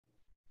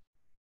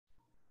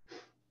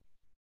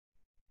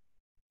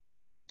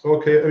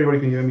Okay,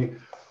 everybody can hear me.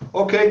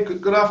 Okay,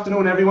 good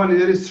afternoon, everyone.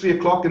 It is 3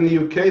 o'clock in the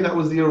UK. That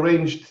was the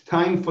arranged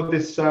time for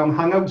this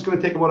hangout. It's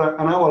going to take about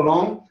an hour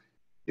long.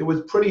 It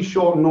was pretty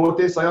short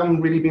notice. I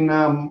haven't really been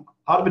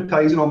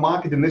advertising or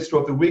marketing this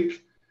throughout the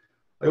week.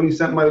 I only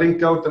sent my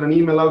link out and an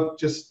email out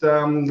just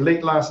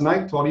late last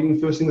night, or even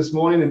first thing this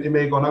morning, and it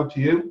may have gone out to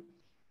you.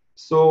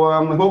 So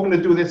I'm hoping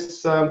to do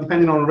this,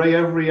 depending on Ray,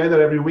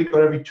 either every week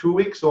or every 2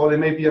 weeks, or there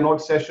may be an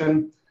odd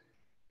session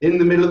in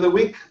the middle of the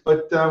week,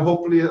 but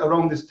hopefully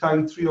around this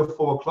time, 3 or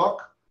 4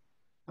 o'clock.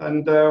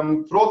 And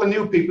for all the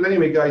new people,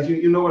 anyway, guys,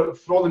 you know,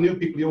 for all the new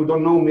people who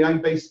don't know me,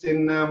 I'm based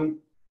in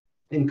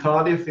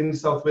Cardiff, in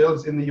South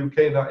Wales, in the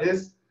UK, that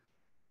is.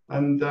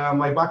 And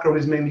my background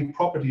is mainly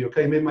property,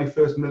 okay? I made my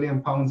first £1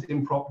 million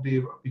in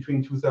property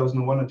between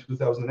 2001 and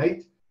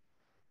 2008.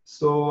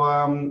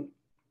 So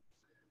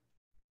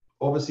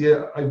obviously,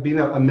 I've been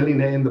a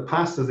millionaire in the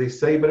past, as they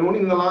say, but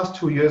only in the last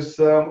 2 years,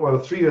 well,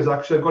 3 years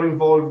actually, I got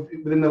involved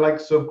within the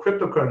likes of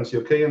cryptocurrency,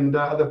 okay, and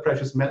other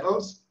precious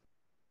metals,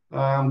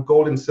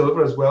 gold and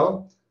silver as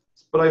well.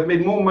 But I've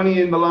made more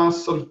money in the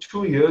last sort of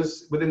 2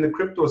 years within the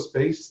crypto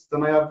space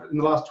than I have in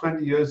the last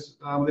 20 years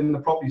within the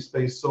property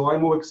space. So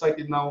I'm more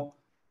excited now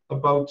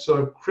about sort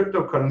of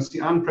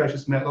cryptocurrency and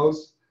precious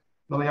metals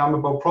than I am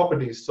about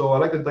properties. So I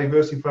like to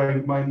diversify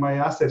my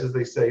assets, as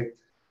they say.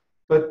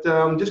 But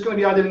I'm just going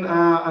to be adding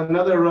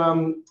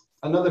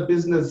another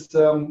business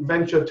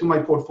venture to my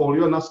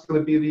portfolio, and that's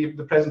going to be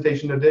the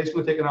presentation today. It's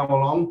going to take an hour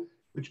long,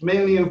 which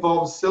mainly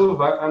involves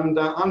silver and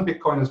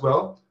Bitcoin as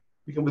well.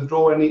 We can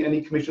withdraw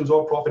any commissions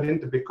or profit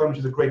into Bitcoin, which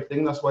is a great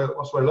thing. That's what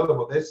I love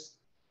about this.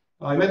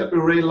 I met up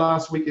with Ray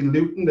last week in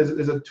Luton.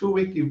 There's a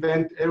 2-week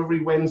event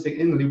every Wednesday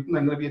in Luton.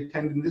 I'm going to be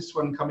attending this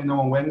one coming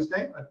on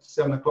Wednesday at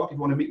 7 o'clock. If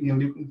you want to meet me in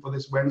Luton for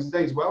this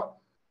Wednesday as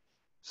well.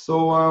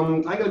 So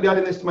I'm going to be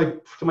adding this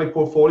to my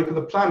portfolio, because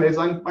the plan is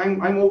I'm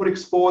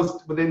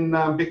overexposed within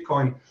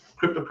Bitcoin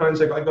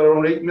cryptocurrency. I've got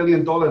around $8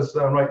 million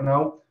right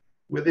now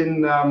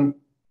within the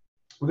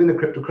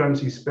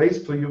cryptocurrency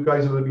space. For you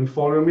guys that have been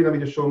following me, let me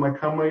just show my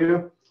camera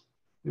here.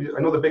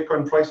 I know the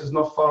Bitcoin price is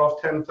not far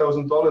off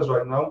 $10,000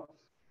 right now.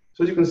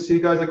 So as you can see,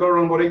 guys, I got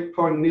around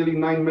about nearly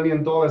 $9 million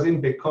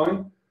in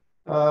Bitcoin.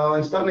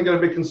 I'm starting to get a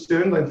bit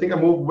concerned. I think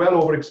I'm well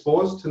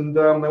overexposed, and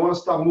I want to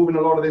start moving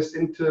a lot of this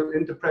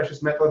into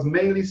precious metals,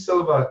 mainly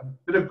silver, a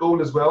bit of gold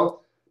as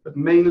well, but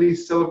mainly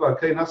silver.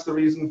 Okay, and that's the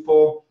reason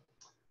for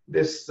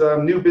this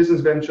new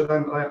business venture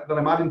that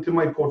I'm adding to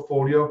my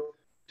portfolio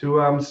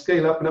to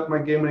scale up and up my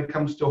game when it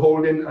comes to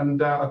holding and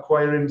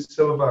acquiring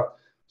silver.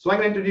 So I'm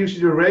going to introduce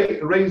you to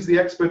Ray. Ray's the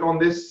expert on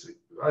this.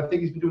 I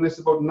think he's been doing this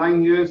about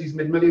 9 years. He's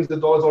made millions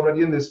of dollars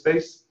already in this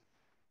space.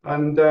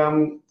 And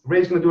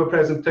Ray's going to do a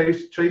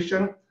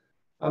presentation,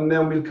 and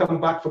then we'll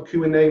come back for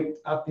Q&A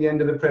at the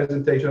end of the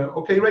presentation.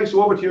 Okay, Ray,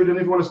 so over to you. Then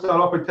if you want to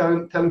start off by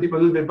telling people a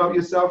little bit about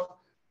yourself,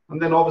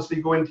 and then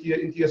obviously go into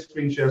your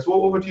screen share. So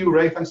over to you,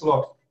 Ray. Thanks a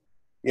lot.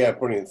 Yeah,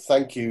 brilliant.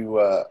 Thank you,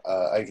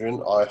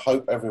 Adrian. I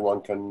hope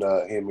everyone can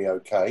hear me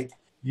okay.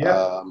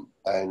 Yeah.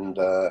 And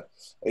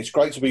it's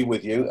great to be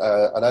with you.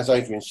 And as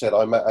Adrian said,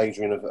 I met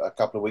Adrian a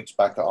couple of weeks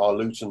back at our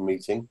Luton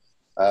meeting,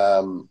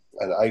 and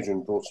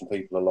Adrian brought some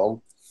people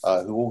along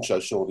who also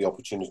saw the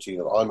opportunity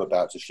that I'm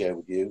about to share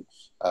with you,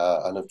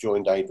 and have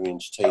joined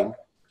Adrian's team.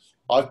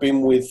 I've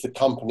been with the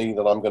company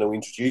that I'm going to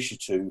introduce you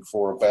to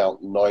for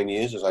about 9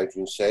 years, as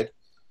Adrian said.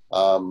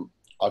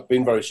 I've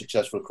been very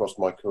successful across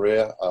my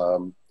career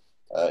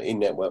in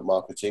network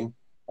marketing,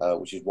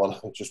 which is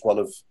just one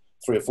of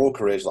 3 or 4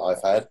 careers that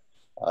I've had.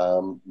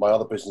 My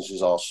other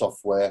businesses are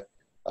software,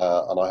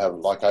 and I have,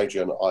 like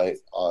Adrian, I've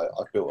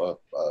built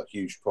a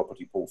huge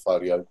property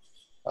portfolio,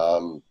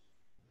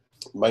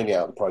 mainly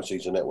out of the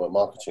proceeds of network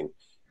marketing.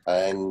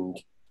 And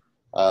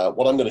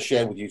what I'm going to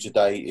share with you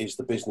today is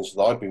the business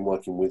that I've been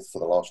working with for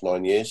the last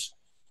 9 years,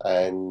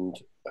 and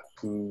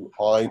who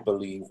I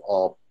believe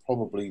are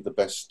probably the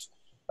best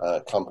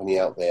company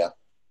out there,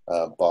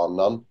 bar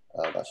none.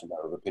 That's a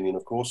matter of opinion,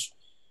 of course.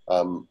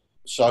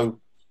 So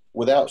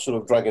without sort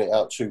of dragging it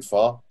out too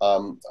far,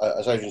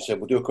 as Adrian said,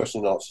 we'll do a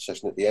question and answer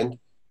session at the end,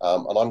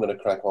 and I'm going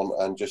to crack on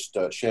and just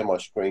share my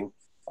screen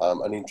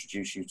and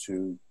introduce you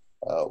to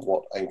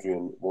what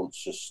Adrian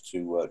wants us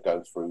to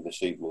go through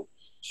this evening.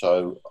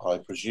 So I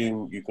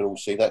presume you can all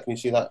see that. Can you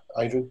see that,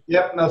 Adrian?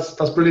 Yep,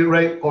 that's brilliant,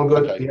 Ray. All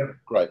good. Okay, yeah.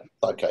 Great.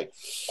 Okay.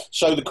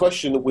 So the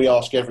question that we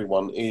ask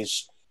everyone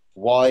is,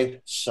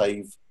 why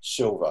save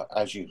silver?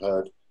 As you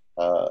heard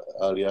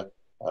earlier,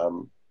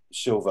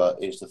 silver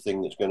is the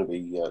thing that's going to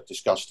be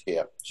discussed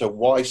here. So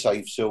why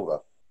save silver?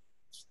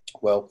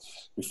 Well,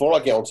 before I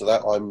get onto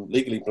that, I'm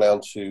legally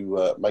bound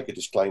to make a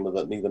disclaimer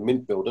that neither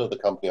MintBuilder, the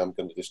company I'm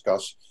going to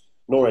discuss,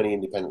 nor any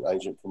independent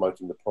agent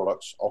promoting the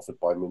products offered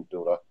by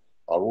MintBuilder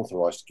are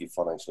authorised to give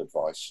financial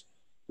advice.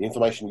 The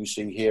information you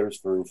see here is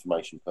for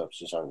information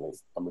purposes only.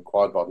 I'm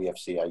required by the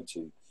FCA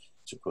to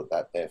put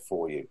that there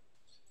for you.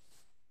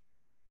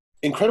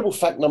 Incredible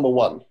fact number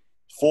 1,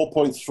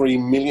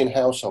 4.3 million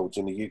households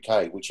in the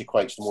UK, which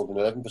equates to more than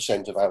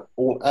 11% of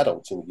all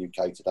adults in the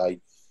UK today,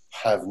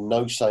 have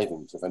no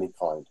savings of any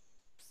kind.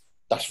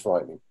 That's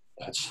frightening.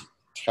 That's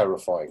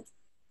terrifying.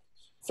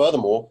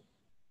 Furthermore,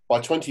 by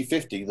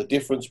 2050, the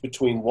difference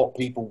between what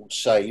people will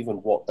save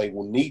and what they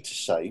will need to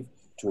save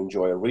to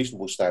enjoy a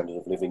reasonable standard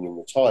of living in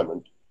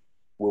retirement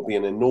will be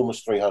an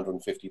enormous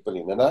 350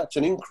 billion. And that's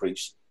an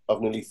increase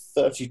of nearly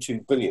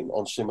 32 billion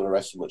on similar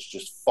estimates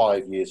just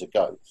 5 years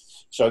ago.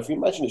 So if you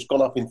imagine it's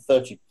gone up in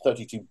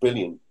 32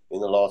 billion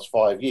in the last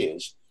 5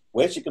 years,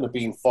 where's it going to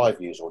be in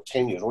 5 years or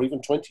 10 years or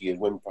even 20 years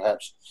when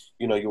perhaps,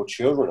 you know, your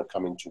children are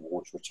coming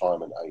towards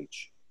retirement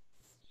age?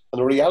 And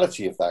the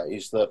reality of that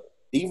is that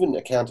even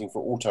accounting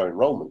for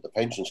auto-enrollment, the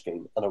pension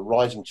scheme, and a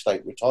rising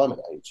state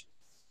retirement age,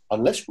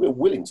 unless we're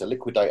willing to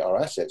liquidate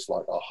our assets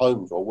like our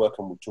homes or work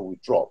until we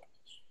drop,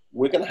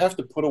 we're going to have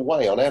to put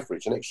away, on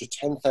average, an extra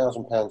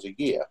 £10,000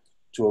 a year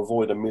to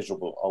avoid a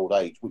miserable old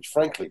age, which,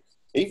 frankly,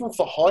 even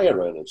for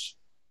higher earners,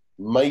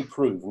 may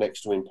prove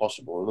next to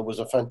impossible. And there was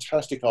a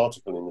fantastic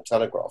article in the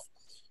Telegraph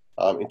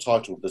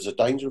entitled, "There's a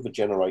Danger of a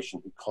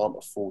Generation Who Can't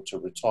Afford to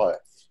Retire."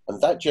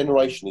 And that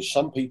generation is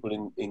some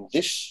people in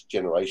this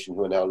generation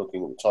who are now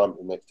looking at retirement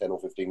in the next 10 or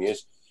 15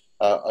 years,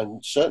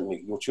 and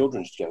certainly your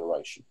children's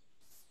generation.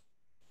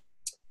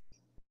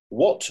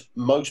 What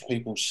most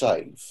people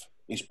save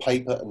is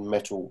paper and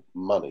metal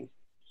money,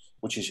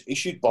 which is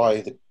issued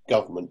by the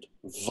government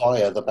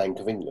via the Bank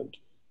of England.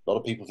 A lot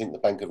of people think the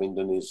Bank of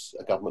England is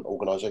a government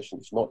organisation.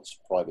 It's not, it's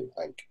a private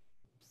bank.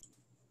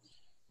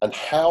 And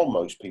how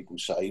most people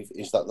save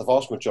is that the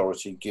vast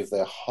majority give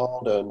their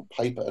hard-earned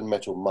paper and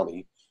metal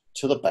money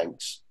to the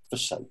banks for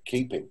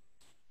safekeeping.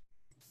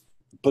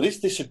 But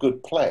is this a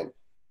good plan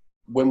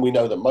when we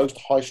know that most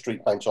high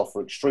street banks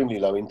offer extremely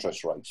low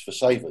interest rates for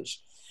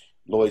savers?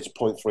 Lloyds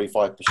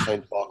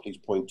 0.35%, Barclays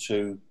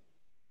 0.2%,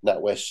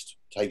 NatWest,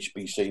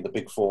 HBC, the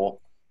big four,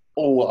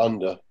 all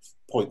under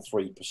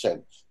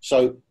 0.3%.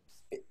 So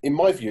in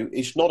my view,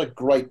 it's not a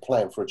great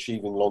plan for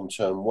achieving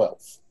long-term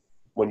wealth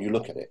when you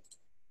look at it.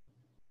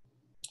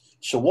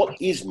 So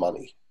what is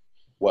money?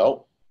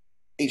 Well,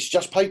 it's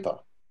just paper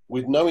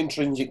with no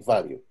intrinsic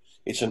value.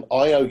 It's an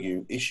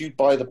IOU issued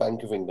by the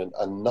Bank of England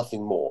and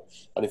nothing more.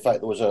 And in fact,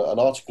 there was an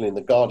article in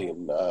The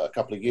Guardian a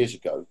couple of years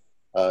ago,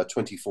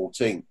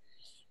 2014,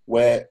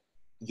 where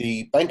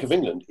the Bank of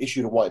England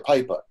issued a white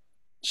paper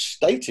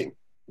stating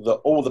that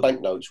all the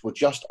banknotes were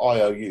just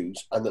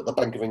IOUs and that the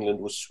Bank of England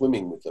was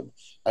swimming with them.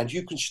 And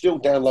you can still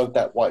download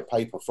that white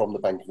paper from the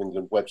Bank of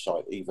England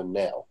website even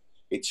now.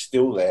 It's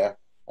still there,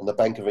 and the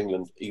Bank of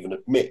England even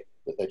admit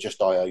that they're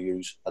just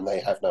IOUs and they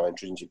have no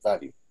intrinsic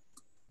value.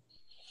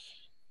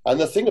 And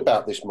the thing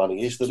about this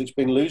money is that it's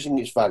been losing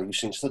its value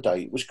since the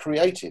day it was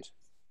created.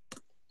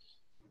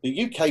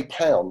 The UK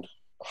pound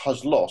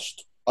has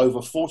lost over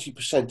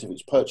 40% of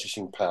its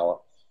purchasing power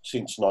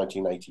since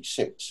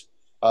 1986.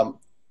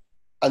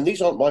 And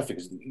these aren't my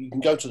figures. You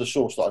can go to the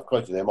source that I've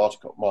quoted there,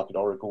 Market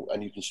Oracle,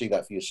 and you can see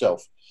that for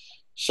yourself.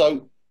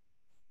 So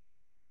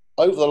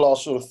over the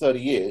last sort of 30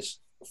 years,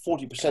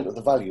 40% of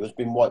the value has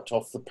been wiped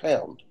off the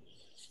pound.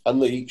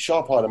 And the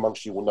sharp-eyed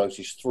amongst you will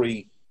notice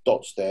 3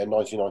 dots there,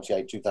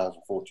 1998,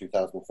 2004,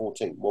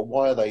 2014. Well,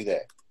 why are they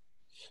there?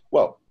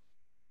 Well,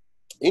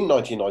 in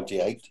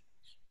 1998,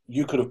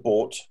 you could have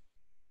bought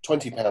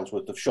 £20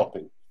 worth of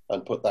shopping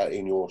and put that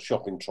in your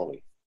shopping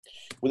trolley.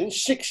 Within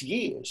 6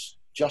 years,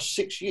 just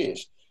 6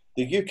 years,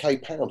 the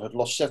UK pound had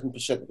lost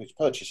 7% of its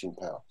purchasing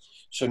power.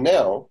 So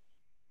now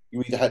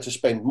you either had to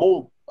spend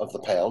more of the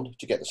pound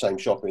to get the same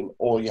shopping,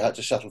 or you had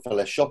to settle for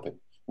less shopping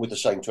with the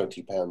same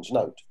 £20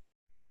 note.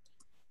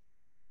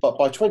 But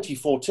by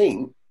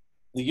 2014,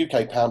 the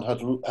UK pound had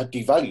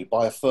devalued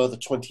by a further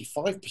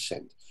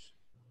 25%.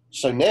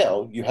 So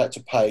now you had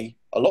to pay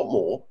a lot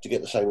more to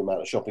get the same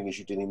amount of shopping as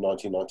you did in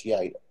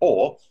 1998,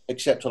 or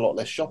accept a lot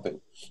less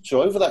shopping.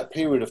 So over that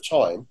period of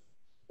time,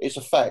 it's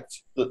a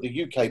fact that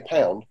the UK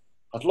pound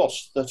had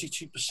lost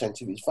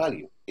 32% of its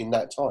value in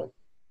that time.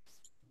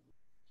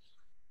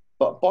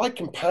 But by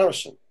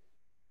comparison,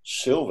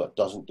 silver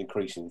doesn't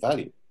decrease in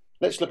value.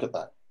 Let's look at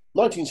that.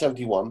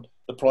 1971,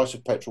 the price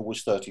of petrol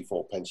was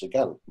 34 pence a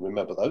gallon.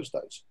 Remember those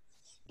days.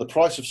 The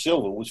price of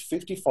silver was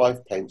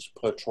 55 pence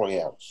per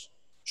troy ounce.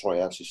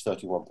 Troy ounce is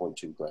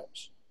 31.2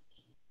 grams.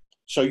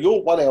 So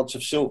your 1 ounce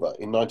of silver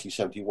in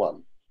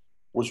 1971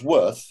 was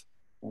worth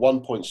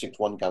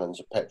 1.61 gallons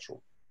of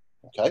petrol.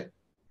 Okay.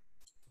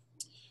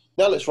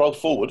 Now let's roll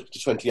forward to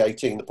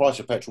 2018. The price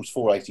of petrol is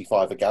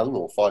 £4.85 a gallon,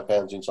 or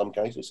 £5 in some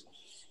cases.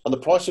 And the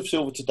price of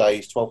silver today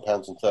is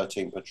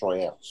 £12.13 per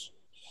troy ounce.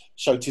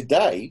 So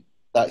today,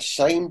 that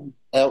same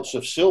ounce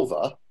of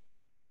silver,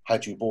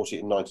 had you bought it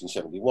in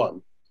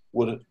 1971,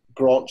 would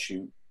grant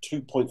you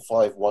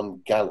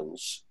 2.51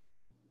 gallons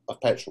of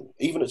petrol.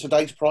 Even at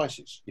today's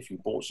prices, if you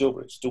bought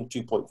silver, it's still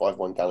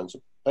 2.51 gallons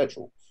of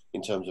petrol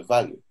in terms of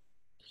value.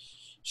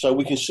 So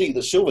we can see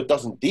that silver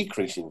doesn't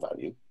decrease in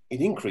value,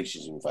 it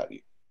increases in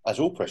value, as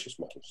all precious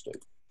metals do.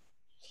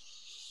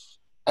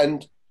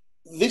 And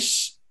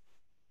this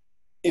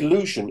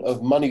illusion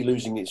of money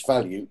losing its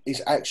value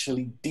is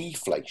actually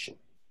deflation.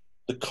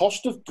 The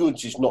cost of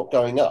goods is not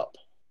going up.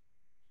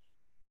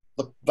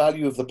 The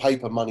value of the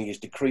paper money is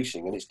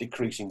decreasing, and it's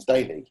decreasing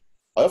daily.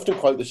 I often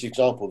quote this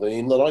example that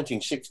in the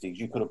 1960s,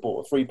 you could have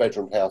bought a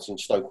 3-bedroom house in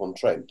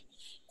Stoke-on-Trent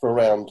for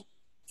around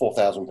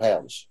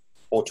 £4,000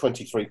 or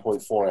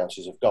 23.4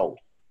 ounces of gold.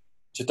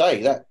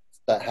 Today, that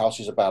house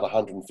is about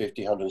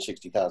 150,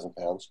 160,000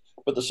 pounds,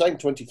 but the same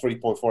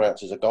 23.4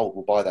 ounces of gold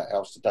will buy that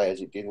house today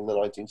as it did in the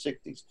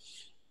 1960s.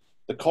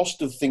 The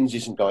cost of things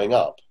isn't going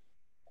up.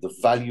 The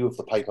value of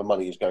the paper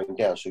money is going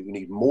down. So you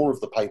need more of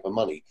the paper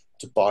money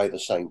to buy the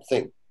same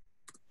thing.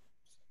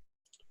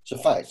 It's a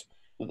fact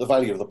that the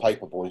value of the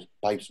paper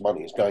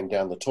money is going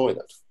down the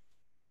toilet.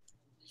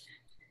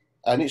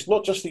 And it's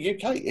not just the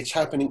UK, it's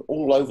happening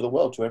all over the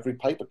world to every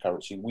paper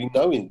currency.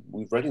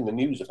 We've read in the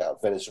news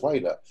about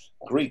Venezuela,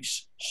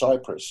 Greece,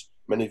 Cyprus.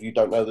 Many of you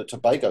don't know that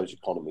Tobago's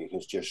economy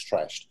has just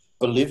trashed.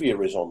 Bolivia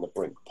is on the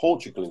brink.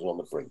 Portugal is on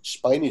the brink.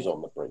 Spain is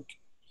on the brink.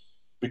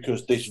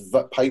 Because this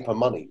paper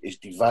money is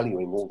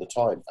devaluing all the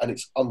time and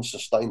it's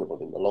unsustainable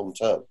in the long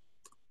term.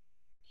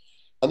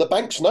 And the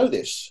banks know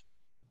this.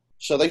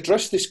 So they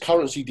dress this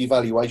currency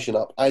devaluation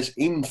up as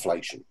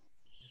inflation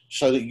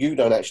so that you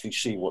don't actually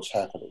see what's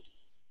happening.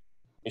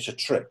 It's a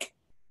trick.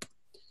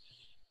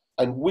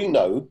 And we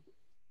know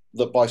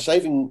that by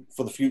saving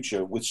for the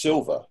future with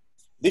silver,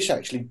 this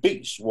actually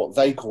beats what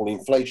they call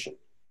inflation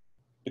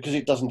because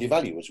it doesn't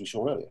devalue, as we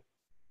saw earlier.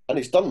 And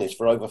it's done this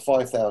for over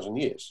 5,000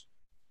 years.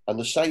 And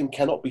the same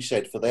cannot be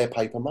said for their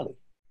paper money.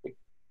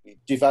 It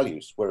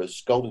devalues,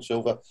 whereas gold and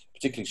silver,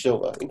 particularly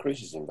silver,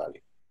 increases in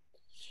value.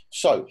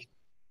 So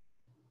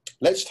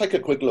let's take a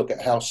quick look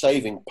at how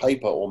saving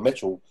paper or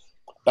metal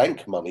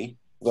bank money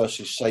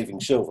versus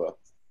saving silver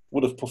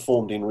would have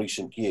performed in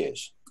recent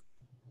years.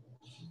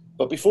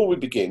 But before we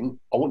begin,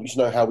 I want you to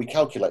know how we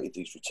calculated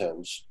these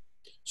returns.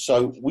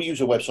 So we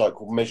use a website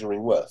called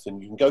Measuring Worth,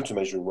 and you can go to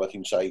Measuring Worth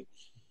and say,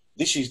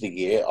 this is the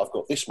year, I've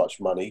got this much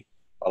money,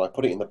 and I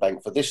put it in the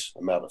bank for this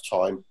amount of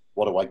time,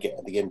 what do I get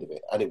at the end of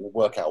it? And it will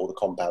work out all the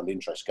compound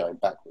interest going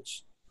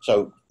backwards.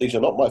 So these are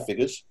not my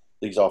figures,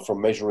 these are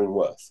from Measuring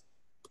Worth.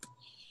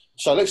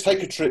 So let's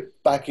take a trip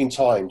back in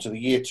time to the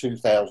year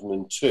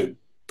 2002.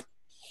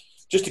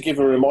 Just to give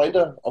a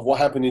reminder of what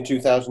happened in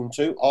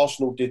 2002,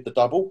 Arsenal did the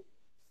double,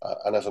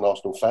 and as an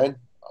Arsenal fan,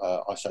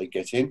 I say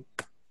get in.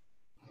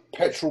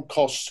 Petrol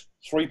costs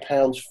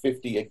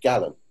 £3.50 a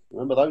gallon.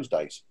 Remember those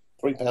days?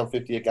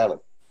 £3.50 a gallon.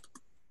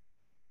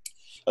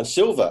 And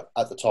silver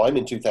at the time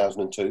in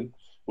 2002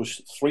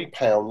 was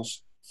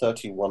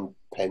 £3.31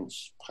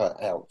 per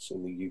ounce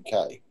in the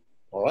UK.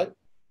 All right.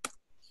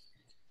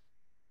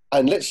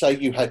 And let's say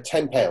you had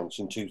 £10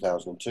 in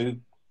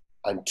 2002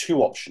 and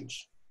two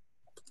options.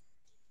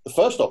 The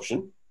first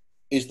option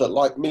is that,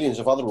 like millions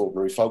of other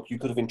ordinary folk, you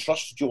could have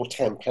entrusted your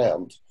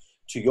 £10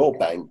 to your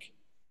bank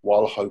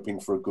while hoping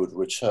for a good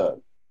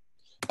return.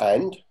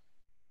 And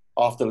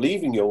after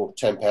leaving your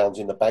 £10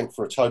 in the bank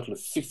for a total of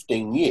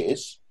 15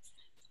 years,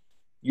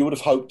 you would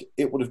have hoped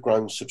it would have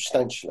grown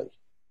substantially.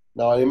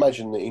 Now, I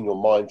imagine that in your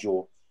mind,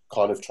 you're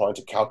kind of trying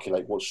to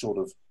calculate what sort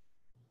of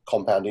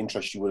compound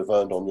interest you would have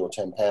earned on your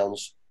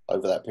 £10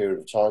 over that period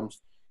of time.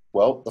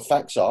 Well, the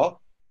facts are,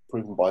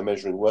 proven by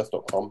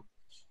measuringworth.com,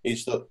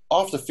 is that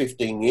after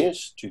 15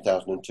 years,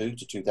 2002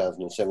 to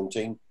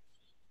 2017,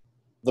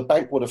 the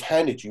bank would have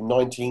handed you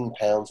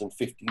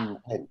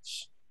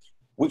 £19.15,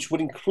 which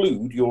would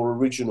include your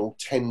original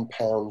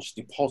 £10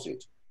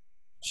 deposit.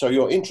 So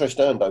your interest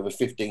earned over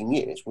 15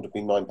 years would have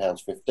been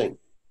 £9.15.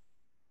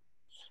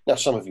 Now,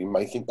 some of you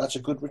may think that's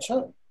a good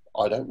return.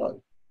 I don't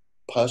know.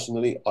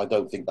 Personally, I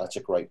don't think that's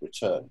a great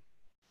return.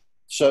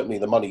 Certainly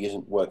the money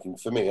isn't working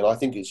for me. And I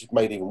think it's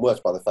made even worse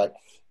by the fact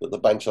that the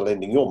banks are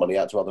lending your money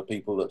out to other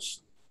people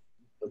that's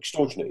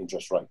extortionate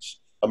interest rates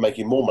and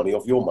making more money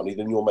off your money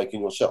than you're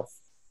making yourself.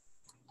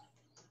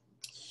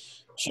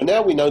 So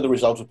now we know the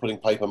result of putting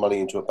paper money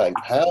into a bank.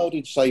 How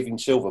did saving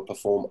silver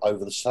perform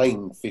over the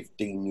same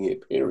 15-year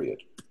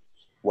period?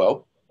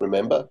 Well,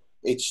 remember,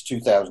 it's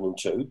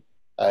 2002,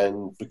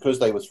 and because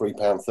they were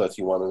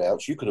 £3.31 an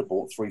ounce, you could have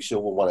bought 3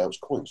 silver 1 ounce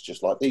coins,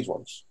 just like these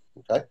ones,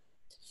 okay?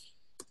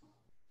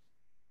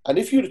 And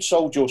if you'd had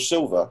sold your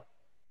silver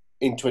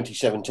in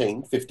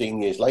 2017,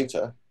 15 years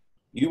later,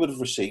 you would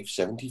have received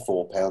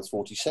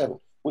 £74.47,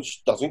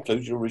 which does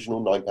include your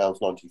original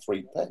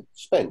 £9.93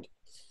 spend.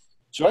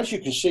 So as you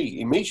can see,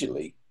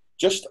 immediately,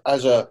 just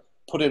as a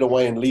put it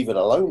away and leave it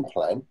alone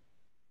plan,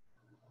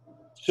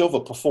 silver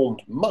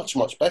performed much,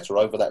 much better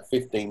over that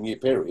 15-year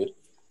period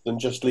than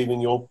just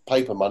leaving your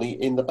paper money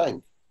in the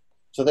bank.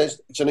 So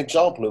it's an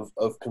example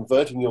of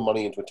converting your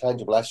money into a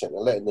tangible asset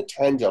and letting the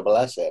tangible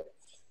asset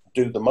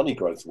do the money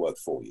growth work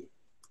for you.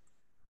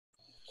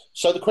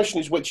 So the question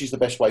is, which is the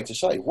best way to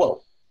save?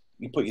 Well,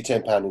 you put your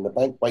 £10 in the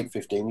bank, wait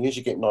 15 years,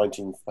 you get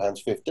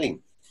 £19.15.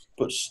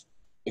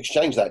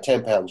 Exchange that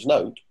 £10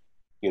 note,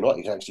 you're not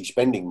actually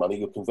spending money,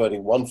 you're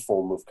converting one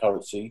form of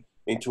currency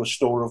into a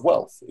store of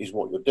wealth, is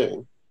what you're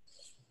doing.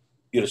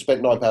 You'd have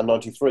spent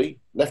 £9.93,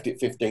 left it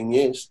 15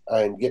 years,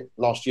 and yet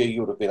last year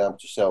you would have been able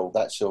to sell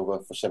that silver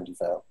for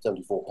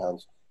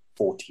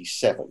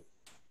 £74.47.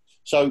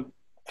 So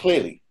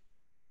clearly,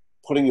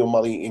 putting your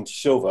money into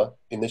silver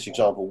in this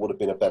example would have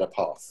been a better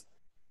path.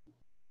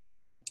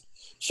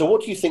 So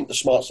what do you think the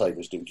smart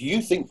savers do? Do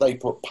you think they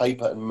put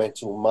paper and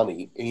metal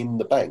money in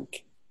the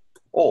bank?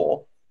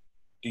 Or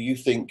do you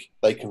think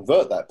they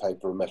convert that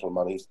paper and metal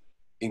money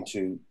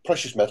into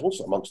precious metals,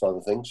 amongst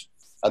other things,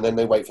 and then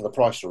they wait for the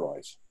price to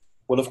rise?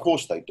 Well, of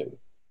course they do.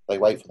 They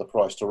wait for the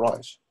price to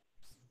rise.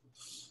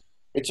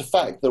 It's a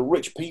fact that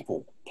rich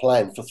people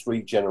plan for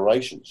 3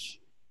 generations.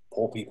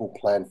 Poor people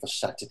plan for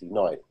Saturday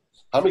night.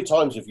 How many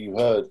times have you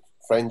heard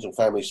friends or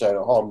family say,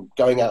 oh, I'm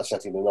going out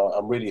Saturday night,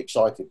 I'm really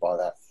excited by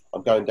that,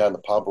 I'm going down the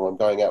pub, or I'm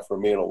going out for a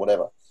meal, or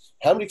whatever?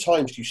 How many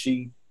times do you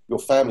see your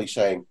family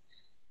saying,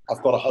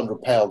 I've got £100,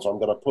 I'm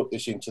going to put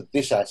this into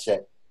this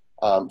asset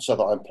so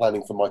that I'm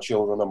planning for my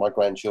children and my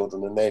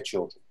grandchildren and their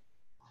children?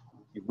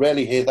 You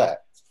rarely hear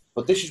that.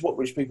 But this is what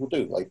rich people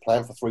do. They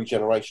plan for 3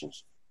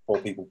 generations. Poor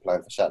people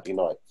plan for Saturday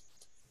night.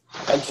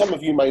 And some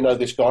of you may know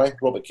this guy,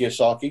 Robert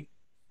Kiyosaki.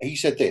 He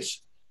said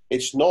this: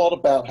 it's not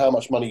about how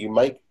much money you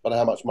make, but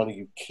how much money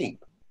you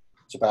keep.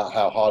 It's about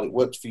how hard it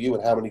works for you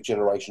and how many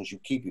generations you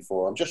keep it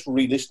for. I'm just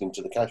re-listening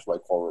to the Cash Flow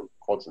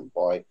Quadrant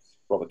by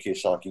Robert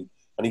Kiyosaki.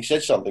 And he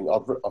said something,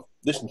 I've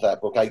listened to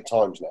that book 8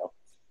 times now,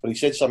 but he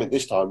said something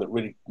this time that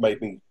really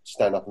made me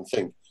stand up and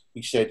think.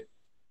 He said,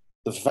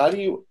 the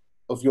value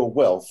of your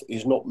wealth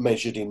is not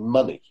measured in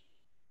money.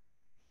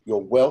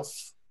 Your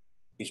wealth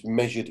is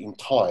measured in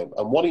time.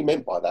 And what he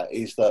meant by that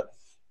is that,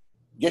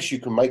 yes, you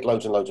can make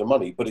loads and loads of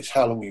money, but it's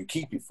how long you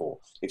keep it for.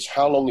 It's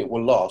how long it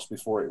will last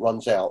before it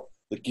runs out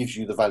that gives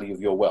you the value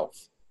of your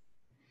wealth.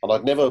 And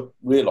I'd never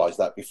realized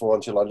that before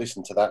until I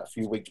listened to that a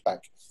few weeks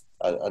back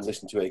and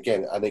listened to it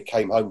again. And it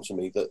came home to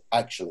me that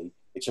actually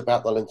it's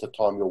about the length of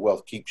time your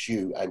wealth keeps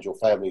you and your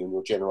family and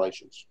your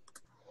generations.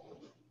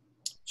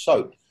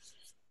 So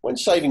when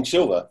saving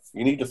silver,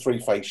 you need a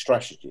 3-phase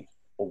strategy,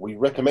 or we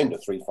recommend a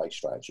 3-phase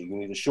strategy. You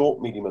need a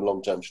short, medium, and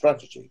long-term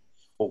strategy.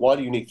 But why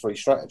do you need 3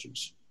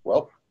 strategies?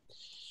 Well,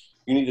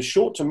 you need a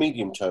short to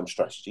medium-term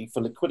strategy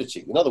for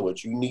liquidity. In other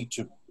words, you need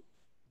to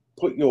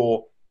put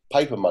your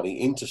paper money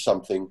into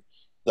something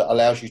that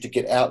allows you to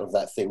get out of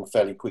that thing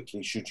fairly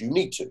quickly should you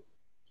need to.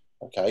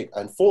 Okay,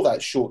 and for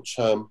that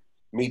short-term,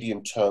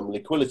 medium-term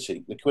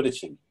liquidity,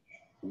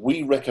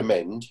 we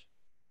recommend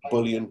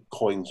bullion,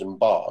 coins, and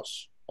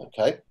bars.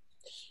 Okay,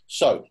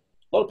 so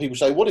a lot of people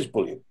say, what is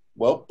bullion?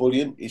 Well,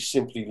 bullion is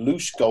simply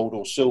loose gold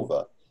or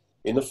silver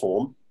in the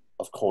form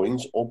of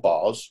coins or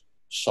bars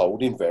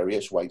sold in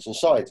various weights and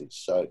sizes.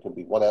 So it can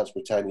be 1 ounce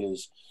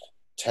Britannias,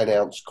 10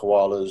 ounce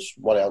koalas,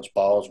 1 ounce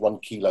bars, 1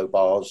 kilo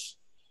bars,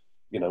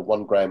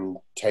 1 gram,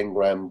 10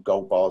 gram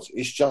gold bars.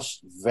 It's just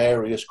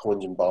various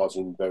coins and bars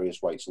in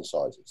various weights and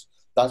sizes.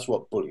 That's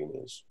what bullion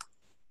is.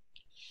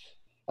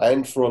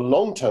 And for a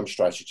long-term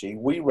strategy,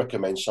 we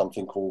recommend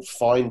something called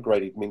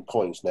fine-graded mint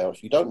coins. Now,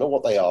 if you don't know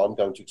what they are, I'm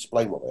going to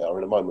explain what they are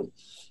in a moment.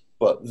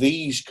 But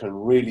these can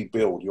really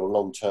build your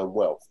long-term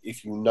wealth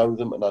if you know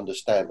them and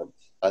understand them.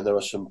 And there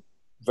are some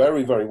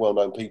very, very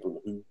well-known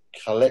people who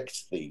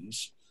collect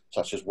these,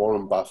 such as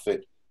Warren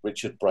Buffett,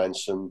 Richard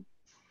Branson,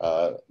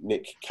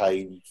 Nick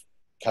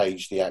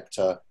Cage, the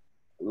actor,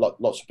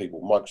 lots of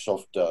people,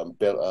 Microsoft,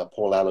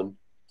 Paul Allen.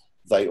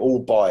 They all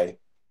buy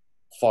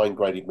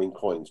fine-graded mint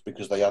coins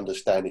because they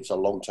understand it's a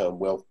long-term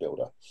wealth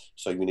builder.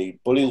 So you need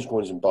bullions,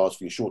 coins, and bars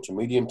for your short to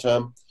medium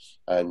term,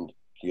 and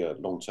your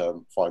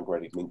long-term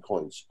fine-graded mint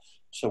coins.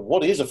 So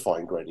what is a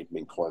fine-graded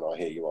mint coin, I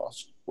hear you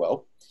ask?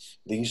 Well,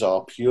 these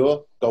are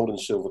pure gold and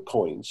silver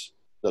coins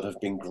that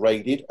have been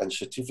graded and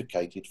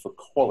certificated for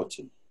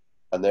quality,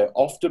 and they're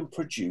often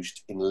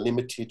produced in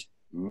limited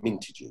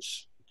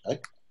mintages. Okay?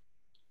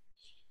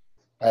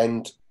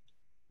 And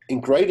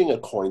in grading a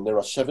coin, there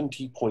are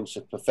 70 points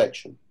of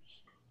perfection.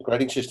 The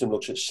grading system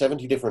looks at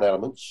 70 different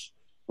elements,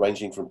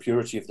 ranging from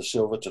purity of the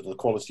silver to the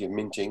quality of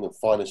minting and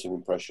fineness of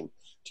impression,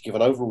 to give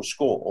an overall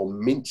score or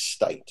mint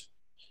state.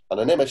 And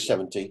an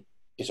MS-70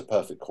 is a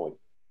perfect coin.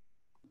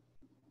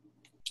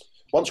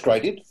 Once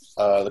graded,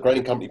 the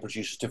grading company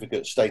produces a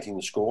certificate stating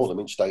the score, the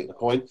mint state of the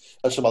coin,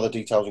 and some other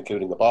details,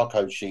 including the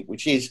barcode sheet,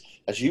 which is,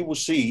 as you will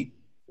see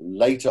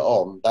later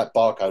on, that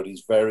barcode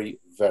is very,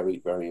 very,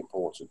 very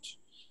important.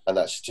 And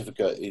that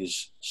certificate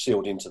is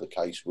sealed into the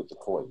case with the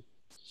coin.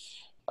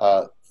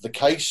 The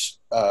case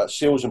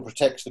seals and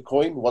protects the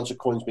coin. Once a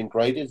coin's been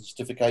graded and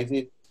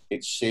certificated,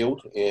 it's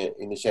sealed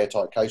in this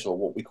airtight case, or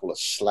what we call a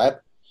slab.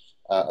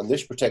 And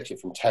this protects it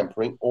from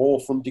tampering or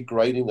from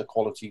degrading the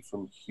quality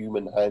from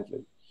human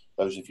handling.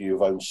 Those of you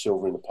who have owned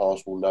silver in the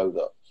past will know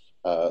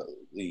that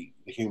the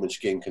human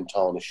skin can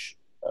tarnish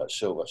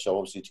silver. So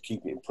obviously, to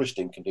keep it in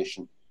pristine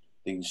condition,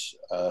 these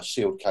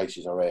sealed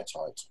cases are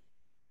airtight.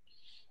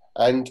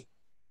 And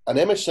an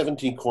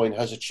MS-17 coin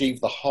has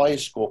achieved the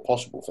highest score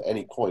possible for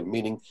any coin,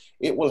 meaning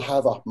it will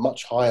have a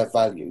much higher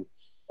value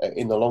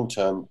in the long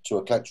term to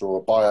a collector or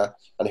a buyer.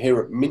 And here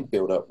at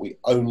MintBuilder, we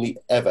only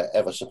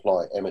ever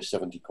supply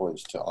MS-70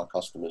 coins to our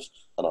customers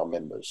and our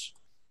members.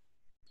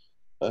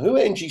 Now, who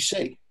are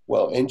NGC?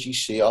 Well,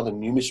 NGC are the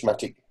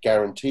Numismatic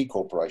Guarantee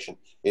Corporation.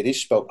 It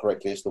is spelled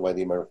correctly as the way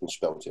the Americans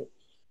spelled it.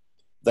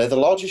 They're the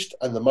largest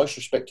and the most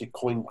respected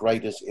coin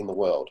graders in the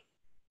world.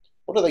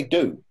 What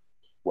do?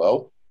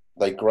 Well,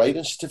 they grade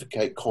and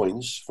certificate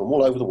coins from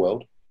all over the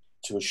world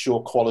to assure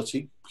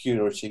quality,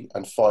 purity,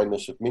 and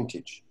fineness of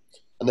mintage.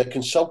 And they're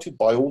consulted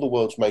by all the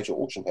world's major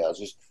auction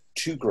houses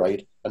to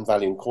grade and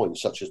valuing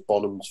coins, such as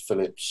Bonhams,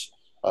 Phillips,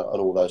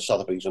 and all those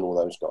Sotheby's and all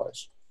those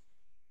guys.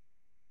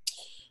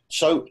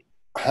 So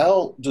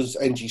how does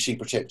NGC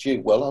protect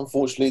you? Well,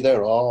 unfortunately,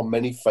 there are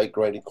many fake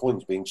graded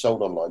coins being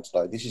sold online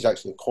today. This is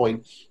actually a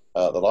coin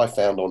that I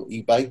found on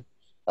eBay.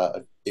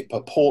 It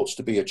purports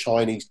to be a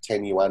Chinese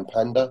 10 yuan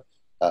panda,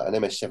 an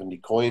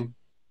MS70 coin.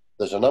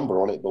 There's a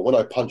number on it, but when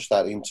I punch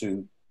that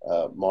into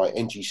my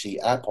NGC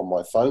app on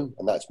my phone,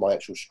 and that's my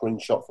actual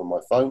screenshot from my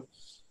phone,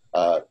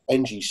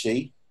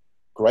 NGC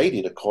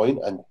graded a coin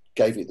and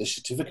gave it the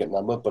certificate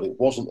number, but it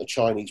wasn't a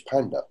Chinese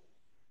panda.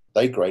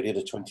 They graded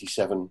a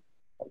 27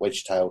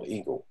 wedge-tailed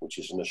eagle, which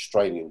is an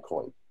Australian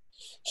coin.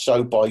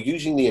 So by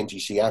using the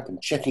NGC app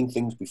and checking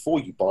things before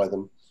you buy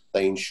them,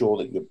 they ensure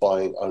that you're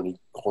buying only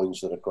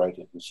coins that are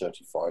graded and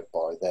certified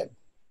by them.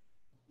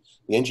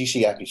 The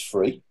NGC app is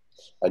free,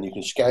 and you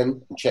can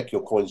scan and check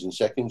your coins in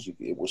seconds.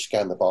 It will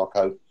scan the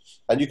barcode.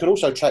 And you can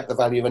also track the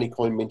value of any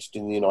coin minted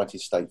in the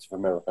United States of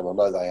America. And I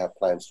know they have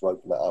plans to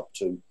open that up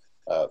to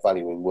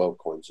valuing world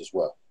coins as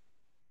well.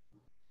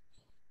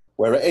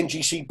 Where are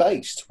NGC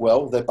based?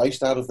 Well, they're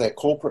based out of their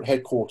corporate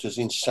headquarters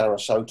in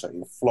Sarasota,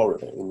 in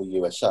Florida, in the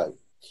USA,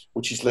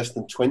 which is less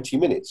than 20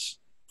 minutes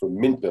from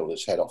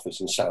MintBuilder's head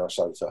office in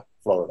Sarasota,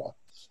 Florida.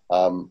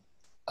 And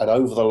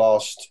over the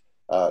last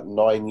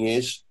 9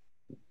 years,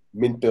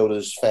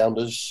 MintBuilder's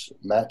founders,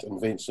 Matt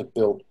and Vince, have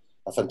built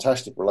a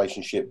fantastic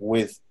relationship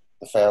with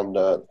the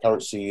founder, the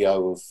current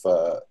CEO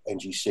of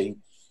NGC,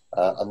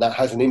 and that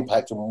has an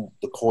impact on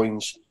the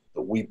coins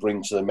that we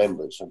bring to the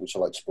members, which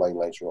I'll explain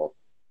later on.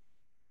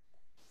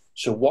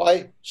 So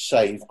why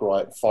save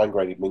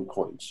fine-graded mint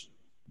coins?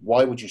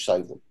 Why would you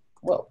save them?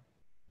 Well,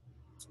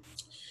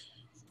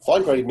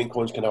 fine-graded mint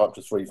coins can have up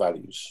to 3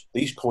 values.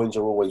 These coins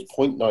are always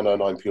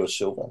 0.999 pure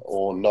silver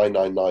or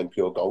 999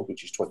 pure gold,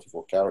 which is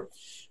 24 karat.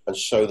 And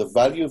so the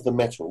value of the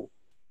metal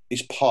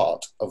is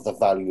part of the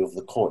value of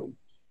the coin.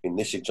 In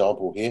this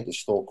example here,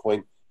 this Thor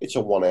coin, it's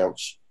a 1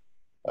 ounce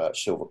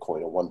silver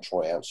coin, a 1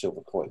 troy ounce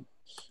silver coin.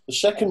 The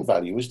second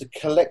value is the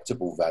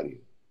collectible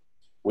value.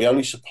 We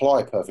only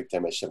supply perfect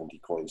MS70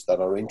 coins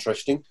that are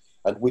interesting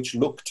and which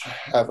look to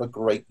have a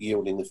great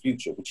yield in the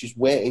future, which is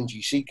where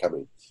NGC come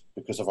in.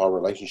 Because of our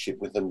relationship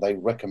with them, they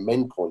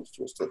recommend coins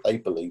to us that they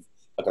believe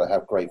are going to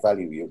have great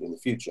value yield in the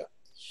future,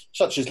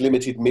 such as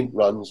limited mint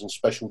runs and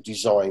special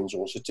designs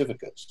or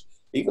certificates.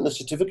 Even the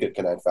certificate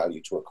can add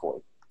value to a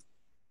coin.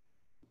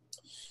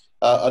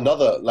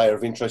 Another layer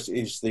of interest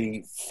is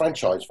the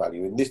franchise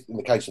value. In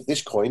the case of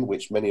this coin,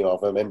 which many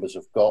of our members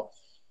have got,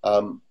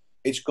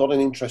 it's got an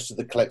interest to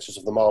the collectors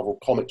of the Marvel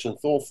Comics and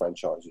Thor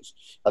franchises.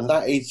 And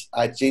that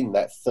adds in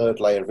that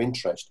third layer of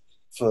interest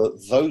for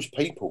those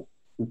people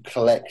who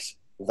collect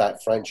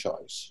that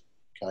franchise.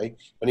 Okay?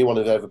 Anyone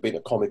who's ever been to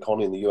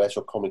Comic-Con in the US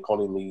or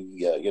Comic-Con in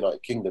the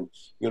United Kingdom,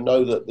 you'll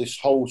know that this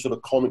whole sort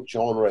of comic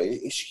genre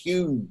is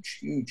huge,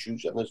 huge,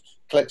 huge. And those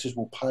collectors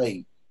will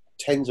pay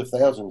tens of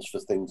thousands for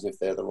things if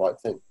they're the right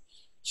thing.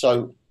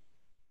 So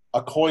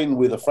a coin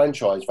with a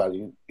franchise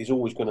value is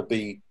always going to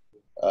be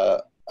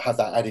have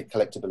that added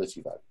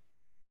collectability value.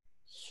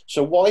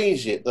 So why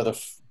is it that a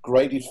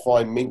graded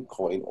fine mint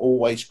coin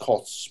always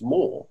costs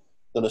more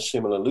than a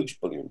similar loose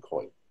bullion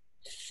coin?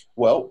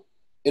 Well,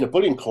 in a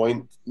bullion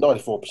coin,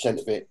 94%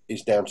 of it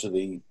is down to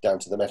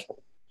the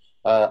metal,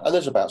 and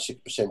there's about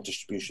 6%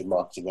 distribution,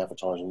 marketing,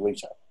 advertising,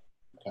 retail.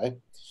 Okay,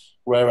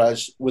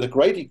 whereas with a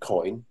graded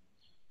coin,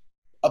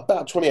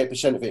 about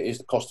 28% of it is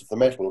the cost of the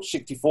metal, or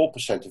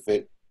 64% of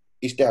it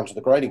is down to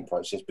the grading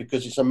process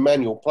because it's a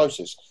manual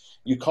process.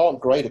 You can't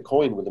grade a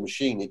coin with a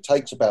machine. It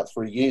takes about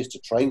 3 years to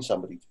train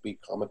somebody to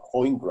become a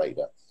coin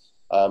grader.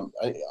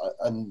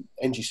 And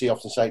NGC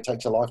often say it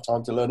takes a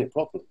lifetime to learn it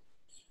properly.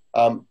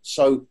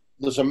 So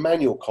there's a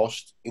manual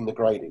cost in the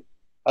grading.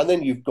 And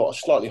then you've got a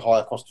slightly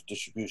higher cost of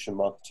distribution,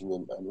 marketing,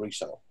 and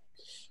resale.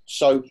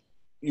 So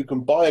you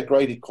can buy a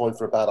graded coin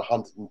for about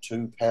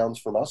 £102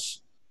 from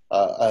us,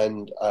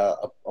 and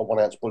a 1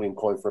 ounce bullion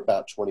coin for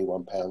about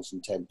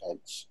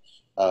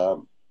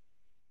 £21.10.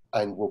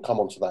 And we'll come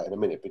on to that in a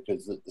minute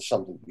because there's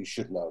something you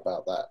should know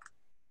about that.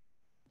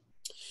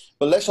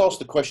 But let's ask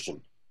the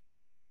question,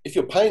 if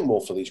you're paying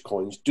more for these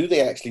coins, do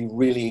they actually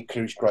really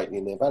increase greatly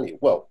in their value?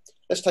 Well,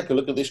 let's take a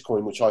look at this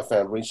coin, which I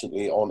found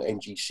recently on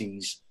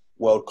NGC's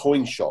World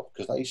Coin Shop,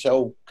 because they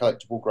sell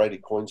collectible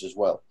graded coins as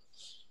well.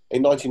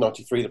 In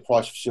 1993, the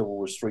price of silver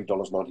was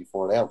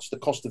 $3.94 an ounce. The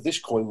cost of this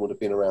coin would have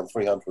been around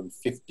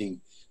 $350.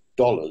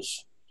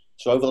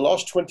 So over the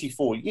last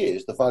 24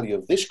 years, the value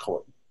of this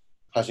coin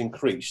has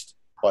increased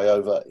by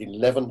over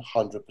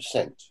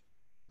 1,100%.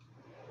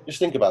 Just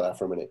think about that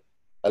for a minute.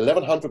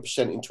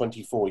 1,100% in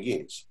 24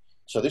 years.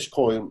 So this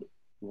coin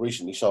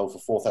recently sold for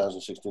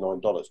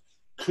 $4,069.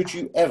 Could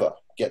you ever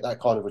get that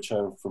kind of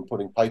return from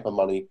putting paper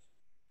money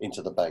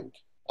into the bank?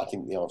 I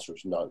think the answer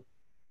is no.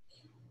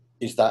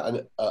 Is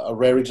that a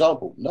rare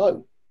example?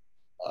 No.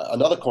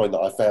 Another coin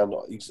that I found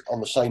is on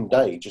the same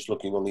day, just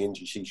looking on the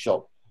NGC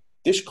shop.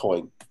 This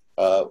coin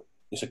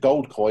is a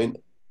gold coin.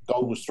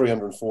 Gold was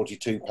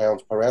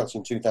 £342 per ounce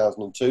in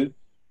 2002,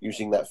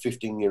 using that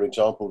 15-year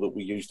example that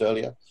we used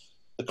earlier.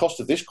 the cost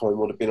of this coin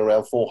would have been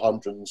around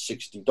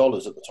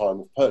 $460 at the time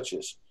of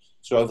purchase.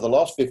 So over the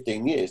last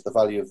 15 years, the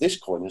value of this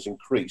coin has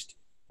increased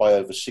by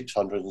over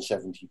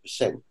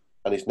 670%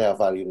 and is now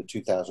valued at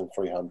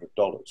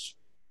 $2,300.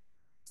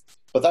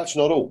 But that's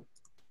not all.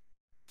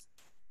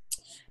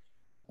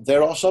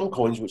 There are some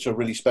coins which are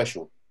really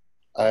special,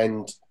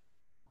 and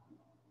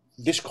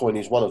this coin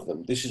is one of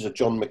them. This is a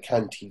John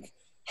McCanty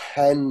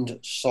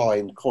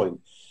hand-signed coin.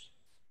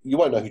 You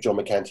won't know who John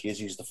McCanty is.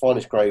 He's the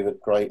finest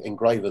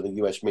engraver the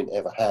US Mint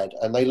ever had,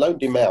 and they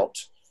loaned him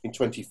out in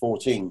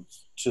 2014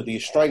 to the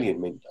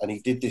Australian Mint, and he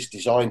did this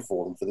design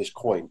for them for this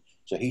coin.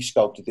 So he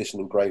sculpted this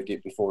and engraved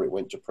it before it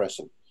went to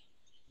pressing.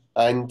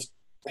 And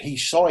he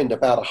signed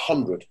about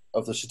 100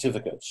 of the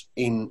certificates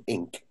in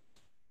ink,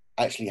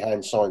 actually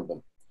hand-signed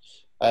them.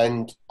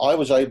 And I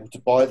was able to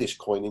buy this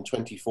coin in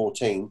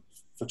 2014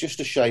 for just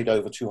a shade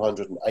over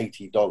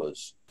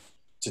 $280.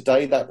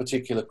 Today, that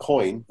particular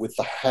coin with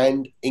the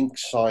hand ink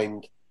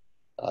signed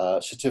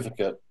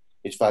certificate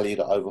is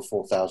valued at over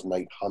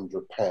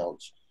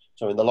 £4,800.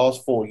 So in the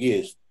last 4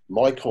 years,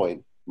 my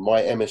coin,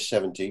 my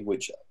MS70,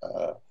 which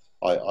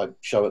I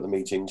show at the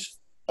meetings,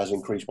 has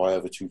increased by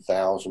over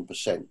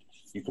 2,000%.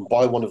 You can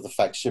buy one of the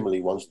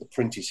facsimile ones, the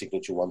printed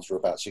signature ones, for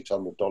about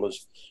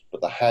 $600,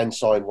 but the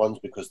hand-signed ones,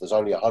 because there's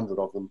only 100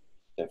 of them,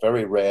 they're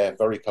very rare,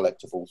 very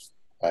collectible,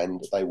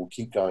 and they will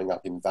keep going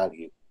up in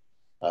value,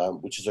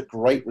 which is a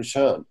great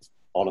return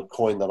on a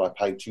coin that I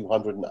paid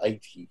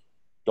 $280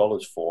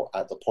 for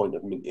at the point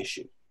of mint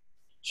issue.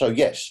 So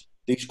yes,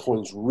 these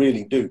coins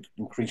really do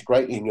increase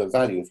greatly in your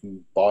value if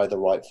you buy the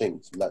right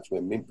things, and that's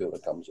where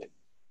MintBuilder comes in.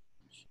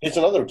 Here's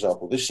another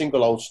example. This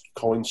single old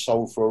coin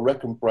sold for a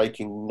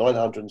record-breaking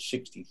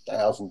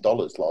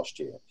 $960,000 last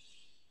year.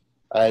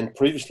 And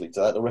previously to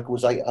that, the record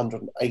was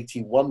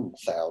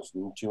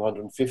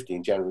 $881,250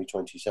 in January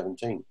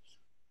 2017.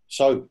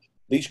 So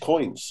these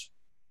coins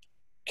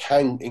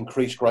can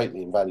increase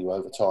greatly in value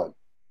over time.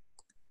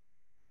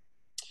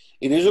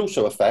 It is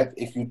also a fact,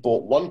 if you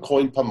bought one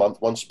coin per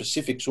month, one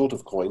specific sort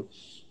of coin,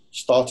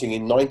 starting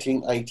in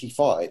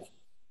 1985,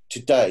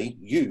 today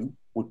you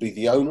would be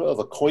the owner of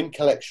a coin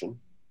collection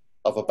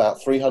of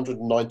about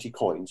 390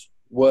 coins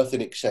worth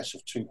in excess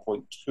of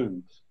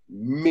 £2.2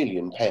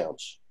 million.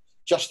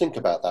 Just think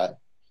about that.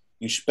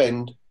 You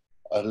spend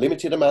a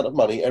limited amount of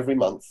money every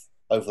month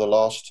over the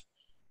last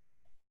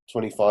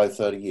 25,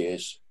 30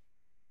 years,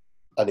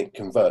 and it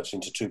converts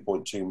into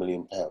 £2.2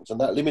 million. And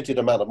that limited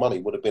amount of money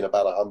would have been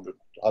about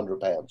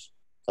 £100,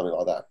 something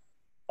like that.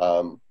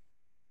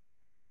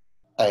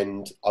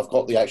 And I've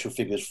got the actual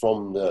figures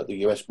from the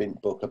US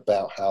Mint book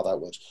about how that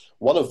works.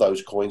 One of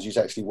those coins is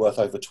actually worth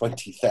over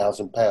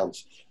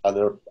 £20,000, and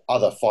there are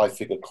other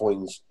five-figure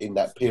coins in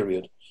that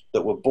period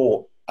that were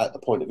bought at the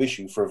point of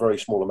issue for a very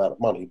small amount of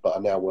money, but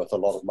are now worth a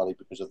lot of money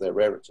because of their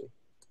rarity.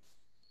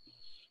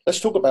 Let's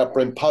talk about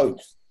Brent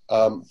Pogue.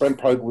 Brent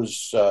Pogue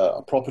was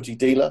a property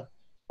dealer,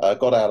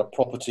 got out of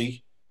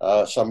property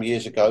some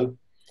years ago,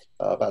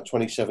 about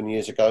 27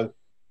 years ago,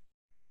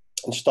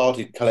 and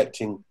started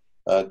collecting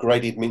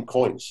graded mint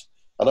coins.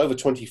 And over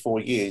 24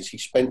 years, he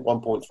spent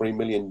 1.3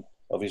 million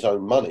of his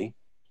own money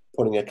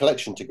putting a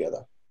collection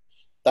together.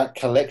 That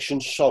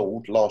collection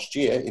sold last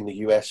year in the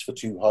US for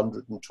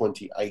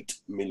 $228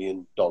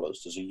 million.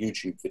 There's a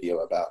YouTube video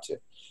about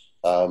it,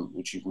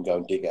 which you can go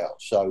and dig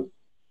out. So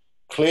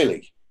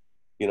clearly,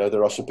 you know,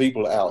 there are some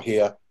people out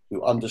here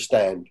who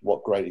understand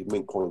what graded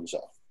mint coins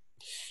are.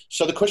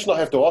 So the question I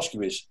have to ask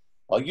you is,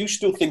 are you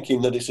still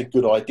thinking that it's a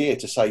good idea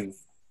to save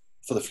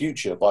for the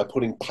future by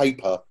putting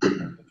paper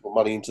or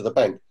money into the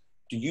bank?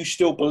 Do you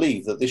still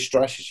believe that this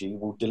strategy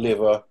will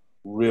deliver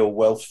real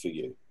wealth for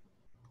you?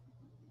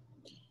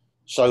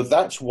 So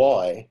that's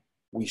why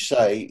we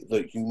say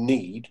that you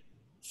need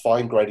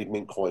fine graded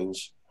mint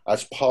coins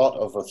as part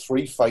of a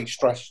three-phase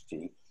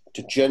strategy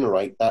to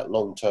generate that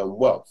long-term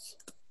wealth.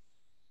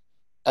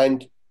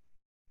 And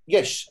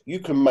yes, you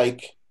can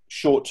make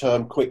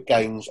short-term quick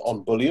gains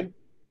on bullion,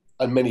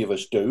 and many of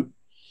us do.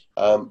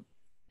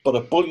 But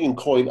a bullion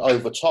coin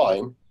over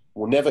time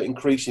will never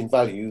increase in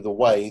value the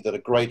way that a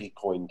graded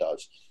coin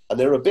does. And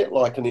they're a bit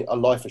like a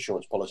life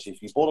assurance policy.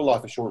 If you bought a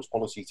life assurance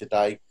policy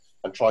today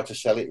and try to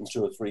sell it in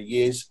 2 or 3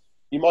 years,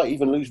 you might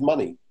even lose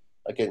money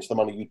against the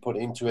money you put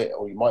into it,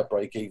 or you might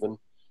break even.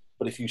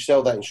 But if you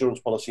sell that insurance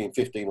policy in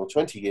 15 or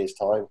 20 years'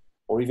 time,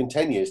 or even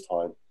 10 years'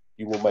 time,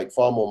 you will make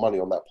far more money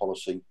on that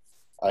policy.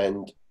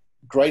 And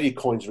graded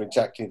coins are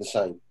exactly the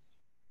same.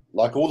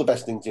 Like all the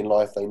best things in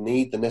life, they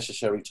need the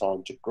necessary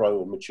time to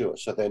grow and mature.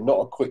 So they're not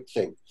a quick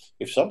thing.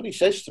 If somebody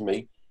says to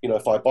me, you know,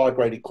 if I buy a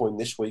graded coin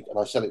this week and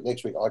I sell it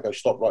next week, I go,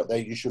 stop right there.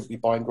 You shouldn't be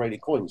buying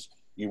graded coins.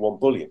 You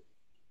want bullion.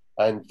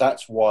 And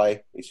that's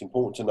why it's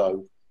important to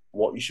know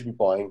what you should be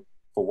buying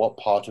for what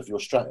part of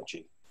your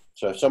strategy.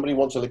 So if somebody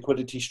wants a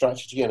liquidity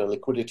strategy and a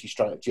liquidity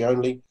strategy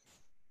only,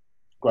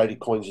 graded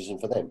coins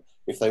isn't for them.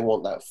 If they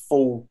want that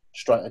full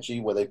strategy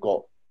where they've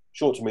got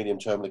short to medium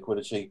term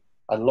liquidity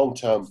and long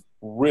term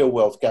real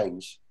wealth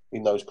gains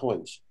in those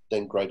coins,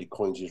 then graded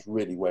coins is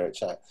really where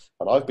it's at.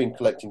 And I've been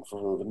collecting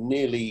for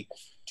nearly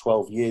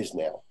 12 years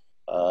now,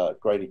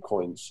 graded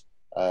coins.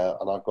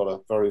 and I've got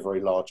a very, very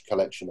large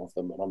collection of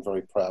them, and I'm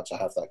very proud to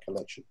have that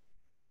collection.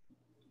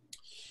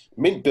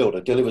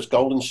 MintBuilder delivers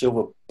gold and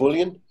silver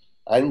bullion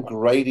and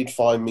graded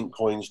fine mint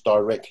coins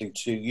directly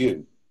to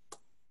you.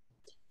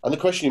 And the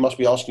question you must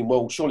be asking,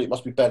 well, surely it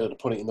must be better to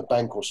put it in the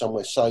bank or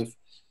somewhere safe.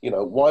 You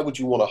know, why would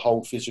you want to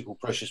hold physical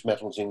precious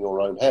metals in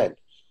your own hand?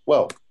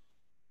 Well,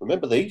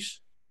 remember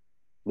these: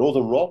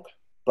 Northern Rock,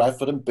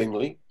 Bradford and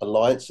Bingley,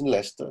 Alliance and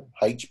Leicester,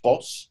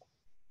 HBOS.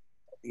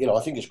 You know,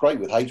 I think it's great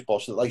with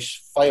HBOS that they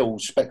fail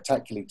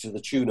spectacularly to the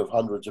tune of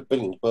hundreds of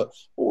billions, but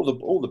all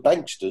the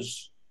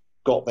banksters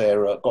got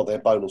their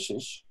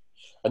bonuses.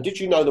 And did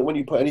you know that when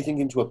you put anything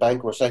into a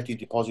bank or a safety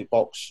deposit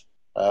box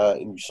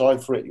and you sign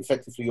for it,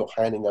 effectively you're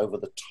handing over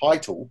the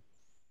title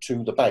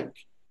to the bank,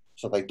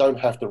 so they don't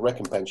have to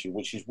recompense you,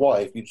 which is why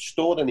if you'd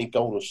stored any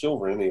gold or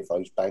silver in any of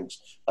those banks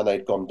and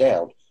they'd gone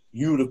down,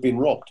 you would have been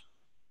robbed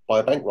by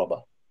a bank robber,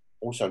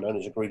 also known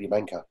as a greedy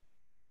banker,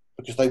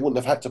 because they wouldn't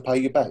have had to pay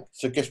you back.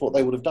 So guess what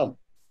they would have done?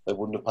 They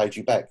wouldn't have paid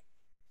you back.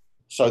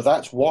 So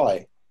that's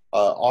why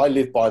I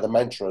live by the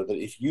mantra that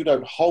if you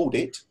don't hold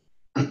it,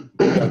 you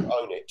don't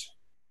own it.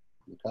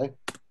 Okay.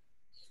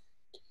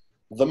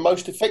 The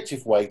most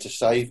effective way to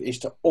save is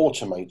to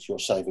automate your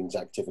savings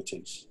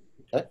activities.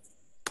 Okay.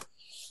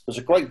 There's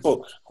a great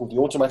book called The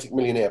Automatic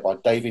Millionaire by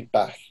David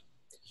Bach.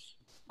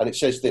 And it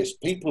says this: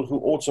 people who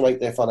automate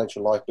their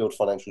financial life build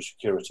financial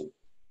security.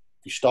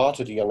 If you start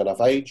at a young enough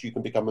age, you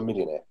can become a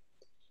millionaire.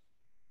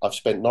 I've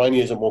spent 9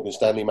 years at Morgan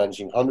Stanley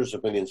managing hundreds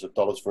of millions of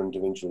dollars for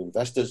individual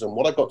investors. And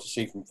what I got to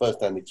see from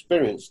first-hand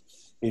experience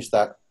is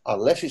that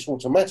unless it's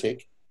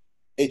automatic,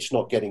 it's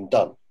not getting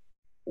done.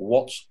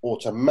 What's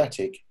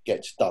automatic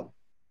gets done.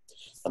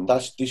 And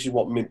this is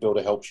what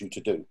MintBuilder helps you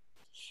to do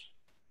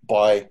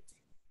by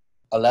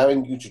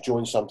allowing you to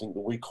join something that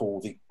we call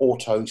the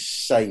Auto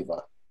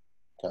Saver.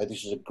 Okay,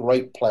 this is a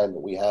great plan that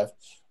we have.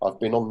 I've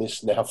been on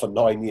this now for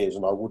 9 years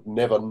and I would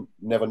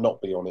never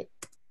not be on it.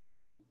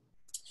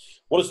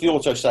 What does the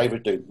Auto Saver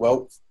do?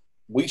 Well,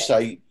 we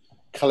say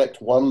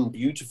collect one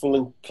beautiful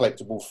and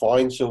collectible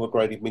fine silver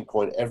graded mint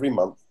coin every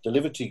month,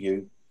 delivered to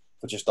you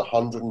for just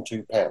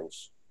 £102.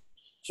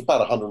 It's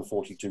about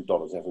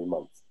 $142 every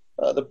month.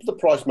 The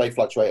price may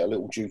fluctuate a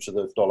little due to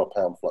the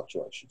dollar-pound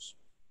fluctuations.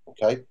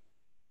 Okay.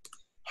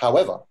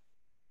 However,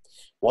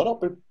 why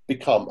not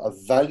become a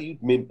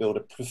valued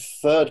MintBuilder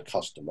preferred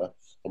customer,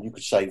 and you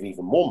could save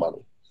even more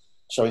money?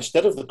 So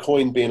instead of the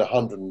coin being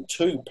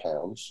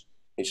 £102,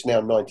 it's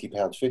now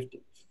 £90.50.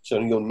 So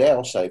you're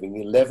now saving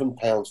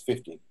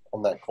 £11.50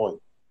 on that coin.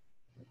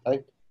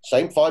 Okay?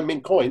 Same fine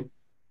mint coin,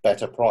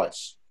 better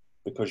price,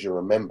 because you're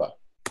a member.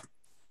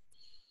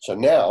 So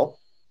now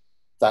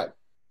that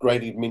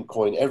graded mint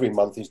coin every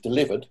month is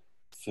delivered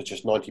for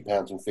just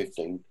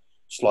 £90.15.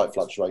 Slight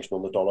fluctuation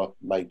on the dollar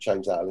may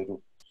change that a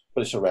little,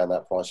 but it's around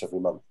that price every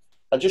month.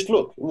 And just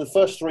look, in the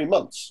first 3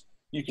 months,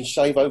 you can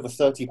save over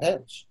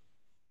 £30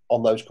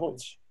 on those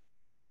coins,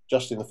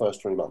 just in the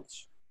first 3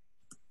 months.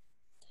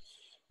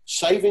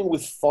 Saving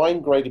with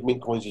fine graded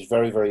mint coins is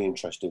very, very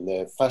interesting.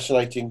 They're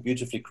fascinating,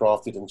 beautifully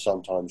crafted, and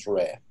sometimes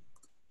rare.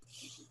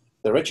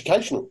 They're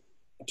educational.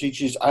 It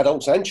teaches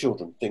adults and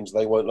children things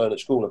they won't learn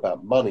at school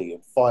about money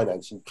and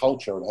finance and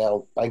culture and how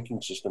the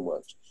banking system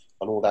works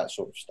and all that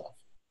sort of stuff.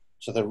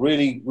 So they're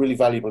really, really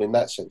valuable in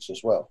that sense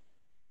as well.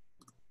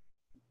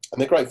 And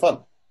they're great fun.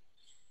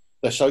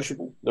 They're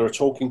sociable. They're a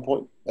talking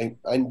point,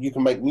 and you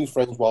can make new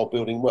friends while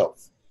building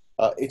wealth.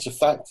 It's a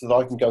fact that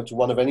I can go to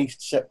one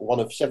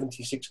of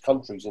 76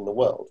 countries in the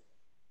world,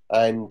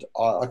 and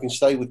I can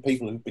stay with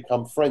people who've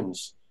become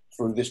friends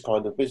through this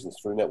kind of business,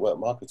 through network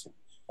marketing.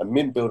 And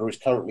MintBuilder is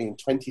currently in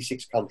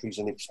 26 countries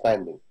and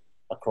expanding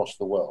across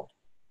the world.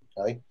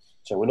 Okay,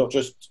 so we're not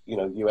just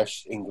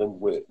US,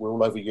 England. We're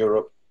all over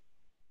Europe,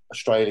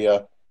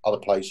 Australia, other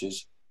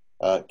places,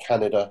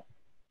 Canada,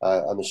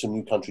 and there's some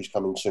new countries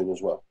coming soon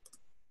as well.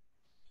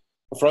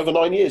 And for over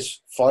 9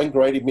 years, fine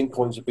graded mint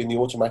coins have been the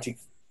automatic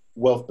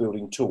wealth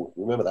building tool.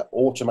 Remember that,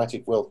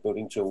 automatic wealth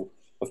building tool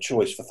of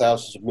choice for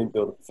thousands of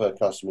MintBuilder preferred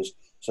customers,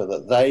 so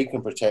that they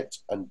can protect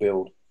and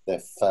build their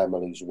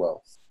family's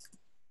wealth.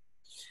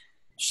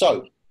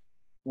 So,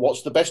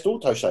 what's the best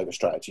auto saver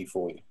strategy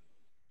for you?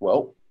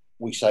 Well,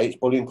 we say it's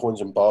bullion coins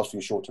and bars for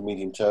your short to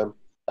medium term,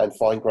 and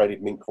fine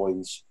graded mint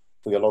coins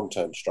for your long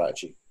term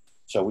strategy.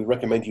 So we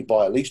recommend you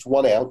buy at least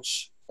 1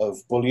 ounce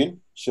of bullion,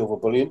 silver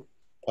bullion,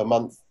 per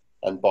month,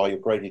 and buy your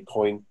graded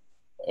coin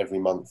every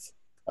month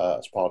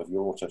as part of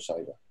your auto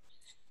saver.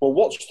 Well,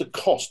 what's the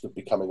cost of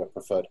becoming a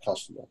preferred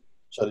customer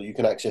so that you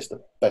can access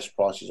the best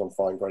prices on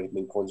fine graded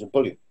mint coins and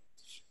bullion?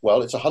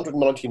 Well, it's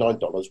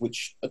 $199,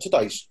 which at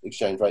today's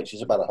exchange rates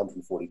is about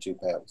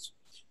 £142.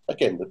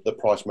 Again, the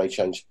price may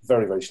change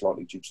very, very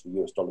slightly due to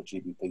the US dollar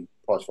GBP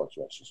price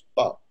fluctuations.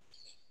 But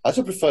as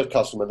a preferred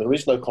customer, there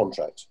is no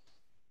contract.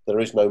 There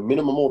is no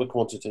minimum order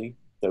quantity.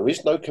 There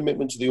is no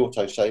commitment to the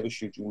auto saver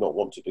should you not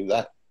want to do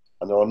that.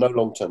 And there are no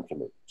long-term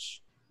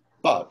commitments.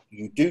 But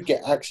you do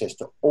get access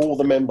to all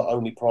the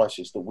member-only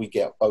prices that we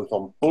get both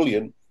on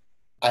bullion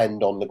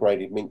and on the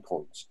graded mint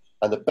coins.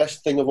 And the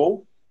best thing of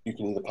all, you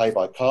can either pay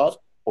by card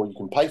or you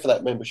can pay for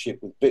that membership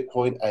with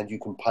Bitcoin, and you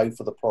can pay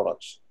for the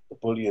products, the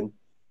bullion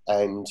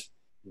and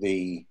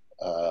the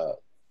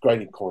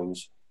graded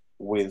coins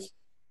with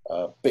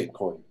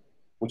Bitcoin,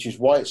 which is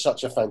why it's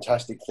such a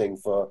fantastic thing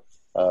for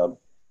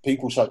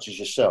people such as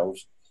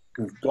yourselves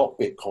who've got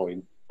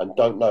Bitcoin and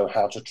don't know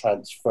how to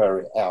transfer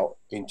it out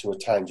into a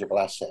tangible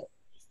asset.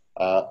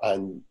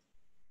 And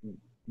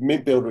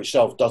MintBuilder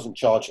itself doesn't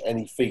charge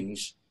any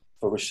fees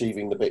for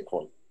receiving the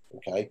Bitcoin.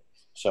 Okay,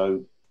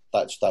 so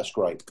that's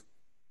great.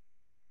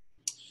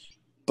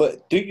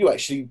 But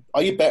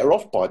are you better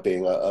off by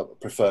being a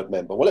preferred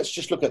member? Well, let's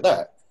just look at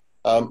that.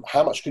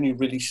 How much can you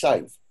really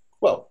save?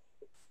 Well,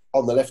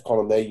 on the left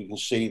column there, you can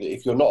see that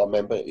if you're not a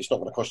member, it's not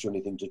going to cost you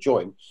anything to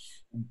join,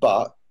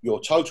 but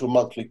your total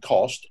monthly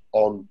cost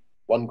on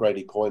 1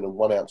 graded coin and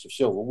 1 ounce of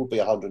silver will be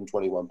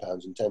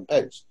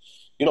 £121.10.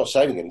 You're not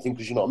saving anything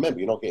because you're not a member.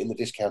 You're not getting the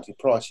discounted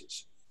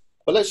prices.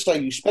 But let's say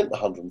you spent the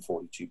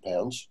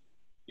 £142.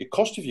 Your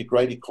cost of your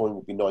graded coin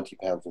will be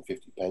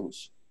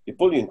 £90.50. Your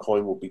bullion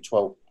coin will be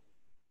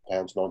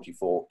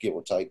 £12.94, give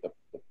or take the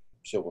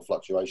silver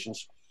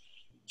fluctuations.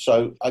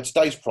 So at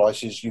today's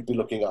prices, you'd be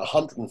looking at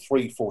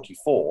 £103.44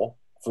 for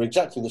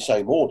exactly the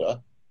same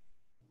order.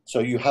 So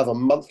you have a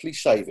monthly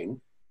saving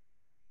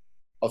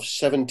of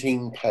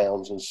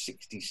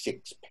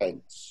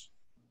 £17.66.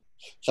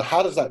 So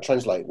how does that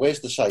translate? Where's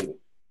the saving?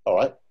 All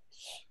right.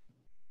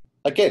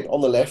 Again,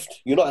 on the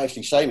left, you're not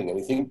actually saving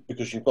anything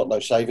because you've got no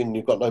saving and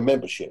you've got no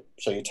membership.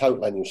 So your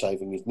total annual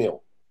saving is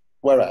nil.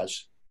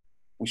 Whereas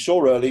we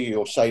saw earlier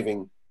you're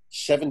saving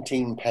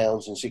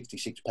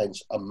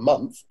 £17.66 a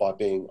month by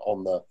being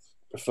on the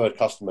preferred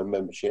customer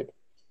membership.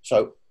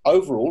 So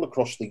overall,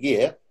 across the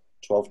year,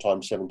 12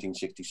 times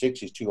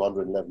 17.66 is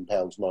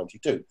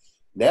 £211.92.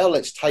 Now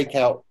let's take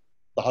out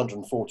the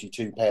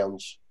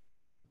 £142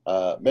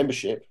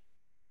 membership.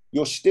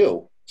 You're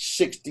still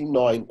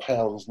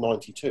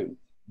 £69.92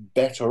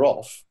 better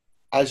off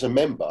as a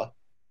member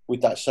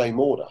with that same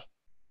order.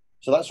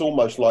 So that's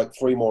almost like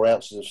 3 more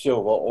ounces of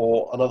silver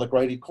or another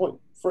graded coin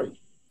free.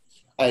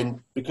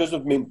 And because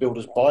of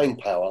MintBuilder's buying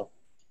power,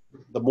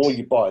 the more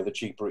you buy, the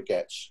cheaper it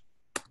gets.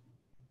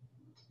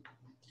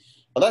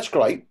 And that's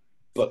great,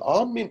 but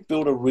are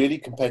MintBuilder really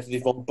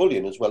competitive on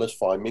bullion as well as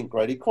fine mint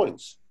graded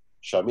coins?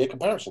 Show me a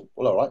comparison.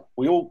 Well, all right,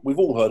 we've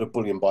all heard of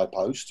bullion by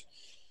post.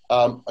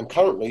 And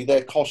currently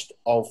their cost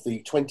of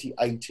the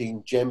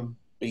 2018 Gem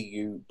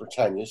BU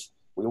Britannias,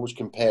 we always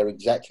compare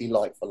exactly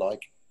like for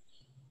like.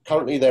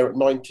 Currently they're at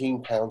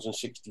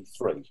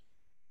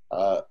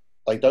 £19.63.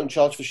 They don't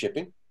charge for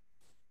shipping.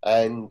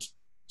 And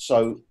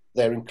so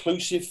their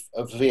inclusive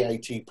of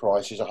VAT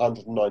price is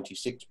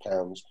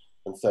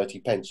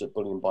 £196.30 at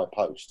bullion by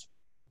post.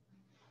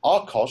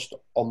 Our cost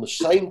on the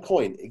same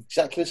coin,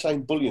 exactly the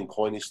same bullion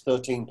coin, is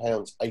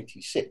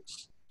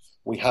 £13.86.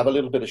 We have a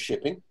little bit of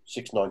shipping,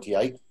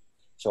 £6.98.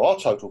 So our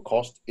total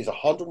cost is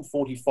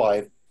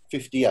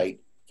 £145.58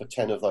 for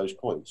 10 of those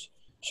coins.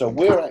 So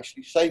we're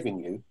actually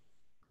saving you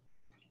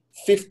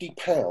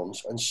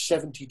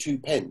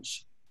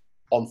 £50.72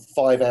 on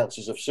 5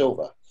 ounces of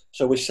silver.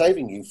 So we're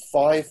saving you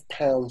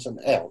 £5 an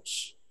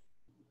ounce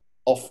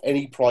off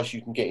any price you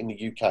can get in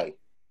the UK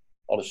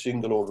on a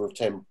single order of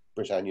 10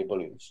 Britannia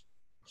bullions.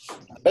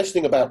 The best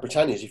thing about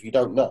Britannias, if you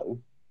don't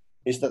know,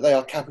 is that they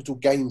are capital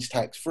gains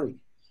tax free.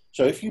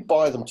 So if you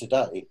buy them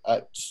today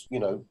at,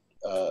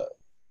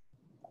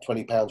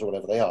 £20 or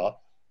whatever they are,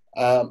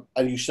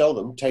 and you sell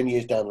them 10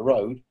 years down the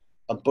road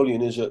and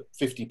bullion is at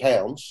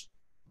 £50,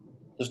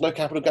 there's no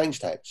capital gains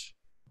tax,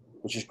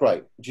 which is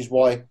great, which is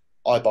why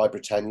I buy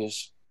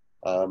Britannias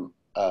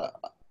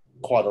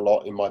quite a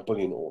lot in my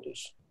bullion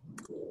orders.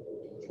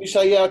 You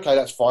say, yeah, okay,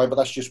 that's fine, but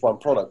that's just one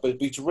product. But to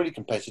be really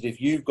competitive,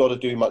 you've got to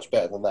do much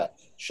better than that.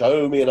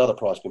 Show me another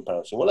price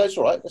comparison. Well, that's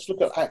all right. Let's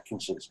look at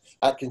Atkinson's.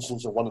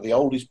 Atkinson's are one of the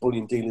oldest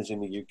bullion dealers in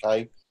the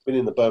UK, been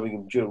in the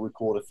Birmingham Jewellery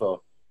Recorder for a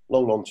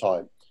long, long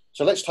time.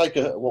 So let's take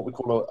what we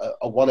call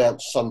a 1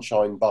 ounce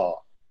sunshine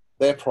bar.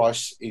 Their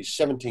price is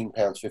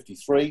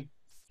 £17.53.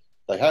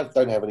 They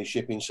don't have any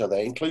shipping, so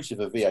their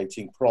inclusive of VAT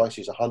price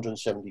is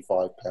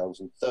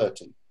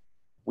 £175.30.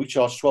 We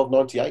charge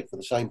 £12.98 for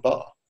the same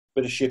bar.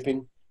 Bit of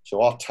shipping,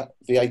 so our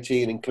VAT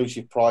and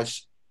inclusive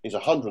price is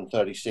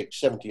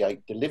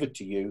 £136.78 delivered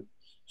to you.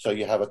 So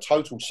you have a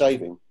total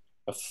saving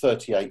of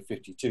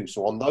 £38.52.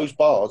 So on those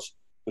bars,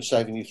 we're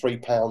saving you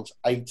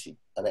 £3.80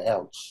 an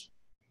ounce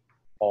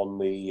on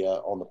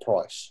the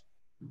price.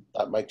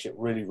 That makes it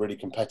really, really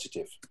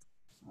competitive.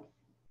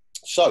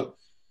 So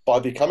by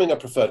becoming a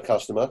preferred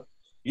customer,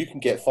 you can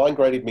get fine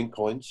graded mint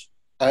coins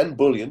and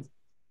bullion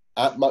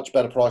at much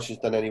better prices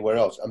than anywhere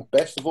else. And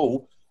best of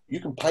all,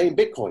 you can pay in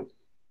Bitcoin.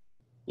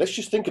 Let's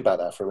just think about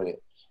that for a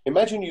minute.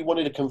 Imagine you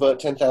wanted to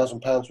convert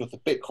 £10,000 worth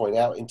of Bitcoin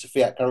out into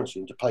fiat currency,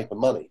 into paper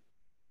money.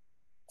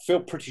 Feel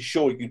pretty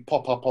sure you'd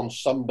pop up on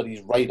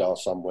somebody's radar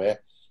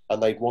somewhere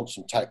and they'd want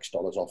some tax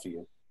dollars off of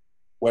you.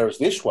 Whereas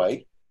this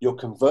way, you're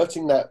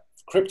converting that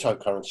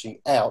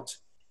cryptocurrency out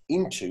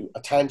into a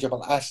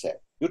tangible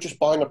asset. You're just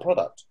buying a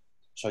product.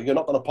 So you're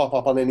not going to pop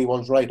up on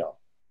anyone's radar.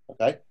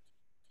 Okay?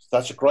 So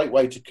that's a great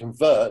way to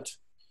convert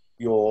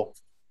your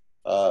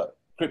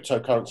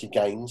cryptocurrency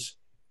gains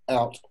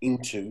out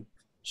into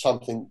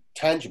something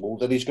tangible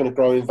that is going to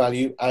grow in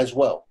value as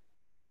well.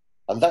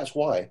 And that's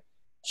why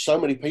so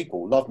many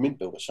people love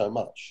MintBuilder so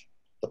much.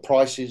 The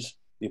prices,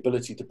 the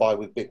ability to buy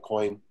with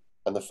Bitcoin,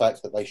 and the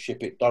fact that they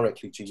ship it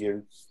directly to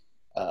you,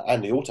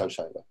 and the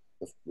autosaver,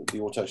 the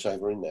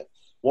autosaver in there.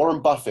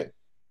 Warren Buffett,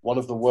 one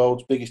of the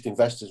world's biggest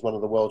investors, one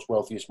of the world's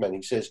wealthiest men,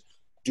 he says,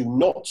 do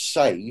not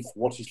save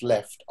what is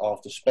left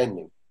after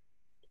spending,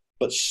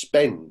 but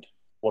spend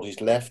what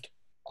is left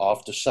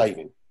after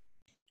saving.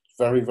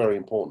 Very, very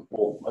important.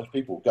 Most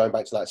people, going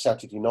back to that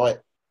Saturday night,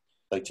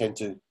 they tend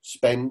to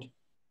spend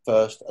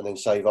first and then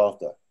save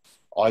after.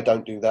 I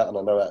don't do that, and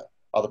I know that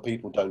other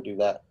people don't do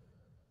that.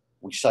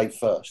 We save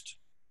first,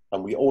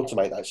 and we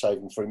automate that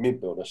saving through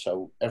MintBuilder.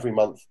 So every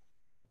month,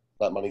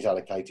 that money's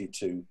allocated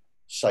to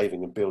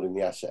saving and building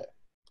the asset.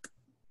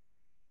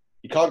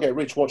 You can't get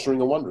rich watching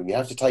and wondering. You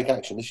have to take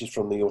action. This is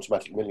from the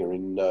Automatic Millionaire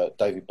in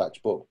David Back's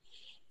book.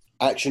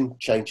 Action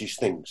changes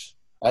things.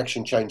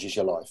 Action changes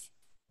your life.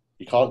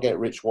 You can't get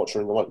rich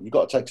watching and wondering. You've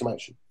got to take some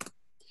action.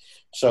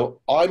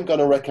 So I'm going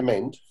to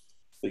recommend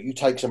that you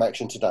take some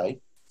action today,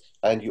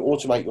 and you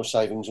automate your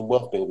savings and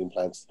wealth building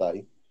plans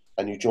today,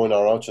 and you join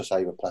our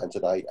autosaver plan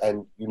today.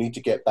 And you need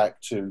to get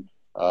back to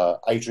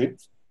Adrian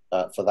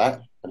for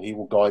that, and he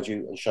will guide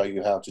you and show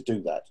you how to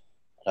do that.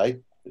 Okay,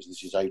 because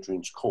this is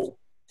Adrian's call.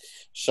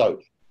 So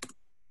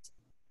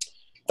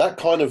that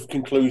kind of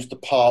concludes the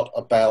part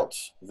about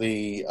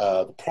the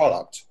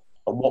product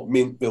and what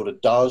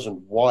MintBuilder does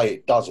and why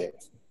it does it.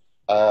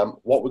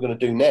 What we're going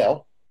to do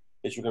now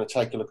is we're going to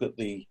take a look at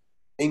the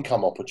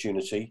income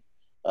opportunity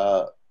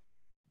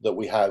that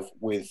we have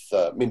with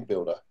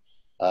MintBuilder.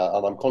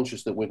 And I'm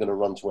conscious that we're going to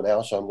run to an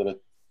hour, so I'm going to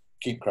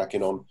keep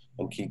cracking on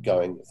and keep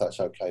going, if that's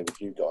okay with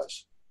you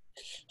guys.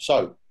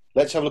 So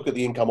let's have a look at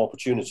the income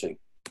opportunity.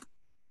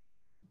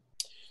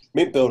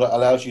 MintBuilder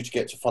allows you to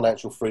get to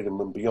financial freedom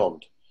and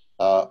beyond.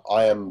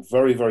 I am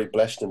very, very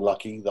blessed and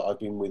lucky that I've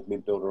been with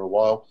MintBuilder a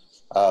while.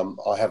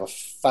 I have a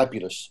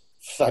fabulous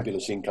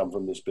income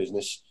from this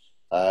business,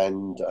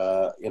 and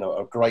you know,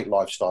 a great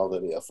lifestyle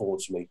that it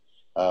affords me.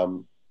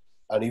 And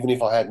even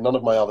if I had none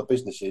of my other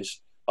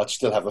businesses, I'd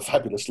still have a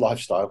fabulous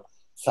lifestyle,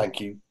 thank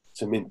you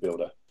to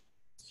MintBuilder.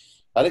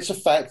 And it's a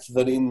fact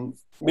that in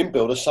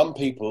MintBuilder, some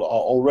people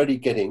are already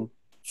getting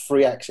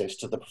free access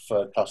to the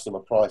preferred customer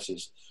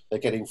prices. They're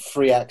getting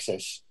free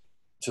access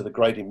to the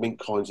graded mint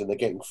coins, and they're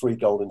getting free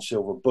gold and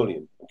silver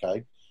bullion,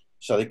 okay?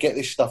 So they get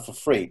this stuff for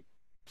free.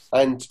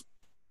 And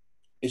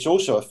it's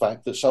also a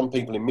fact that some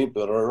people in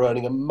MintBuilder are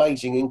earning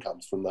amazing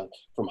incomes from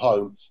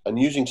home and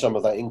using some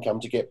of that income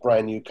to get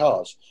brand new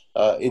cars.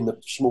 In the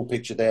small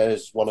picture there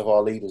is one of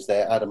our leaders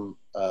there, Adam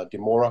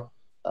Demora,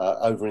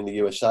 over in the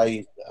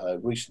USA.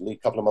 Recently, a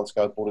couple of months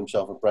ago, bought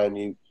himself a brand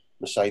new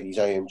Mercedes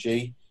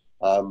AMG.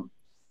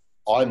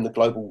 I'm the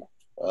global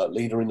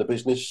leader in the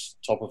business,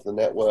 top of the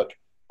network.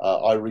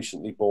 I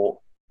recently bought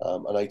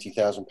an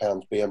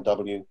 £80,000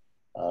 BMW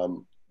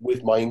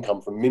with my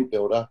income from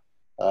MintBuilder.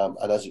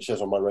 And as it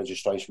says on my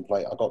registration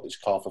plate, I got this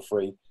car for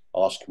free.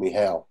 Ask me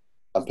how.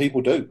 And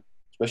people do,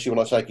 especially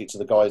when I take it to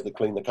the guys that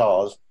clean the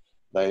cars.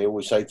 They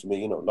always say to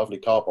me, you know, lovely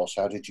car boss,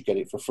 how did you get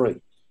it for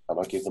free? And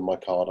I give them my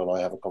card and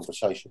I have a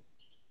conversation.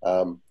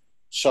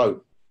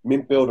 So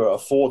MintBuilder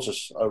affords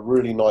us a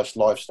really nice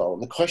lifestyle.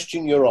 And the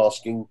question you're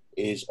asking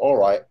is, all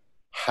right,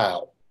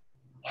 how?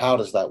 How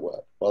does that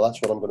work? Well,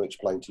 that's what I'm going to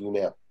explain to you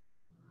now.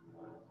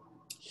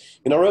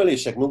 In our earlier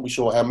segment, we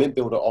saw how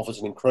MintBuilder offers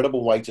an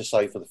incredible way to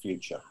save for the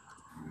future.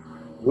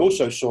 We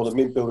also saw that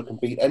MintBuilder can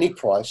beat any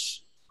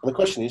price. And the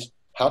question is,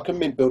 how can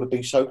MintBuilder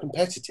be so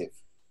competitive?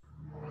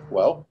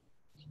 Well,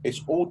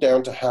 it's all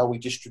down to how we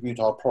distribute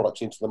our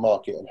products into the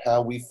market and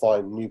how we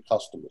find new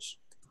customers.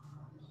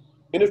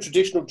 In a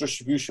traditional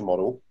distribution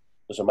model,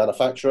 there's a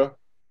manufacturer,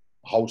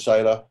 a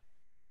wholesaler,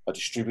 a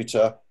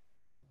distributor,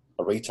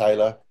 a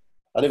retailer,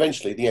 and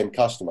eventually the end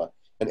customer.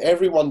 And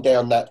everyone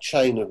down that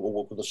chain of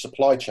the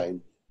supply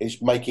chain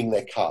is making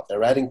their cut.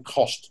 They're adding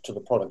cost to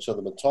the product. So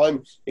that by the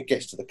time it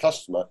gets to the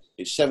customer,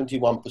 it's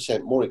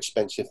 71% more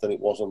expensive than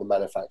it was on the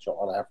manufacturer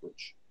on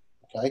average.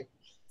 Okay,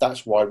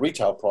 that's why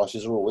retail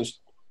prices are always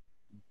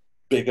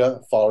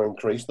bigger, far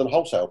increased than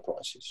wholesale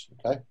prices.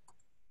 Okay,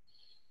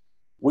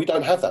 we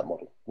don't have that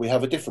model. We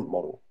have a different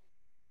model.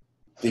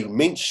 The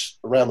mints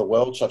around the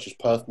world, such as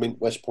Perth Mint,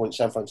 West Point,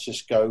 San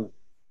Francisco,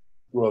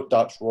 Royal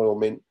Dutch, Royal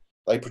Mint,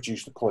 they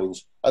produce the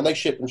coins and they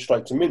ship them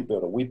straight to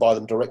MintBuilder. We buy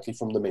them directly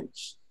from the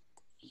mints.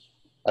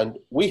 And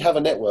we have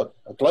a network,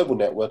 a global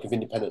network of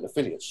independent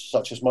affiliates,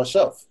 such as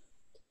myself.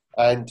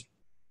 And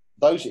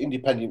those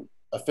independent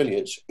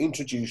affiliates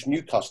introduce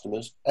new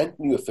customers and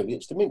new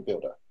affiliates to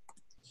MintBuilder.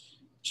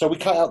 So we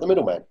cut out the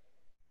middleman,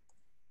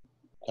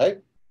 okay?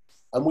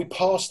 And we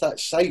pass that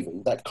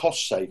saving, that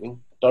cost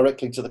saving,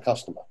 directly to the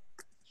customer.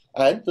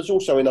 And there's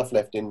also enough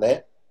left in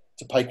there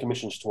to pay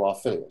commissions to our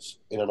affiliates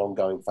in an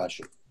ongoing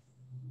fashion.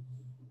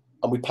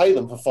 And we pay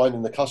them for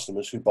finding the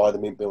customers who buy the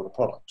MintBuilder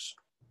products.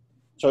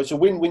 So it's a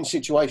win-win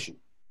situation.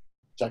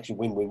 It's actually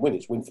win-win-win.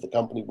 It's win for the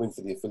company, win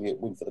for the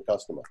affiliate, win for the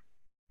customer.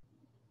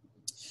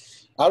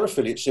 Our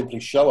affiliates simply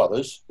show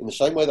others, in the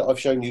same way that I've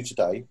shown you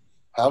today,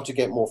 how to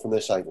get more from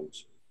their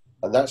savings.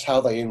 And that's how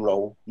they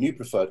enroll new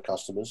preferred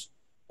customers,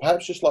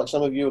 perhaps just like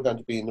some of you are going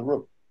to be in the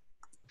room.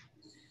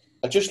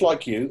 And just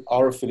like you,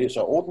 our affiliates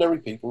are ordinary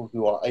people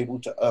who are able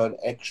to earn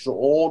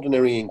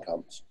extraordinary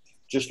incomes,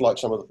 just like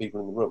some of the people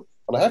in the room.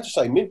 And I have to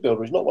say,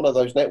 MintBuilder is not one of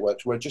those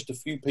networks where just a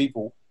few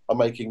people are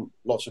making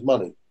lots of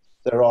money.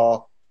 There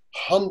are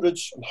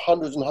hundreds and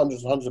hundreds and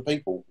hundreds and hundreds of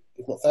people,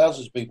 if not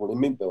thousands of people in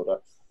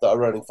MintBuilder that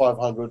are earning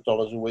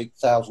 $500 a week,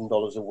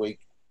 $1,000 a week,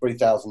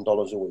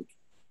 $3,000 a week.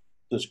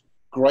 There's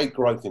great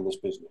growth in this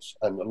business,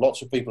 and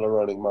lots of people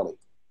are earning money.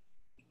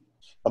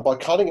 And by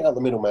cutting out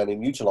the middleman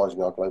and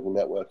utilizing our global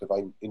network of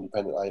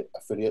independent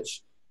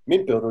affiliates,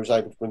 MintBuilder is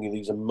able to bring you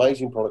these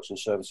amazing products and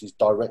services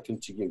directly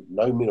to you,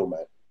 no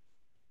middleman.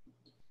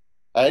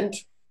 And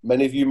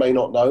many of you may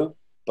not know,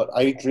 but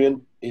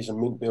Adrian is a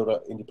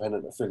MintBuilder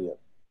independent affiliate.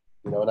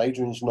 You know, and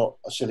Adrian's not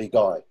a silly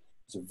guy.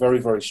 He's a very,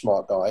 very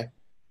smart guy,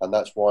 and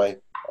that's why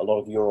a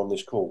lot of you are on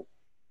this call.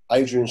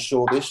 Adrian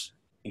saw this,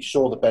 he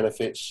saw the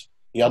benefits,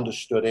 he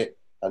understood it,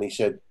 and he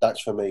said,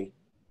 that's for me.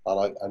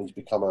 And he's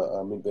become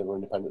a MintBuilder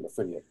independent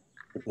affiliate,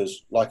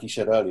 because like he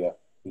said earlier,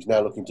 he's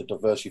now looking to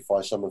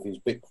diversify some of his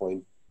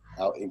Bitcoin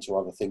out into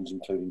other things,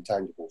 including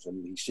tangibles.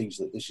 And he sees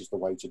that this is the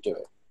way to do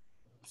it.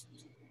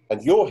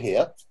 And you're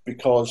here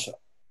because,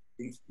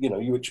 you know,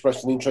 you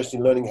expressed an interest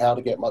in learning how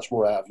to get much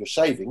more out of your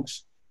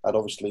savings and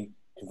obviously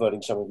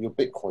converting some of your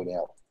Bitcoin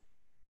out.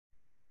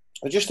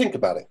 And just think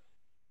about it.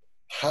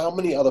 How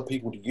many other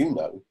people do you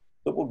know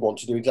that would want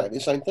to do exactly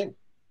the same thing?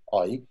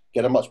 I.e.,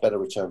 get a much better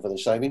return for their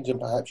savings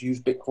and perhaps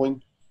use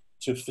Bitcoin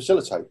to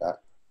facilitate that.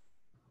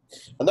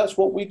 And that's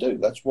what we do.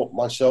 That's what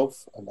myself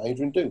and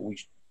Adrian do.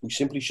 We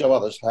simply show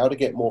others how to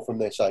get more from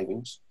their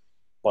savings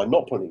by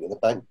not putting it in the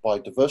bank, by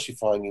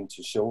diversifying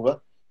into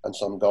silver and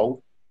some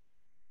gold,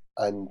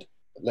 and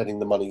letting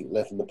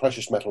the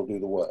precious metal do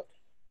the work.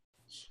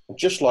 And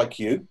just like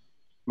you,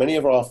 many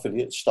of our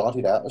affiliates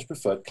started out as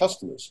preferred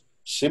customers,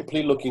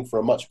 simply looking for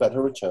a much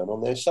better return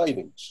on their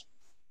savings.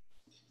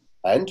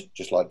 And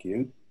just like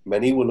you,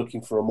 many were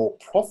looking for a more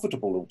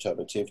profitable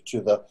alternative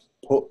to the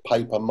put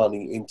paper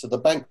money into the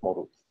bank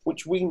model,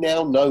 which we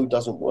now know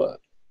doesn't work.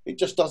 It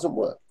just doesn't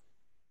work.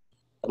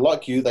 And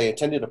like you, they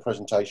attended a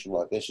presentation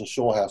like this and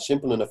saw how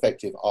simple and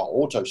effective our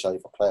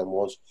autosaver plan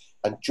was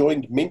and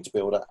joined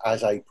MintBuilder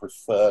as a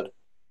preferred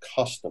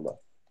customer.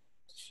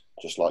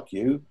 Just like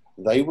you,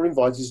 they were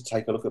invited to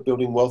take a look at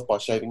building wealth by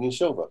saving in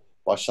silver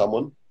by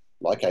someone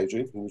like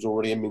Adrian, who was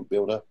already a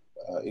MintBuilder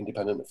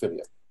independent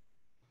affiliate.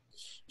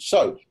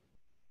 So,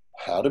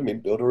 how do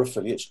MintBuilder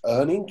affiliates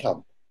earn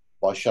income?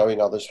 By showing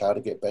others how to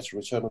get better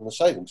return on the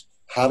savings.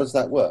 How does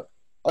that work?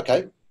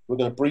 Okay, we're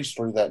going to breeze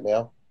through that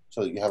now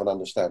so that you have an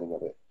understanding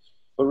of it.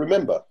 But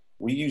remember,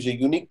 we use a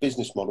unique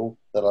business model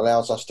that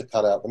allows us to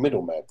cut out the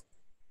middleman.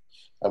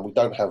 And we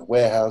don't have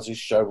warehouses,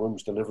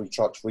 showrooms, delivery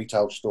trucks,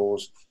 retail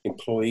stores,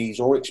 employees,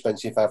 or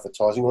expensive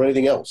advertising or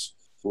anything else.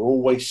 We're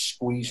always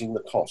squeezing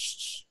the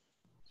costs.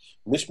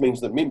 And this means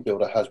that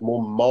MintBuilder has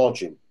more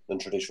margin than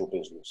traditional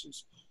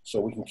businesses. So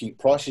we can keep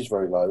prices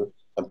very low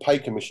and pay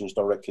commissions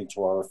directly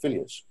to our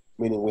affiliates,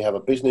 meaning we have a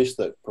business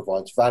that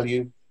provides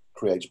value,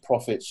 creates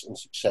profits and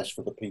success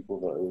for the people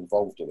that are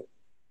involved in it.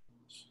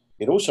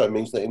 It also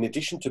means that in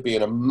addition to being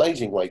an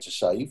amazing way to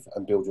save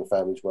and build your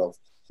family's wealth,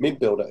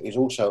 MintBuilder is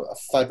also a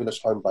fabulous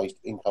home-based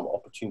income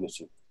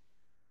opportunity.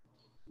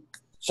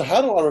 So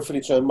how do our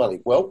affiliates earn money?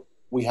 Well,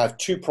 we have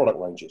two product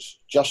ranges,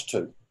 just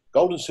two,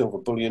 gold and silver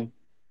bullion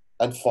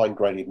and fine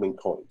graded mint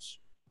coins.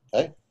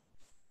 Okay?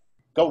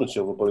 Gold and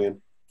silver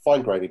bullion,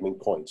 fine graded mint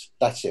coins.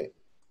 That's it.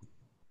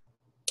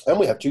 And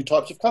we have two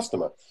types of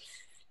customer.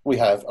 We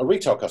have a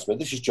retail customer.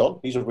 This is John.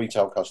 He's a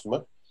retail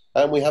customer.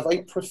 And we have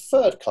a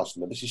preferred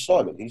customer. This is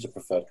Simon. He's a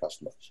preferred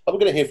customer. And we're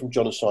going to hear from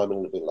John and Simon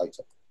a little bit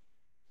later.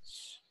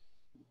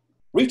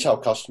 Retail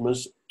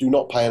customers do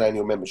not pay an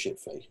annual membership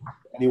fee.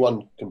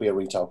 Anyone can be a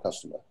retail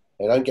customer.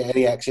 They don't get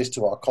any access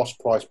to our cost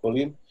price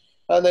bullion,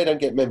 and they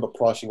don't get member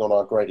pricing on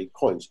our graded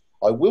coins.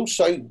 I will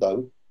say,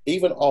 though,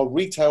 even our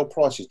retail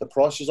prices, the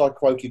prices I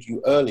quoted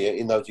you earlier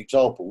in those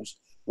examples,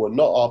 were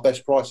not our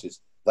best prices.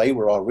 They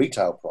were our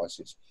retail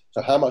prices.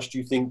 So how much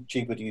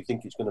cheaper do you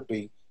think it's going to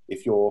be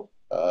if you're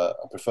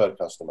a preferred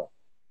customer?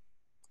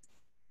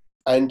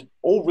 And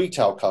all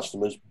retail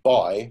customers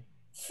buy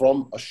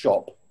from a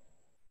shop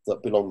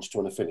that belongs to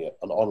an affiliate,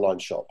 an online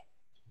shop.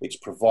 It's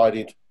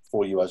provided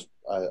for you as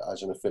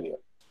an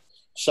affiliate.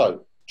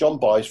 So John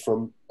buys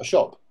from a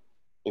shop.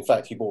 In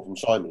fact, he bought from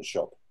Simon's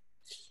shop.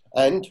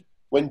 And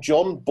when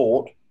John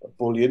bought a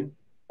bullion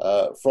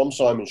from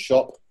Simon's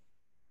shop,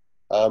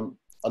 an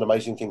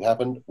amazing thing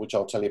happened, which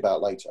I'll tell you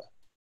about later.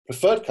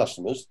 Preferred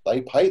customers,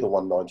 they pay the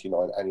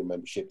 $199 annual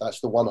membership.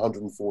 That's the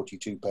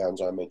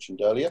 £142 I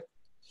mentioned earlier.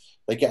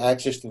 They get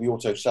access to the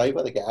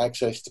autosaver. They get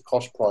access to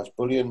cost price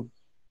bullion,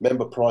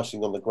 member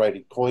pricing on the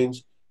graded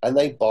coins, and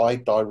they buy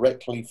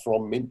directly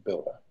from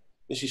MintBuilder.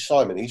 This is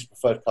Simon. He's a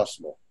preferred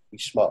customer.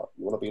 He's smart.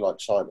 You want to be like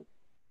Simon.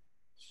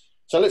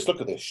 So let's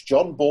look at this.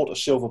 John bought a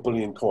silver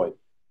bullion coin,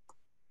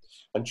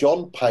 and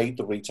John paid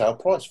the retail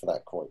price for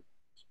that coin.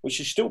 which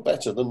is still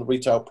better than the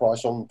retail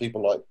price on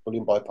people like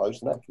Bullion by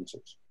Post and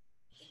Atkinson's.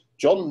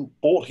 John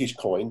bought his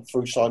coin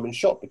through Simon's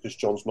shop because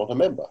John's not a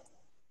member.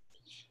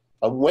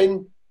 And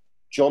when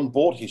John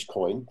bought his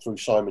coin through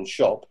Simon's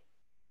shop,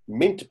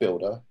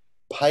 MintBuilder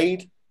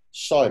paid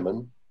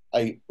Simon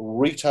a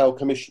retail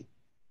commission,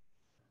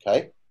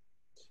 okay?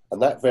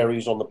 And that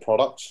varies on the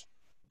products,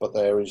 but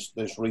there's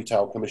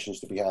retail commissions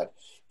to be had.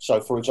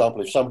 So, for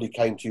example, if somebody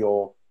came to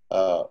your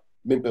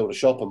MintBuilder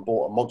shop and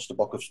bought a monster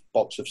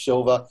box of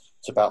silver,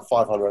 it's about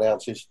 500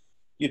 ounces,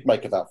 you'd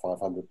make about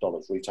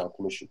 $500 retail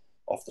commission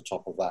off the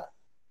top of that.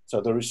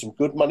 So there is some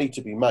good money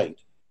to be made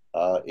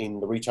in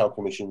the retail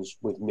commissions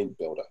with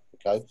MintBuilder,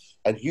 okay?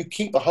 And you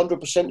keep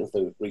 100% of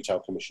the retail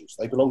commissions.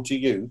 They belong to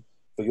you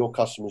for your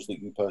customers that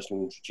you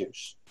personally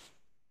introduce.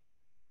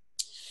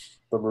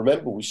 But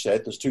remember, we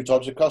said there's two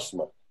types of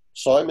customer.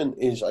 Simon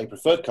is a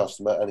preferred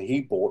customer and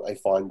he bought a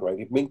fine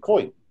graded mint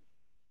coin.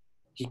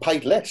 He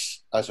paid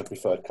less as a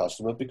preferred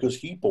customer because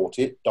he bought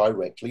it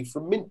directly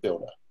from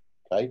MintBuilder,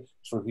 okay,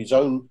 through his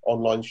own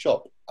online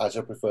shop as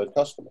a preferred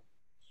customer.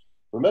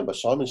 Remember,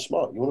 Simon's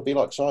smart. You want to be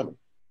like Simon.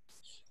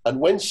 And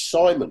when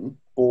Simon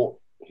bought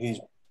his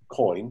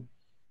coin,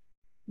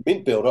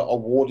 MintBuilder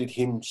awarded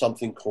him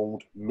something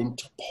called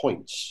mint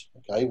points.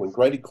 Okay, when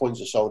graded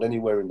coins are sold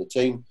anywhere in the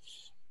team,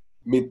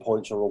 mint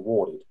points are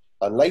awarded.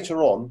 And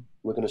later on,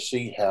 we're going to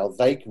see how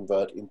they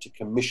convert into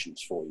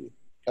commissions for you.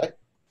 Okay.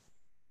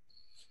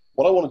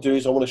 What I want to do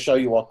is I want to show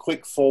you our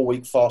quick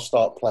 4-week fast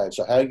start plan.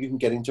 So how you can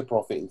get into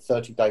profit in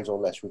 30 days or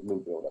less with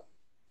MintBuilder.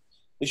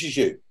 This is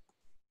you.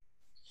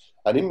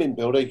 And in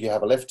MintBuilder, you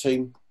have a left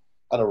team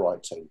and a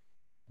right team.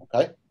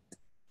 Okay.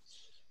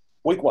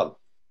 Week 1,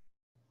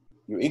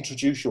 you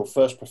introduce your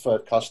first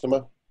preferred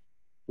customer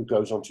who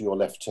goes onto your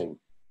left team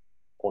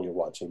or your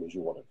right team as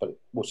you want it, but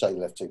we'll say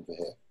left team for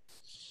here.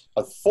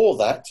 And for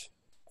that,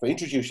 for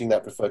introducing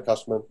that preferred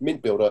customer,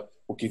 MintBuilder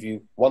will give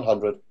you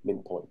 100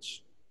 mint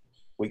points.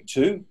 Week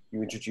 2,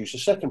 you introduce a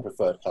second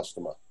preferred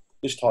customer,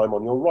 this time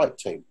on your right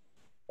team,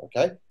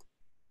 okay?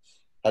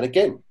 And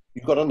again,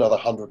 you've got another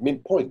 100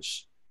 mint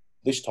points,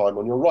 this time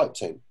on your right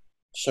team.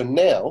 So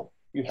now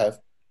you have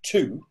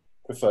 2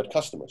 preferred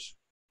customers,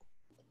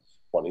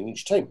 1 in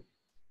each team.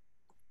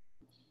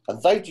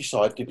 And they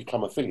decide to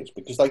become affiliates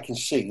because they can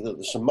see that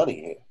there's some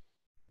money here.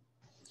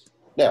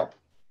 Now,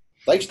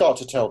 they start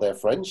to tell their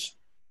friends,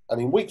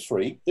 and in week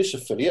 3, this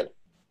affiliate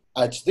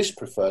adds this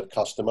preferred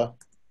customer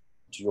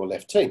to your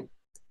left team.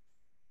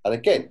 And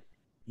again,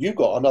 you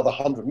got another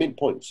 100 mint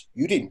points.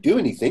 You didn't do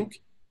anything,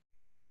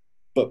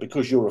 but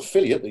because your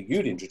affiliate that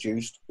you'd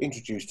introduced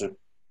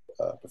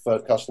a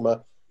preferred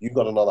customer, you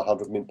got another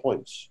 100 mint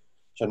points.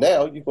 So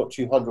now you've got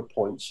 200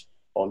 points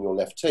on your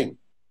left team.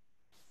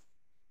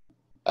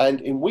 And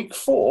in week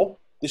 4,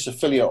 this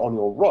affiliate on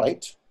your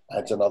right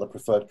adds another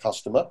preferred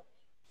customer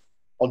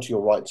onto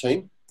your right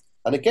team.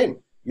 And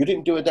again, you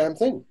didn't do a damn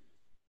thing,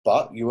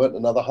 but you earned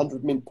another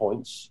 100 mint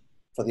points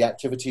for the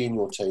activity in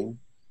your team.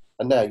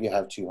 And now you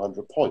have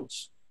 200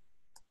 points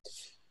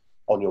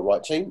on your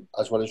right team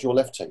as well as your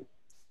left team.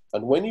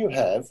 And when you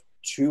have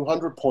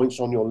 200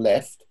 points on your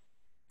left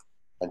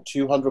and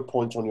 200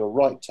 points on your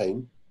right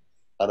team,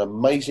 an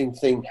amazing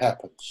thing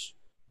happens.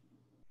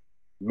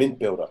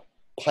 MintBuilder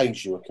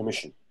pays you a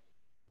commission,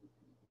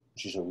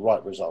 which is a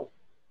right result.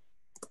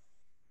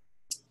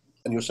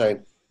 And you're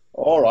saying,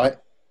 all right,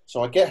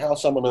 so I get how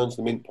someone earns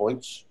the mint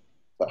points,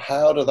 but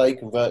how do they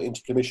convert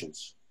into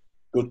commissions?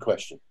 Good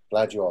question.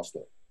 Glad you asked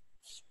it.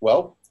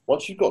 Well,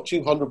 once you've got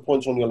 200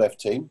 points on your left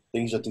team,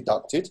 these are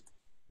deducted.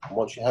 And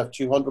once you have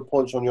 200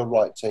 points on your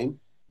right team,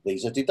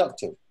 these are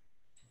deducted.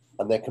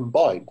 And they're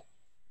combined.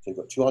 So you've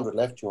got 200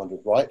 left, 200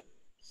 right.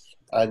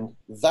 And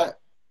that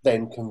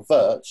then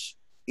converts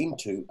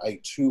into a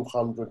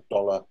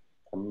 $200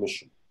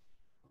 commission,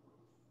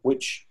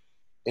 which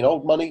in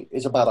old money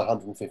is about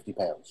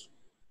 £150,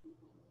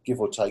 give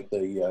or take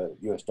the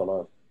US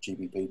dollar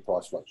GBP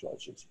price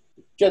fluctuations,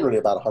 generally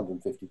about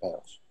 £150.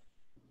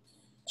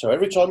 So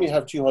every time you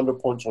have 200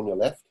 points on your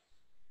left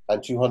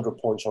and 200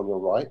 points on your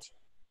right,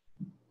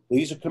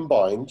 these are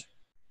combined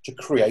to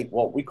create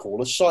what we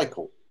call a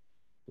cycle,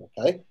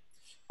 okay?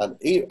 And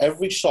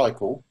every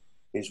cycle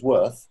is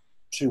worth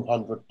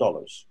 $200,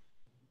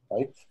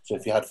 okay? So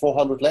if you had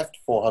 400 left,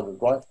 400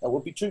 right, that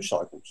would be 2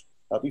 cycles.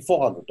 That would be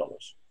 $400.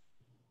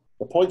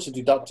 The points are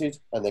deducted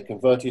and they're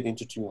converted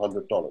into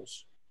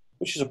 $200,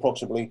 which is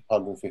approximately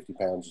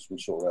 £150 as we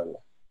saw earlier.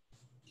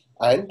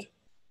 And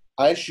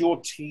as your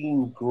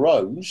team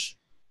grows,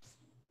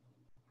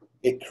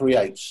 it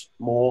creates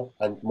more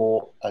and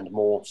more and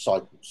more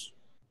cycles,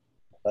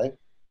 okay?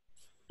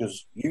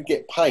 Because you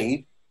get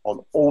paid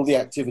on all the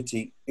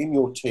activity in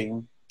your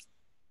team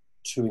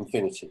to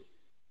infinity,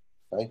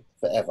 okay,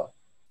 forever.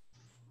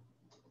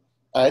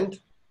 And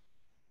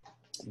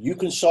you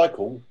can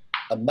cycle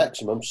a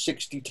maximum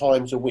 60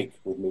 times a week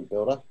with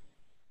MintBuilder,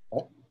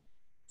 okay?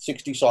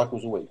 60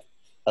 cycles a week.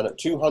 And at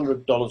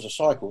 $200 a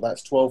cycle,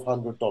 that's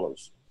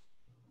 $1,200.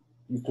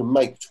 You can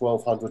make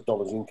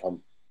 $1,200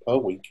 income per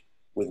week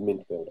with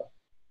MintBuilder.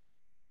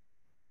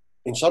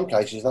 In some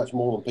cases, that's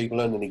more than people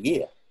earn in a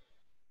year.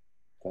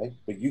 Okay,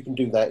 but you can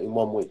do that in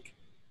 1 week.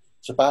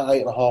 It's about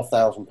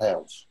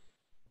 £8,500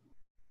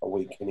 a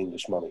week in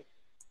English money.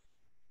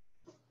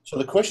 So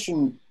the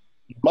question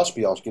you must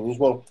be asking is,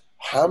 well,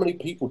 how many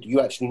people do you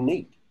actually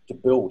need to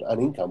build an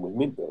income with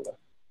MintBuilder?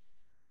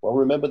 Well,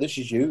 remember, this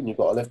is you, and you've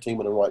got a left team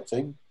and a right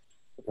team,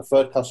 a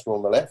preferred customer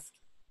on the left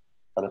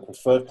and a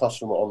preferred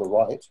customer on the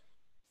right.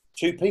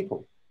 2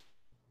 people.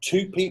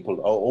 2 people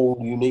are all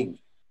you need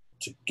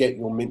to get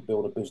your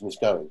MintBuilder business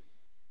going.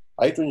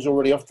 Adrian's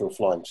already off to a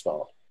flying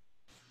start.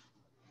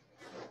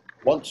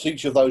 Once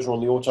each of those are on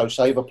the auto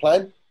saver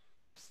plan,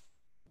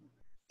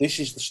 this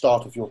is the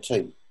start of your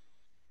team,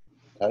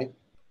 okay?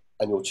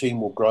 And your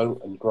team will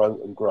grow and grow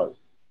and grow.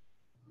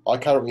 I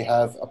currently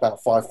have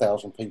about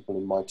 5,000 people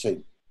in my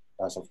team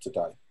as of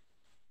today.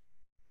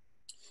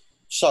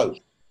 So,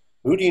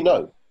 who do you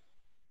know?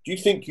 Do you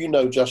think you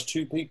know just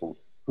 2 people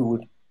who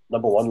would,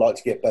 number one, like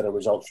to get better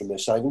results from their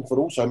savings, but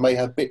also may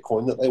have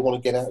Bitcoin that they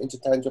want to get out into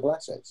tangible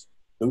assets?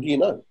 Who do you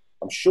know?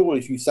 I'm sure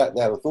if you sat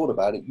down and thought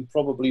about it, you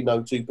probably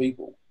know 2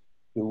 people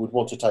who would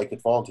want to take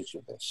advantage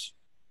of this.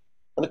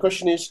 And the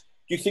question is,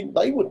 do you think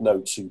they would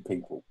know 2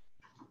 people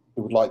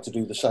who would like to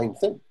do the same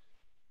thing?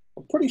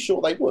 I'm pretty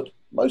sure they would.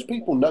 Most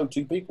people know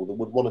 2 people that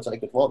would want to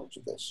take advantage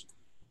of this.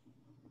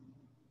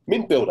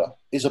 MintBuilder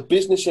is a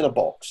business in a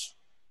box.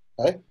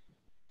 Okay?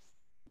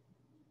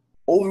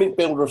 All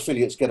MintBuilder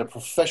affiliates get a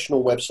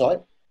professional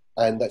website,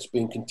 and that's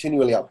being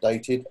continually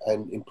updated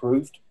and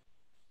improved.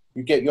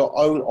 You get your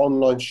own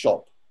online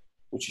shop,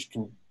 which is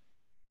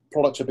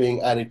products are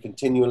being added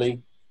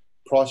continually,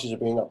 prices are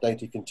being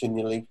updated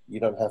continually. You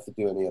don't have to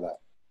do any of that.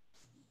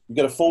 You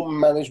get a full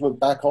management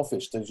back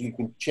office, so you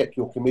can check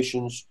your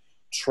commissions,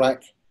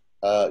 track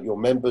your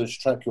members,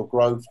 track your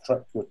growth,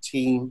 track your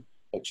team,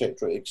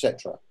 etc.,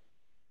 etc.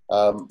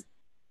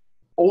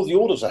 All the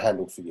orders are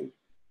handled for you.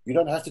 You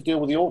don't have to deal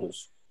with the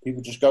orders.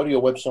 People just go to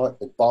your website,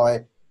 they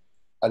buy,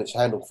 and it's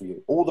handled for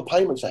you. All the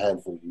payments are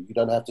handled for you. You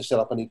don't have to set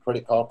up any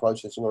credit card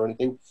processing or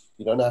anything.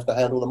 You don't have to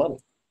handle the money.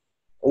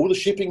 All the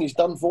shipping is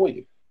done for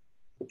you.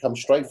 It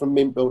comes straight from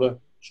MintBuilder,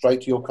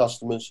 straight to your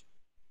customers.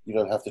 You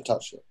don't have to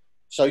touch it.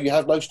 So you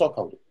have no stock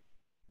holding,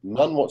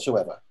 none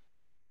whatsoever.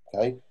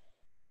 Okay.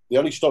 The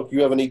only stock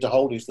you ever need to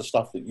hold is the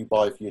stuff that you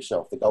buy for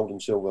yourself, the gold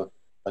and silver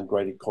and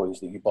graded coins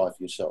that you buy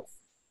for yourself.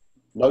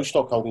 No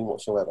stock holding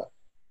whatsoever.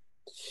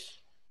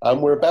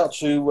 And we're about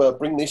to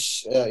bring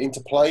this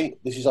into play.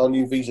 This is our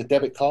new Visa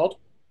debit card.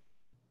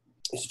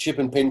 It's a chip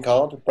and pin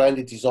card,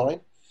 branded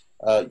design.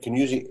 You can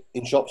use it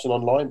in shops and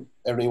online,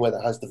 everywhere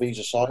that has the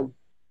Visa sign.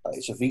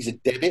 It's a Visa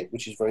debit,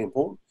 which is very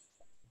important.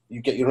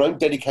 You get your own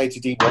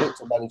dedicated e-wallet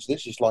to manage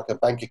this. It's like a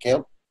bank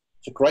account.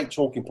 It's a great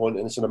talking point,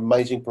 and it's an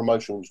amazing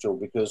promotional tool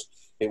because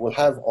it will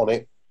have on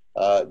it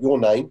your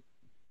name,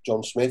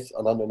 John Smith,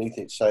 and underneath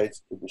it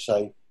will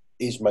say,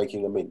 is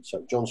making a mint.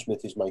 So John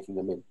Smith is making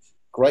a mint.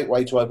 Great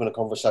way to open a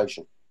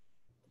conversation.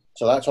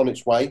 So that's on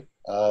its way.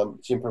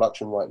 It's in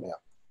production right now.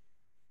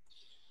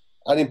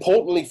 And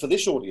importantly for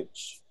this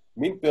audience,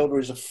 MintBuilder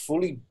is a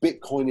fully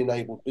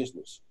Bitcoin-enabled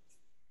business.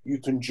 You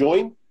can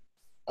join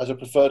as a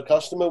preferred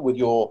customer with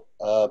your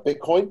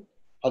Bitcoin,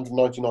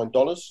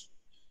 $199.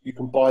 You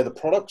can buy the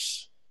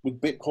products with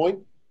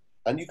Bitcoin,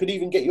 and you could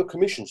even get your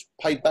commissions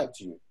paid back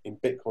to you in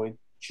Bitcoin,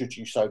 should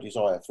you so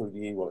desire, through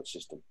the e-wallet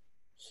system.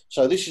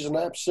 So this is an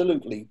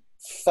absolutely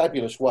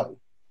fabulous way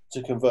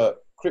to convert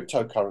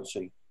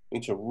cryptocurrency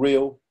into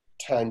real,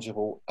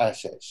 tangible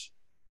assets.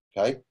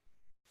 Okay?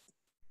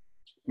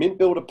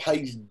 MintBuilder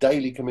pays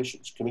daily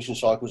commissions. Commission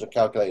cycles are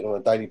calculated on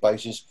a daily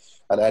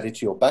basis and added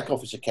to your back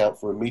office account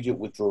for immediate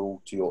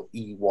withdrawal to your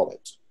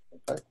e-wallet.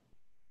 Okay?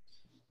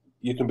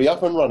 You can be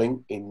up and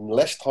running in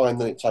less time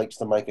than it takes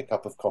to make a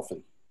cup of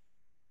coffee.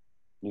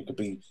 You could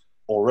be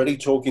already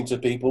talking to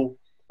people.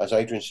 As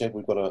Adrian said,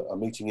 we've got a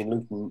meeting in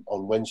Luton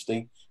on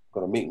Wednesday. We've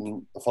got a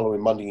meeting the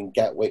following Monday in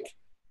Gatwick.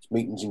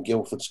 Meetings in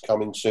Guildford's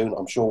coming soon.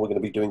 I'm sure we're going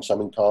to be doing some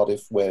in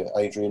Cardiff, where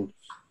Adrian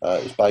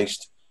is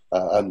based,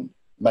 and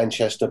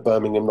Manchester,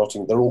 Birmingham,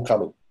 Nottingham. They're all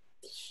coming.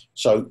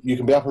 So you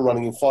can be up and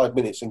running in 5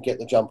 minutes and get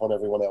the jump on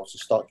everyone else and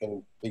start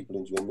getting people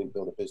into your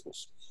MintBuilder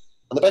business.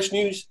 And the best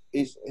news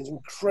is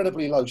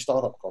incredibly low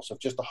startup costs of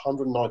just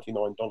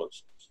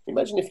 $199.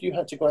 Imagine if you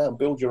had to go out and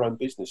build your own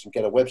business and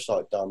get a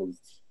website done and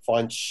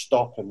find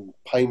stock and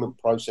payment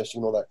processing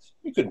and all that.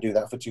 You couldn't do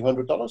that for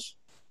 $200.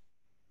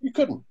 You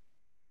couldn't.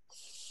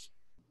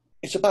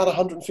 It's about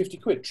 150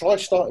 quid. Try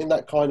starting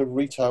that kind of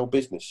retail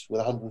business with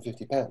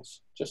 150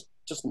 pounds. Just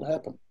doesn't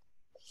happen.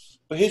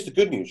 But here's the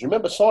good news.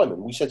 Remember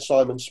Simon? We said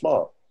Simon's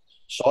smart.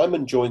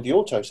 Simon joined the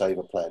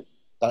autosaver plan.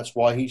 That's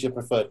why he's your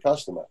preferred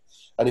customer.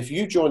 And if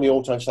you join the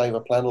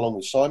autosaver plan along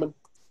with Simon,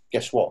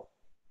 guess what?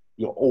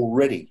 You're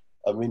already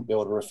a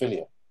MintBuilder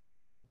affiliate.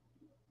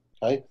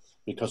 Okay?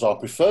 Because our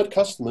preferred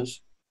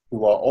customers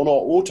who are on our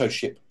auto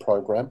ship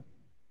program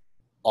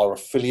are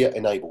affiliate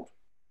enabled.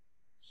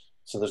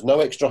 So there's no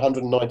extra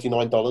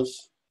 $199.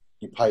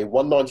 You pay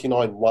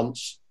 $199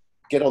 once,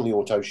 get on the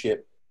auto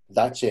ship.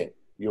 That's it.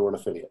 You're an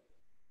affiliate.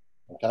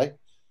 Okay?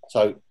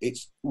 So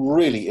it's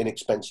really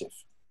inexpensive.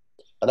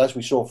 And as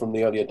we saw from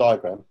the earlier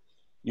diagram,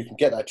 you can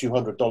get that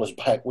 $200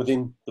 back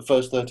within the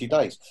first 30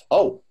 days.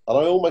 Oh, and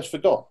I almost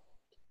forgot.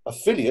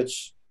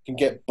 Affiliates can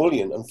get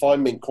bullion and 5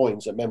 mint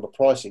coins at member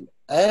pricing,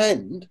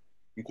 and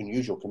you can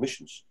use your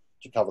commissions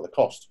to cover the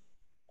cost.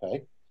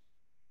 Okay,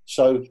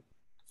 so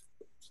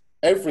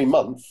every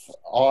month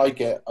I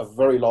get a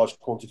very large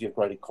quantity of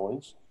graded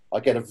coins. I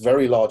get a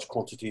very large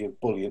quantity of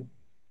bullion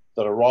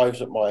that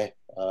arrives at my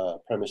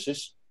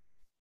premises,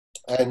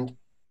 and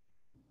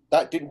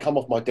that didn't come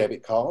off my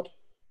debit card.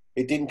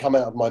 It didn't come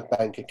out of my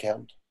bank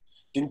account.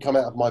 It didn't come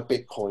out of my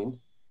Bitcoin.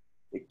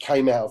 It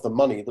came out of the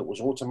money that was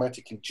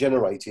automatically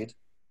generated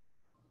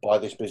by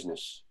this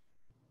business.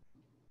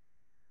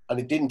 And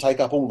it didn't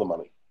take up all the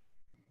money.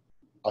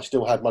 I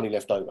still had money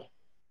left over.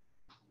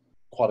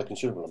 Quite a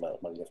considerable amount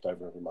of money left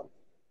over every month.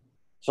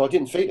 So I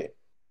didn't feel it.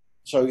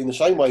 So in the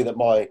same way that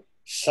my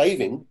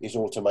saving is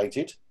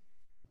automated,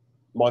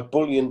 my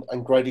bullion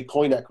and graded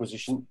coin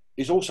acquisition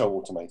is also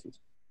automated,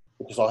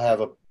 because I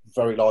have a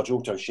very large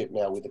auto ship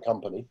now with the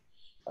company,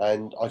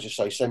 and I just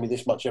say, send me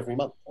this much every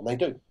month, and they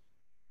do.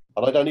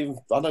 And I don't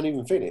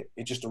even feel it.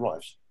 It just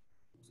arrives.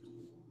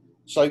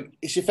 So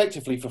it's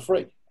effectively for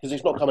free, because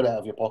it's not coming out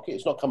of your pocket.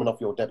 It's not coming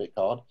off your debit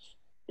card.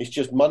 It's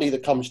just money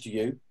that comes to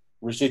you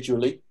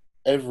residually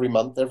every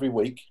month, every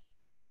week,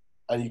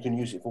 and you can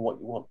use it for what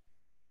you want.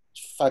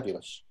 It's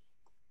fabulous.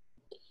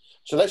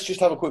 So let's just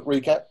have a quick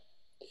recap.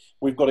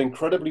 We've got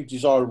incredibly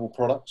desirable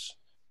products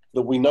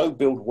that we know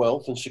build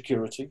wealth and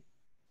security,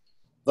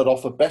 that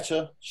offer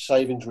better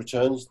savings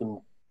returns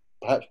than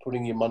perhaps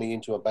putting your money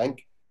into a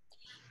bank.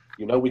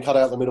 You know, we cut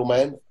out the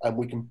middleman, and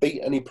we can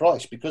beat any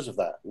price because of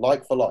that,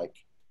 like for like.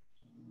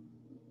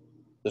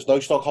 There's no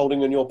stock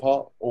holding on your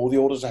part. All the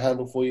orders are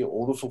handled for you.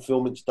 All the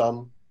fulfillment's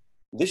done.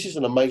 This is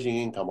an amazing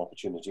income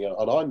opportunity,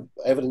 and I'm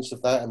evidence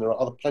of that, and there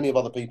are plenty of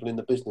other people in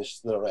the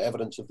business that are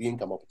evidence of the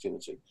income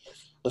opportunity.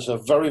 There's a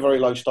very, very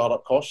low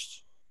startup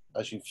cost,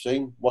 as you've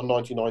seen,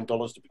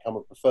 $199 to become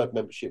a preferred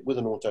membership with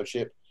an auto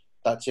ship.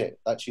 That's it.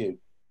 That's you.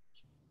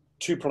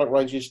 2 product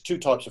ranges, 2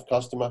 types of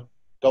customer,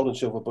 gold and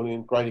silver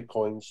bullion, graded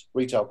coins,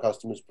 retail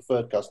customers,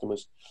 preferred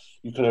customers.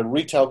 You can earn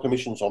retail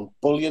commissions on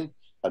bullion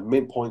and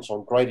mint points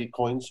on graded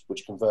coins,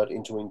 which convert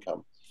into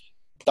income.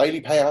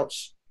 Daily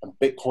payouts and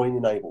Bitcoin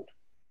enabled.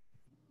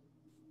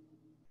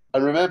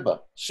 And remember,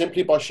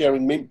 simply by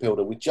sharing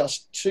MintBuilder with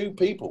just 2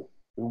 people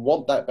who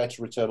want that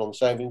better return on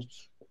savings,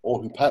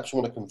 or who perhaps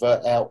want to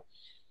convert out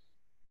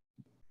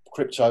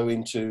crypto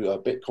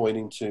into Bitcoin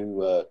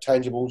into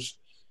tangibles,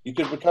 you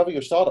could recover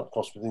your startup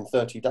costs within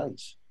 30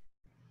 days.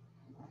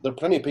 There are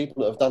plenty of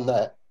people that have done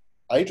that.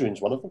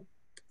 Adrian's one of them.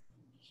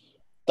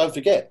 Don't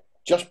forget,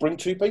 just bring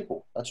 2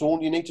 people. That's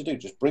all you need to do.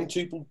 Just bring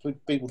 2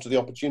 people to the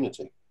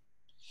opportunity.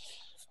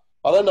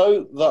 I don't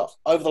know that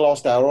over the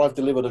last hour, I've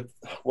delivered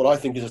what I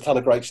think is a ton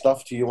of great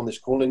stuff to you on this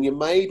call, and you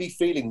may be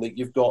feeling that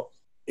you've got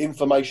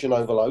information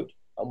overload,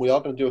 and we are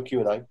going to do a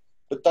Q&A,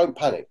 but don't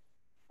panic.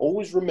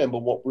 Always remember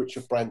what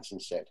Richard Branson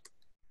said,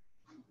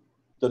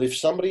 that if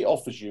somebody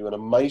offers you an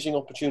amazing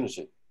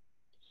opportunity,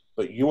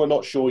 but you are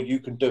not sure you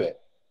can do it,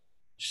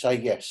 say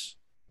yes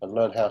and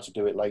learn how to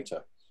do it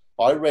later.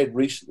 I read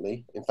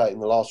recently, in fact, in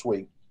the last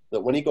week,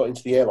 that when he got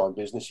into the airline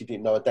business, he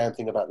didn't know a damn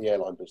thing about the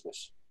airline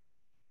business.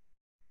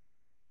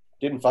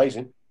 Didn't faze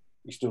him.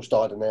 He still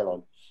started an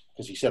airline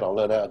because he said, I'll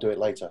learn how to do it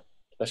later.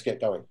 Let's get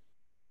going.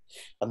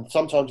 And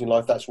sometimes in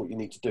life, that's what you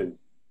need to do.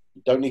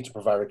 You don't need to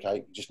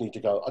prevaricate. You just need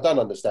to go, I don't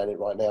understand it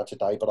right now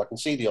today, but I can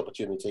see the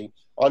opportunity.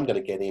 I'm going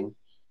to get in.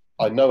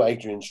 I know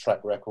Adrian's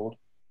track record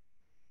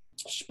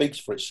speaks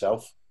for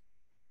itself.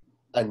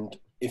 And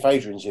if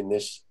Adrian's in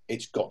this,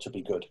 it's got to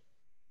be good.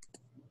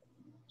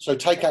 So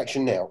take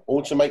action now.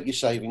 Automate your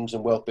savings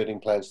and wealth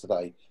building plans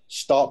today.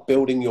 Start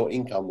building your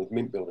income with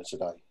MintBuilder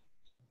today.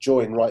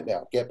 Join right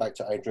now. Get back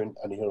to Adrian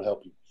and he'll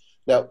help you.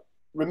 Now,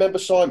 remember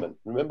Simon.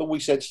 Remember we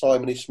said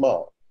Simon is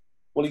smart.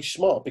 Well, he's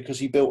smart because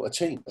he built a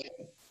team.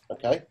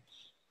 Okay?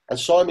 And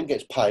Simon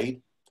gets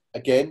paid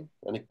again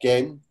and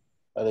again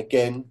and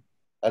again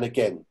and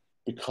again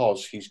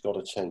because he's got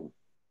a team.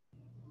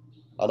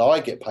 And I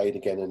get paid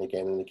again and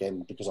again and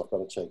again because I've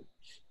got a team.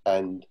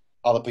 And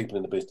other people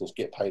in the business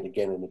get paid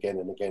again and again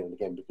and again and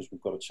again because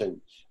we've got a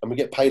team. And we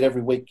get paid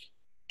every week,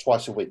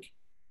 twice a week,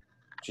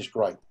 which is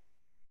great.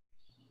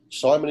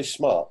 Simon is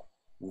smart,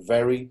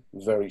 very,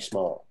 very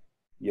smart.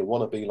 You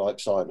want to be like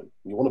Simon.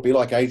 You want to be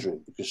like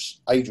Adrian because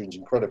Adrian's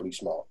incredibly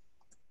smart.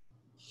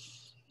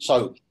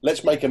 So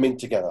let's make a mint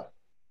together.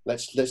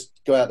 Let's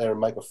go out there and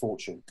make a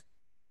fortune.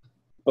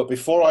 But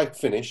before I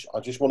finish,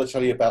 I just want to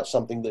tell you about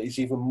something that is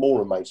even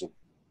more amazing.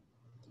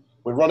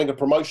 We're running a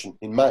promotion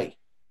in May.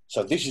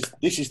 So this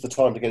is the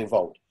time to get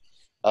involved.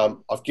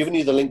 I've given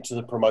you the link to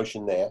the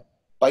promotion there.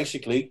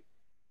 Basically,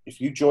 if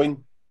you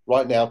join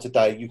right now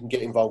today, you can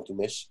get involved in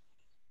this.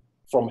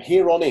 From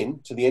here on in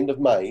to the end of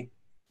May,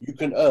 you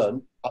can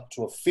earn up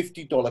to a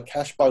 $50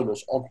 cash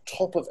bonus on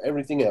top of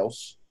everything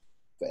else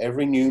for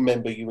every new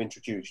member you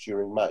introduce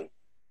during May.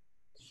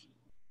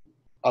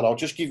 And I'll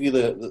just give you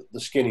the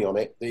skinny on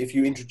it. That if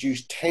you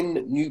introduce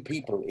 10 new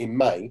people in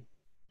May,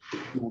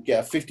 you will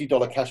get a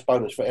 $50 cash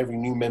bonus for every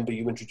new member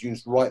you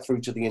introduce right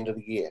through to the end of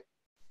the year.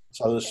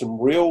 So there's some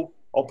real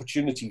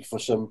opportunity for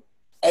some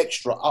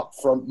extra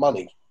upfront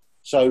money.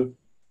 So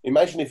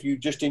imagine if you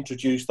just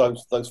introduced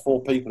those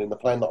 4 people in the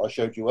plan that I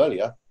showed you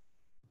earlier,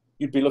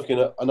 you'd be looking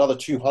at another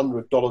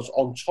 $200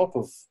 on top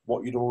of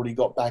what you'd already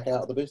got back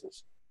out of the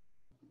business.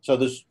 So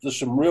there's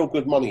some real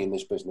good money in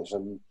this business,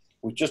 and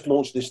we just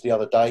launched this the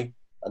other day,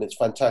 and it's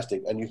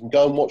fantastic. And you can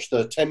go and watch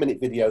the 10-minute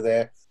video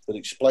there that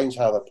explains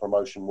how the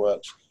promotion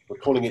works. We're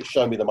calling it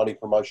Show Me the Money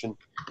promotion.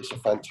 It's a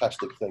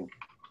fantastic thing.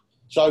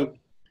 So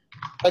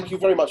thank you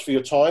very much for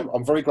your time.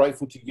 I'm very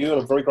grateful to you,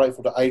 and I'm very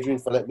grateful to Adrian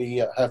for letting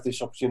me have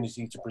this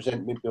opportunity to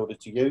present MintBuilder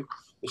to you.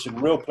 It's a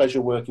real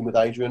pleasure working with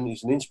Adrian.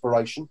 He's an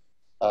inspiration,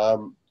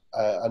 and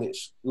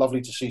it's lovely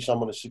to see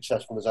someone as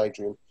successful as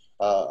Adrian,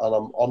 and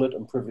I'm honoured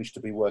and privileged to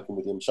be working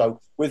with him. So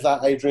with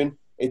that, Adrian,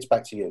 it's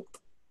back to you.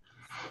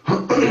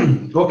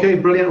 Okay,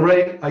 brilliant,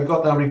 Ray. I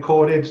got that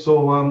recorded,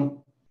 so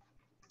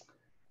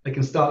I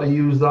can start to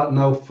use that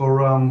now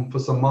for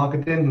some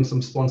marketing and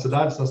some sponsored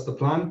ads. That's the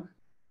plan.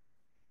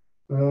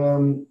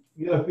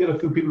 Yeah, we had a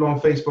few people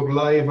on Facebook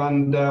Live,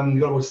 and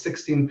you got about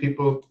 16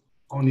 people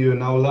on here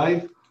now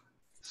live.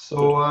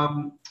 So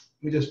let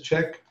me just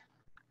check.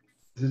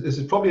 This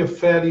is probably a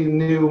fairly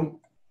new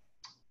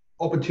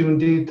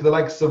opportunity to the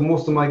likes of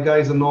most of my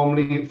guys are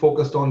normally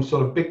focused on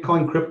sort of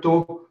Bitcoin,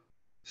 crypto.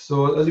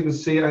 So as you can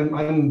see,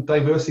 I'm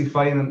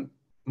diversifying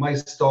my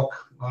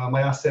stock,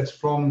 my assets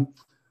from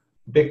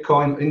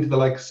Bitcoin into the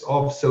likes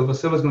of silver.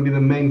 Silver is going to be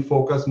the main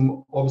focus,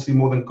 obviously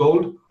more than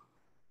gold,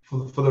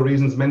 for the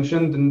reasons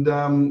mentioned.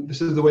 And this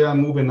is the way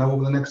I'm moving now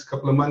over the next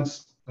couple of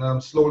months,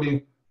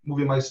 slowly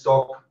moving my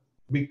stock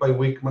week by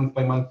week, month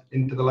by month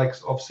into the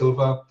likes of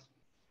silver.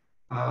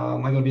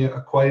 I'm going to be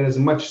acquiring as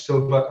much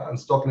silver and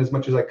stocking as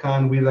much as I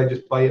can. Whether I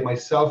just buy it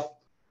myself,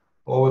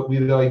 or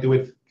whether I do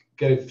it,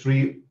 get it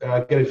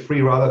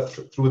free rather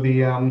through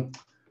the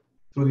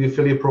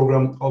affiliate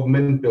program of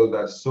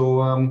MintBuilder.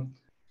 So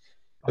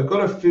I've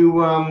got a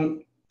few.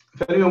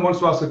 If anyone wants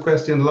to ask a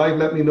question live,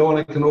 let me know, and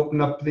I can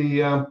open up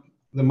the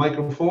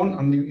microphone,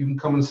 and you can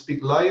come and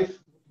speak live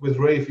with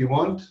Ray if you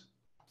want.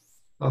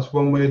 That's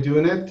one way of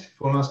doing it. If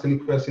you want to ask any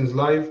questions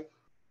live,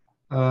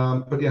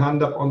 put your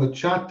hand up on the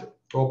chat,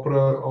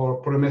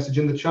 or put a message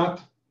in the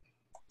chat.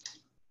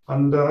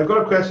 And I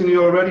got a question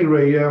here already,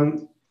 Ray.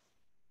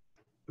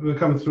 We're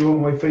coming through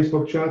on my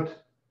Facebook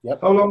chat.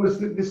 Yep. How long has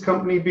this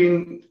company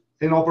been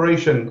in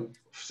operation?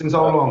 Since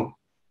how long?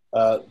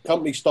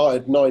 Company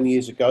started 9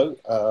 years ago.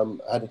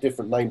 Had a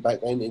different name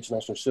back then,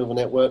 International Silver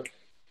Network.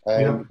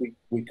 And yeah,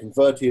 we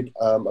converted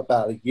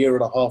about a year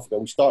and a half ago.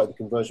 We started the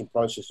conversion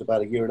process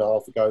about a year and a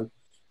half ago.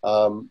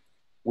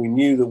 We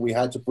knew that we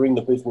had to bring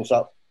the business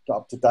up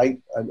to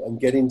date and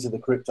get into the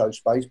crypto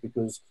space,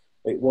 because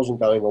it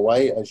wasn't going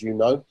away, as you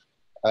know.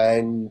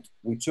 And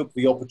we took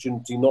the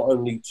opportunity not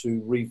only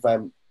to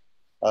revamp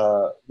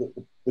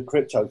the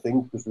crypto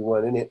thing, because we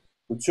weren't in it.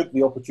 We took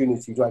the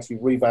opportunity to actually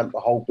revamp the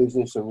whole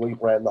business and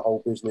rebrand the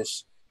whole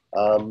business,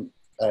 and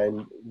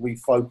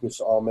refocus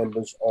our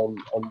members on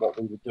what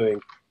we were doing.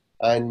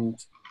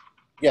 And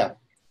yeah,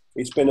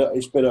 we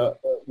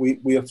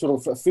have sort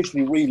of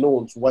officially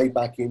relaunched way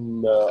back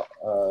in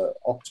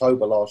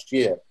October last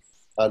year,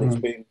 and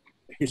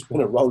it's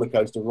been a roller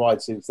coaster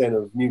ride since then,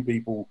 of new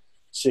people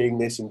seeing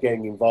this and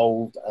getting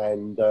involved.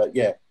 And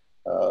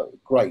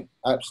great,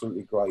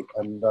 absolutely great.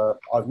 And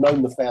I've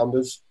known the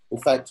founders. In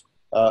fact,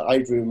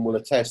 Adrian will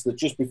attest that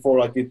just before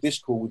I did this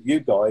call with you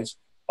guys,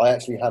 I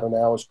actually had an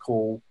hour's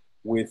call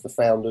with the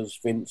founders,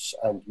 Vince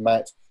and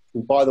Matt,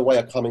 who, by the way,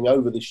 are coming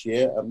over this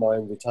year at my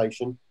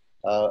invitation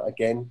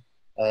again.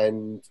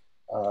 And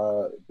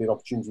be an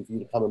opportunity for you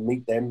to come and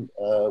meet them.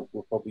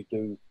 We'll probably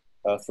do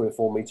 3 or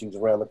 4 meetings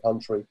around the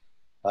country.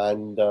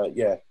 And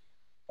that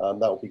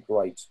will be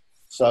great.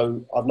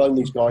 So I've known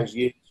these guys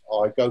years.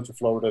 I go to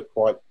Florida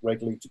quite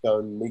regularly to go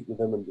and meet with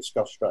them and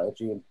discuss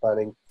strategy and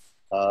planning.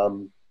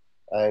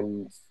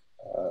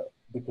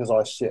 Because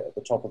I sit at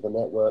the top of the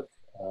network,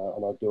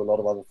 and I do a lot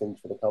of other things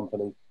for the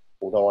company,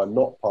 although I'm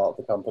not part of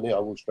the company, I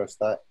will stress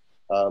that.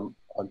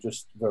 I'm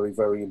just very,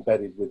 very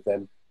embedded with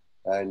them.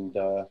 And,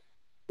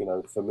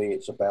 for me,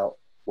 it's about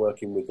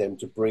working with them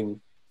to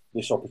bring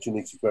this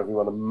opportunity to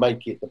everyone and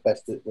make it the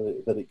best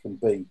that it can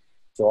be.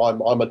 So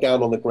I'm a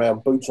down on the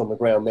ground, boots on the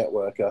ground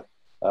networker,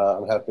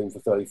 and have been for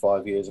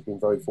 35 years. I've been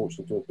very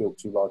fortunate to have built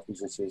 2 large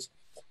businesses.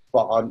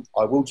 But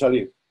I will tell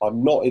you,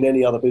 I'm not in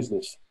any other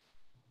business.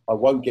 I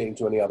won't get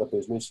into any other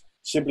business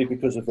simply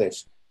because of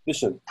this.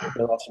 Listen,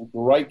 there are some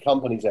great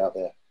companies out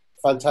there,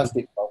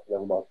 fantastic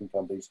level marketing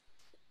companies.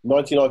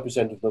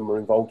 99% of them are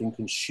involved in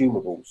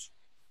consumables.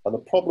 And the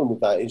problem with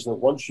that is that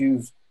once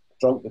you've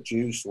drunk the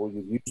juice, or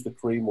you've used the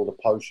cream or the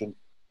potion,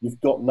 you've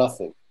got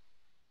nothing.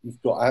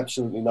 You've got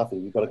absolutely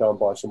nothing. You've got to go and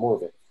buy some more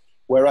of it.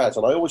 Whereas,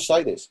 and I always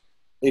say this,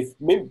 if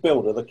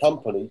MintBuilder, the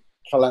company,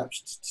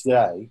 collapsed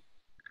today,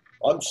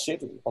 I'm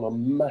sitting on a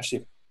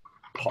massive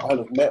pile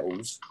of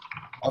metals.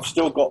 I've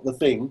still got the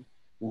thing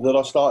that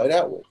I started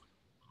out with.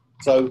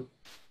 So,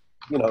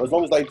 as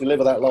long as they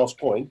deliver that last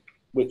coin,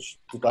 which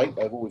to date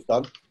they've always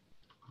done,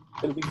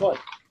 it'll be fine.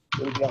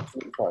 It'll be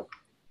absolutely fine.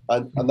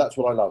 And that's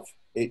what I love.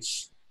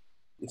 It's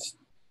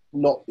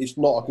it's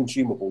not a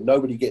consumable.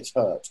 Nobody gets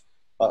hurt.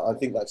 I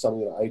think that's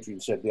something that Adrian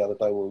said the other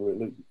day when we were at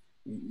Luton.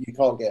 You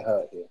can't get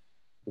hurt here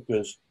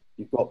because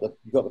you've got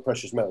the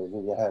precious metals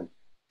in your hand.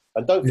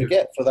 And don't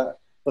forget, for that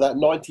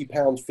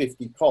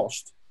 £90.50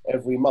 cost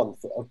every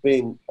month of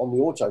being on the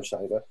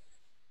autosaver,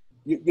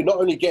 you're not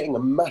only getting a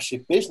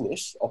massive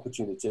business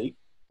opportunity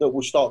that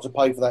will start to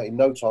pay for that in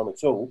no time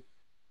at all,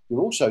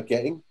 you're also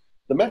getting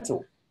the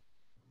metal.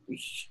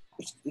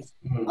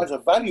 As a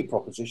value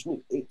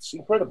proposition, it's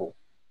incredible.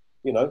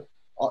 You know,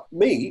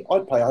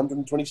 I'd pay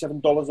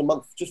 $127 a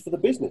month just for the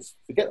business.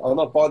 And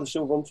I'd buy the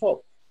silver on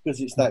top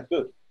because it's that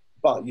good.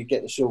 But you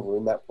get the silver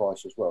in that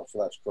price as well, so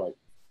that's great.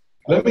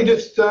 Let me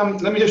just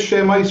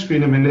share my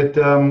screen a minute,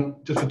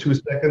 just for 2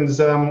 seconds,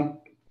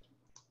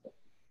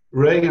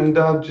 Ray, and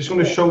just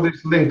want to show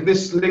this link.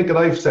 This link that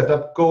I've set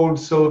up,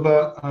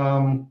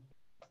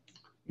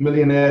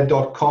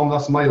 goldsilvermillionaire.com.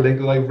 That's my link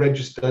that I've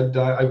registered.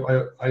 I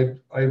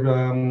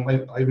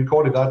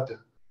recorded that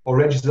or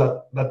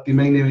registered that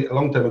domain name a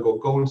long time ago,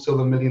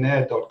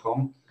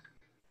 goldsilvermillionaire.com.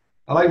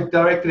 And I've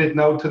directed it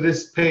now to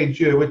this page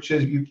here, which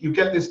is you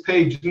get this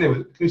page.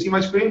 Can you see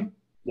my screen?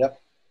 Yep.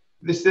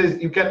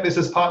 You get this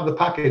as part of the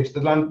package,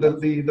 the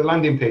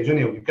landing page.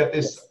 Anyway, you get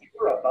this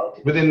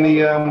within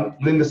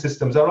the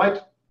system. Is that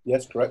right?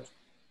 Yes, correct.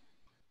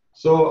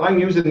 So I'm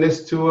using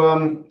this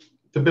to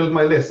build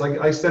my list.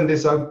 I send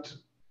this out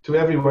to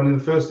everyone in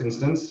the first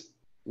instance.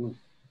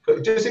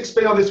 Just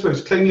explain how this works.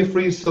 Claim your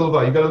free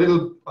silver. You got a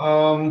little.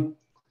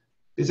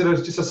 Is it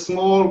just a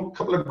small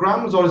couple of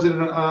grams, or is it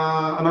an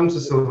ounce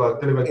of silver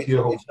delivered to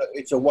your home?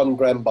 It's a 1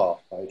 gram bar,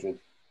 Adrian.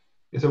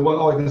 It's a one.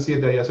 Oh, I can see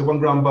it there. Yeah, it's a 1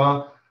 gram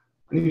bar,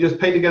 and you just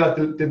pay to get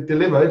that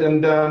delivered,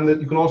 and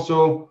you can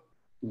also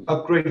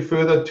upgrade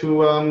further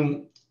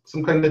to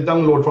some kind of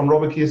download from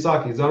Robert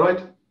Kiyosaki. Is that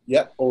right?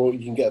 Yeah, or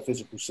you can get a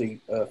physical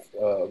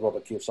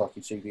Robert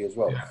Kiyosaki CD as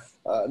well. Yeah.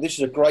 This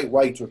is a great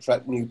way to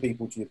attract new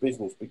people to your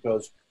business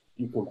because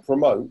you can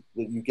promote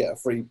that you get a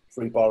free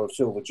bar of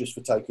silver just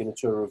for taking a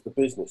tour of the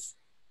business.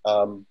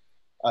 And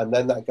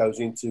then that goes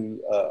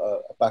into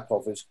a back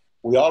office.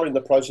 We are in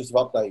the process of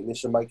updating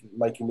this and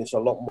making this a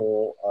lot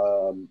more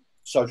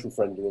social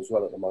friendly as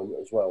well at the moment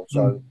as well.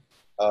 So,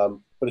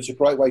 but it's a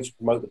great way to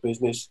promote the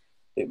business.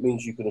 It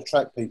means you can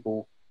attract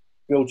people,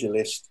 build your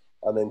list,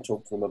 and then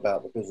talk to them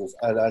about the business.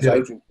 And as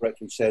Adrian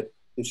correctly said,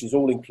 this is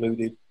all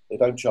included. They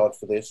don't charge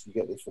for this. You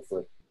get this for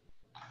free.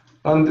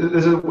 And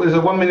there's a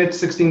 1 minute,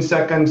 16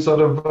 second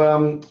sort of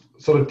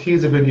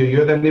teaser video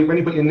here. Then when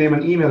you put your name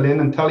and email in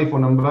and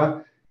telephone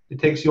number, it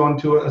takes you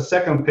onto a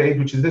second page,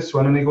 which is this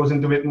one, and it goes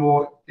into it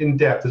more in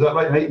depth. Is that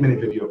right? An 8 minute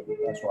video.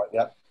 That's right.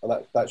 Yeah, and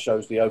that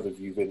shows the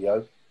overview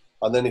video.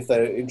 And then if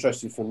they're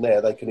interested from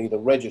there, they can either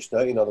register,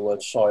 in other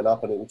words, sign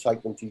up, and it will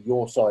take them to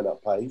your sign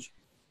up page,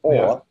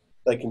 or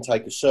they can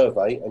take a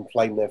survey and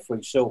claim their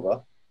free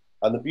silver.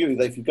 And the beauty,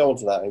 if you go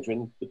onto that,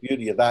 Adrian, the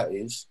beauty of that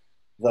is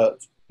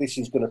that this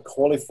is going to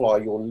qualify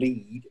your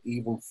lead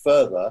even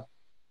further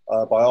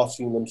by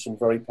asking them some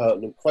very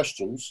pertinent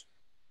questions,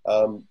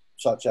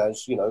 such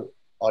as,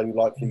 are you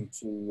likely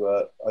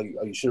to, are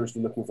you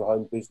seriously looking for a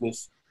home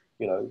business?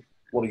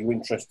 What are you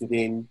interested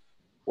in?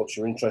 What's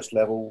your interest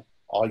level?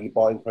 Are you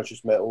buying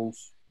precious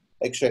metals?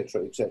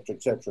 Etc., etc.,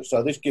 etc.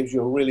 So this gives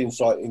you a real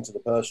insight into the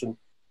person.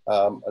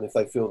 And if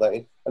they fill that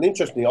in, and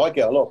interestingly, I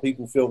get a lot of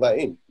people fill that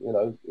in.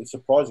 It's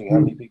surprising how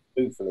many people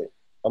do fill it.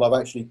 And I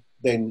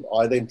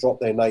then drop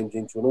their names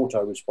into an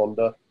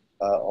autoresponder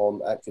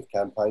on Active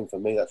Campaign. For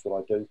me, that's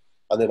what I do.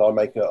 And then I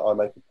make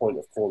a point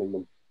of calling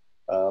them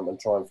and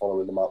try and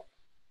following them up.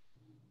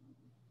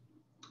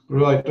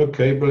 Right.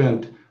 Okay.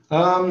 Brilliant.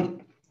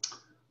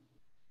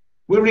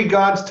 With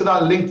regards to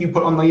that link you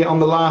put on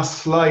the last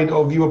slide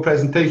of your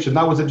presentation,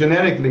 that was a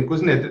generic link,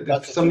 wasn't it?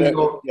 That's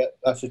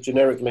a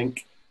generic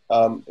link.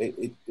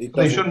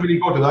 They shouldn't really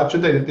go to that,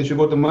 should they? They should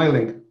go to my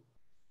link.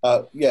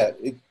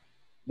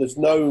 There's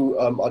no.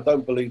 I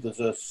don't believe there's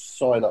a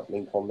sign-up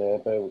link on there.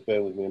 Bear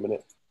with me a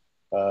minute.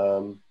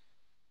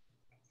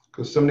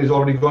 Because somebody's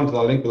already gone to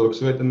that link, by the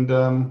looks of it, and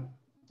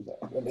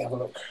let me have a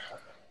look.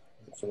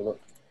 Let's have a look.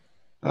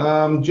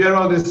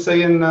 Gerald is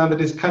saying that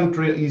his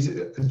country.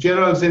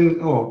 Gerald's in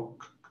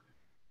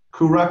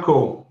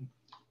Curacao.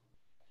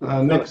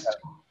 Next.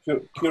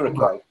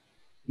 Curacao.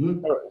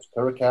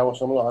 Curacao or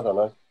something. I don't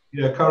know.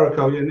 Yeah,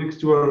 Curacao. Yeah, next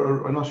to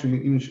I'm not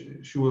even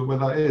sure where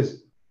that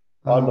is.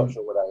 I'm not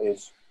sure where that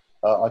is.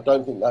 I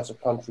don't think that's a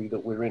country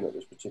that we're in at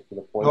this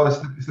particular point. Oh,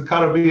 it's the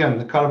Caribbean.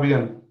 The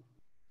Caribbean.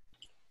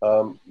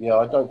 I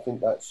don't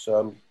think that's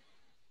a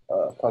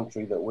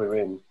country that we're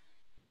in.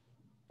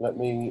 Let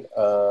me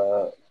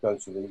go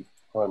to the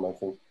promo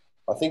thing.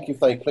 I think if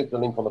they click the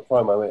link on the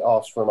promo, it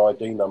asks for an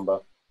ID number.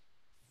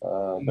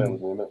 Bear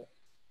with me a minute.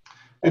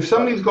 If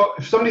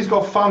somebody's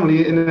got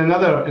family in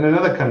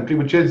another country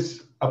which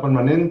is up and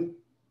running,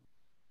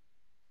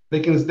 they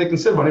can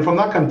still run it from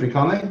that country,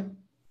 can't they?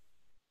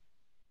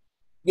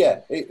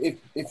 Yeah,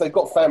 if they've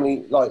got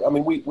family,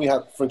 we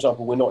have, for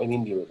example, we're not in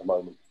India at the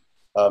moment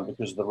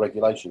because of the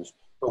regulations,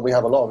 but we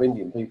have a lot of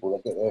Indian people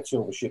that get their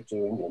silver shipped to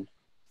England,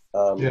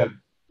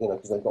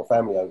 because they've got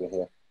family over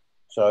here.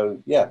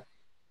 So yeah,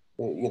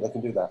 Yeah, they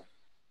can do that.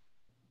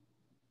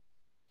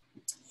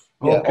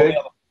 Yeah, Okay.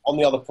 on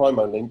the other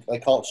promo link, they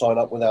can't sign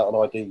up without an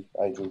ID,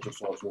 Adrian, just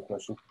to answer your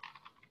question.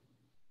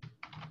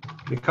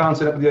 You can't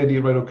set up the ID,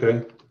 right?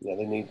 Okay. Yeah,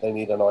 they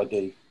need an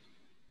ID,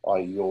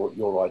 i.e.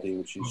 your ID,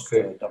 which is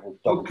Okay. double.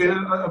 Okay.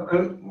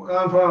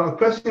 A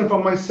question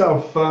for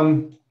myself.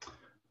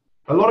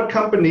 A lot of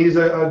companies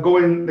are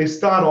going. They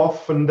start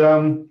off and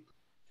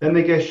then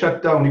they get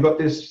shut down. You got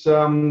this.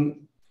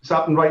 It's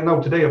happened right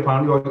now today,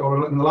 apparently,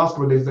 or in the last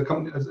couple of days.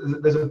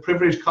 There's a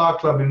privileged car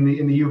club in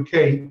the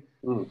UK,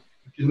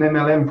 which is an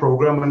MLM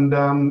program, and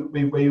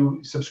where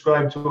you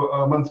subscribe to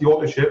a monthly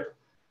authorship.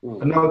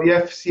 And now the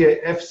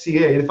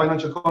FCA, the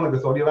Financial Conduct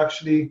Authority, have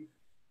actually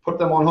put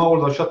them on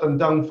hold or shut them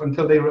down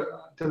until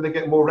they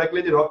get more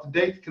regulated or up to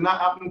date. Can that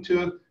happen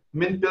to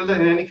MintBuilder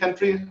in any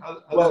country?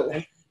 Well,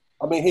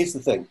 I mean, here's the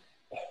thing.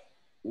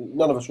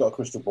 None of us got a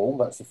crystal ball.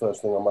 That's the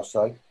first thing I must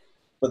say.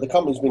 But the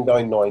company's been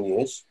going 9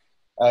 years,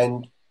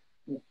 and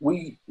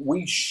we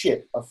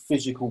ship a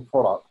physical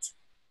product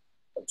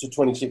to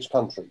 26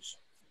 countries.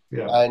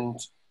 Yeah. And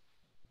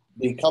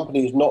the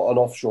company is not an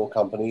offshore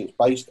company. It's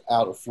based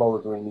out of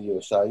Florida in the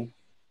USA.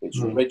 It's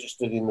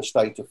registered in the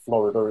state of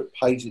Florida. It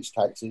pays its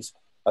taxes.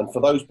 And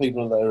for those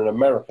people that are in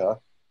America,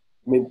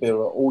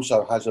 MintBuilder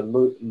also has a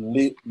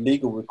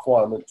legal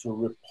requirement to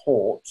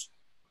report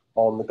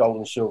on the gold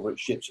and silver it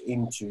ships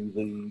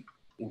into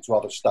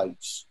other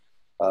states,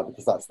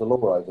 because that's the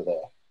law over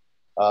there.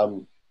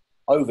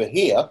 Over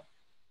here,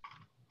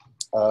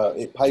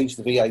 it pays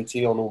the VAT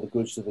on all the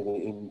goods that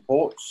it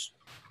imports,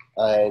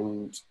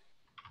 and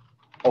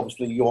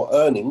obviously your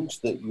earnings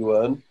that you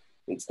earn,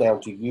 it's down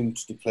to you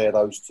to declare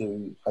those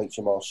to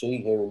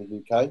HMRC here in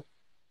the UK.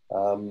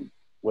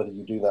 Whether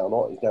you do that or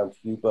not is down to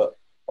you, but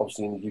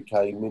obviously in the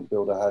UK,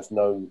 MintBuilder has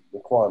no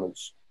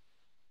requirements.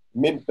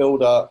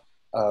 MintBuilder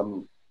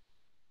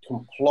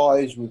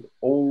complies with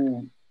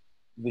all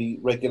the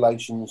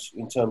regulations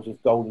in terms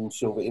of gold and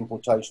silver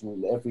importation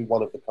in every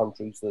one of the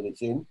countries that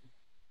it's in.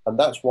 And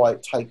that's why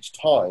it takes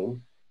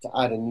time to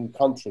add a new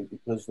country,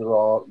 because there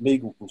are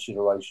legal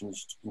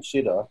considerations to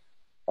consider.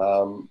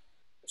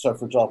 So,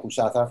 for example,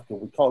 South Africa,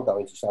 we can't go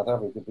into South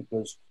Africa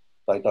because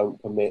they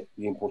don't permit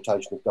the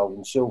importation of gold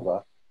and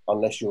silver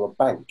unless you're a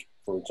bank,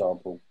 for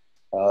example.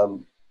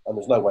 And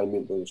there's no way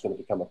MintBuilder is going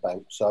to become a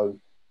bank. So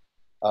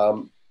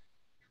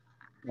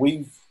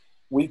we've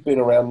been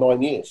around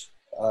 9 years.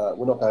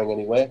 We're not going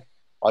anywhere.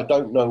 I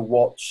don't know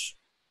what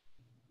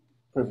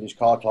Privileged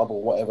Car Club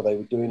or whatever they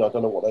were doing. I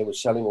don't know what they were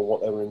selling or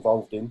what they were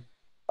involved in.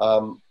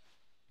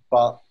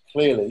 But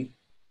clearly,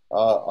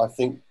 I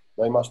think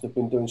they must have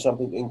been doing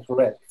something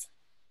incorrect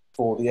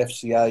for the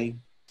FCA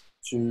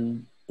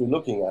to be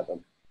looking at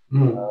them.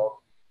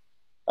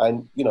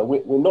 And, you know,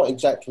 we're not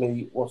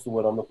exactly, what's the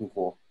word I'm looking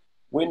for?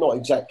 We're not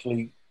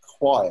exactly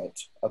quiet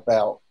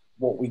about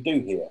what we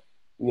do here.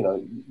 You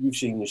know, you've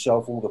seen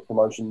yourself all the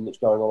promotion that's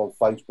going on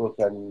Facebook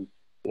and,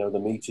 you know, the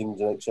meetings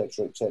and et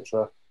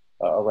cetera,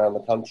 around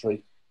the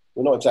country.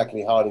 We're not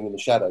exactly hiding in the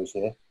shadows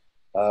here.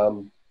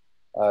 And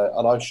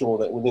I'm sure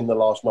that within the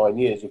last 9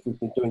 years, if we've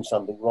been doing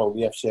something wrong,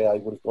 the FCA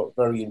would have got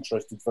very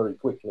interested very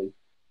quickly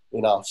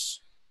in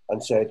us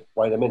and said,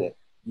 wait a minute,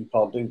 you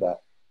can't do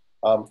that.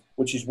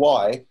 Which is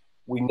why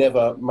we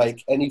never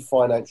make any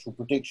financial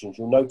predictions.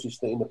 You'll notice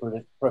that in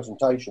the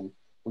presentation,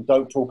 we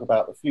don't talk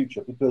about the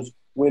future because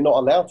we're not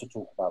allowed to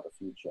talk about the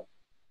future.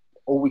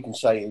 All we can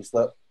say is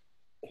that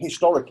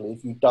historically,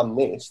 if you've done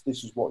this,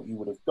 this is what you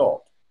would have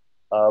got.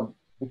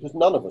 Because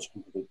none of us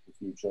can predict the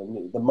future.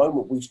 And the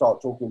moment we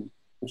start talking,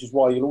 which is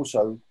why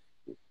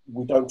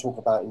we don't talk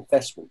about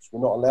investments.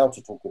 We're not allowed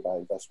to talk about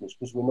investments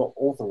because we're not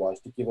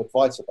authorized to give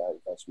advice about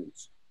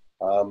investments.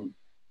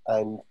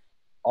 And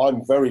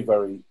I'm very,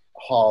 very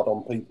hard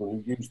on people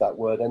who use that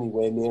word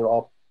anywhere near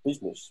our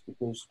business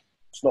because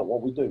it's not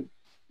what we do.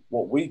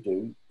 What we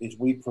do is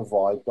we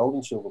provide gold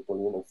and silver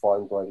bullion and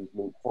fine graded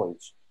mint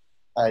coins.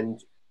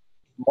 And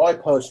my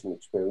personal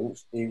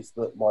experience is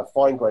that my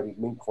fine graded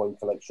mint coin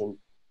collection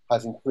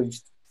has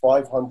increased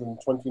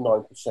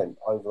 529%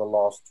 over the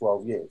last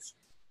 12 years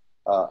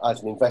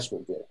as an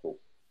investment vehicle.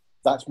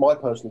 That's my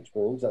personal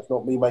experience. That's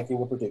not me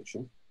making a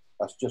prediction.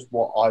 That's just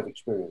what I've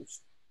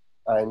experienced.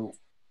 And,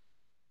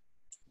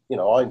 you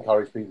know, I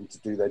encourage people to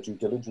do their due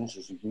diligence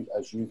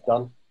as you've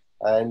done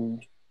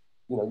and,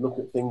 you know, look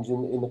at things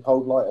in the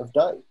cold light of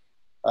day.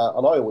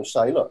 And I always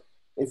say, look,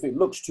 if it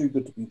looks too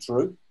good to be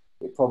true,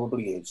 it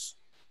probably is.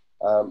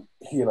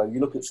 You know, you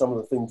look at some of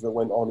the things that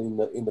went on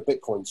in the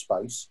Bitcoin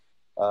space,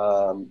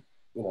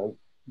 you know,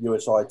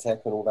 USI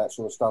Tech and all that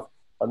sort of stuff.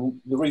 And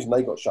the reason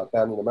they got shut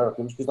down in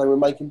America was because they were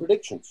making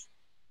predictions.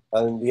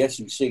 And the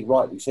SEC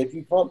rightly said,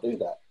 you can't do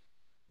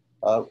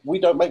that. We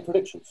don't make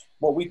predictions.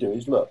 What we do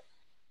is, look,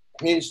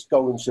 here's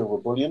gold and silver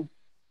bullion.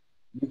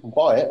 You can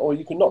buy it or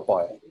you can not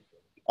buy it.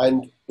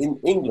 And in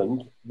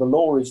England, the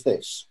law is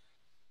this.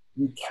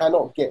 You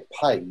cannot get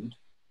paid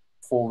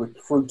for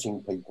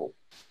recruiting people.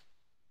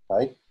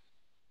 Okay?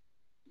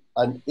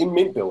 And in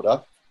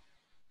MintBuilder,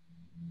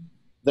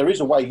 there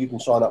is a way you can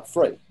sign up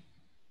free.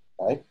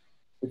 Okay?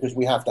 Because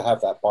we have to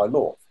have that by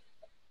law.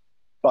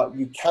 but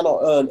you cannot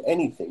earn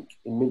anything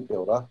in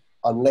MintBuilder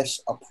unless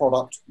a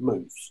product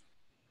moves.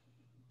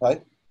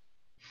 Okay?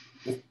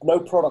 If no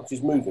product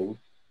is moving,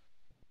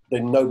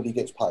 then nobody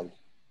gets paid.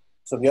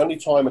 So the only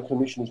time a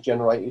commission is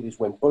generated is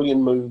when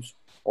bullion moves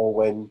or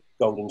when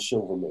gold and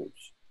silver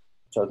moves.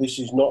 So this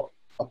is not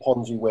a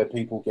Ponzi where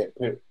people get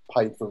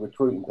paid for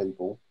recruiting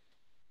people.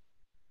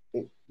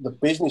 The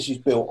business is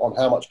built on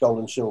how much gold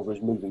and silver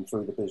is moving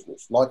through the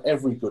business. Like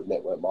every good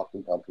network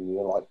marketing company,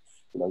 like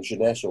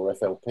Jeunesse or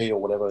FLP or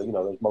whatever,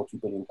 those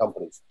multi-billion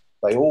companies,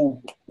 they're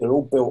all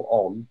built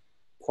on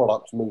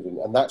products moving,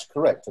 and that's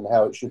correct and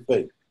how it should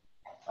be.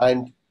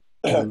 And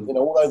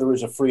although there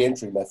is a free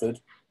entry method,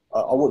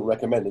 I wouldn't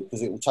recommend it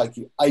because it will take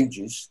you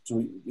ages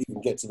to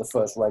even get to the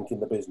first rank in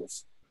the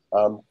business.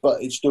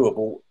 But it's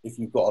doable if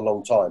you've got a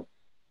long time.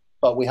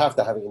 But we have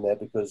to have it in there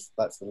because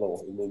that's the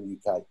law in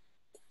the UK.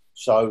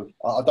 So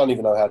I don't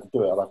even know how to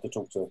do it. I'll have to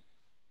talk to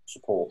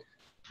support.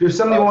 If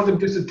somebody wanted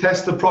just to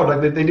test the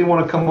product, they didn't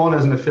want to come on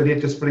as an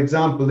affiliate, just for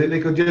example, they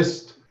could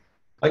just,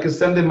 I could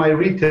send in my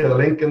retail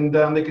link and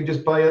they could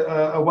just buy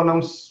a 1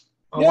 ounce,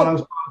 Yeah. 1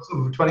 ounce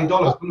for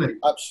 $20, couldn't they?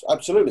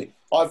 Absolutely.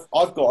 I've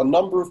got a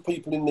number of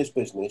people in this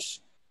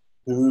business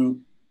who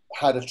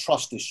had a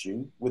trust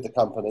issue with the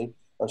company.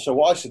 And so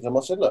what I said to them,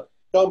 I said, look,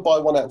 go and buy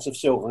 1 ounce of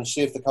silver and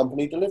see if the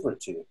company deliver it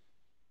to you.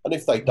 And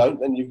if they don't,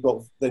 then you've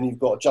got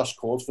a just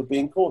cause for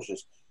being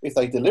cautious. If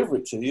they deliver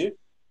it to you,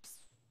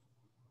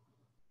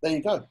 there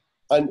you go.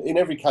 And in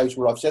every case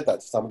where I've said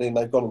that to somebody and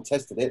they've gone and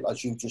tested it,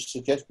 as you just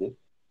suggested,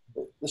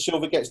 the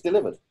silver gets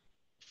delivered.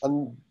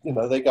 And,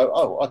 they go,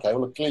 oh, okay,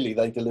 well, clearly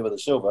they deliver the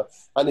silver.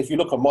 And if you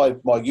look on my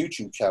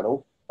YouTube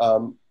channel,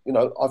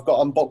 I've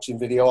got unboxing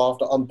video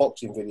after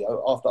unboxing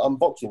video after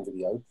unboxing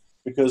video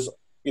because,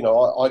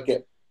 I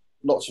get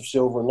lots of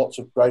silver and lots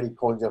of graded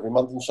coins every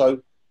month. And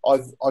so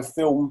I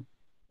film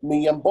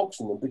me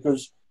unboxing them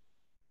because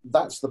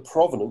that's the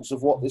provenance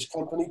of what this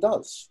company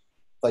does.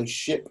 They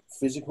ship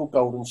physical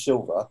gold and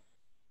silver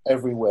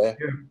everywhere.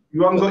 Yeah.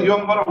 You haven't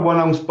got a 1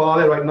 ounce bar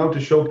there right now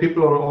to show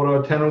people,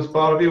 or a 10 ounce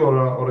bar of you,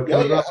 or a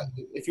kilogram?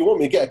 Yeah. If you want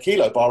me to get a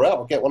kilo bar out,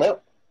 I'll get one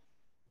out.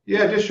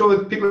 Yeah, just show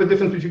the people the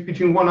difference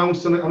between 1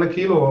 ounce and a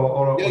kilo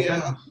or 10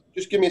 ounce.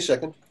 Just give me a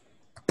second.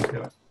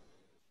 Yeah.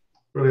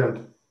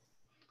 Brilliant.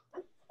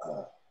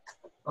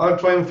 I'll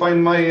try and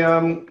find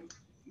my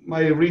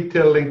my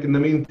retail link in the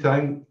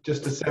meantime,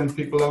 just to send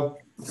people out.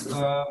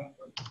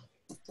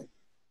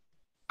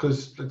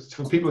 Because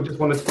for people who just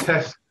want to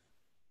test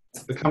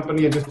the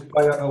company and just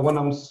buy a 1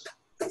 ounce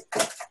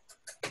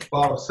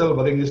bar of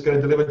silver, they can just get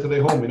it delivered to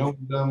their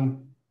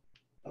home,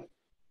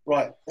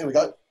 Right, here we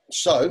go.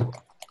 So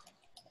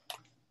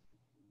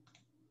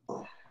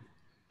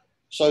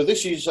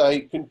this is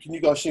can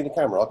you guys see the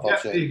camera? I can't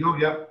see it. There you go,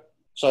 yeah.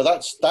 So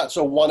that's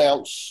a 1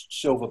 ounce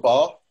silver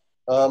bar.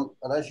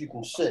 And as you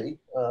can see,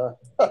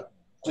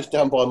 just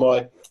down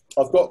by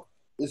I've got,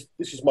 this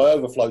is my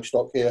overflow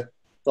stock here.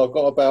 So I've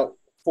got about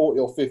 40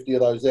 or 50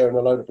 of those there and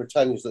a load of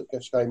Britannias that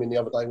just came in the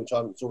other day, which I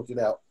haven't sorted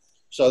out.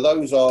 So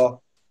those are,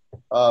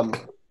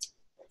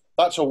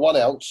 that's a 1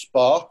 ounce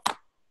bar.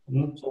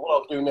 Mm-hmm. So what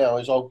I'll do now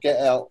is I'll get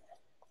out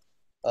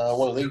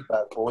one of these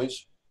bad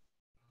boys,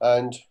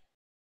 and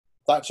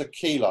that's a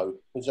kilo.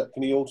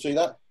 Can you all see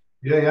that?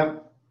 Yeah.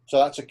 So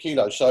that's a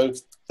kilo. So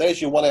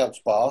there's your 1 ounce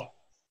bar.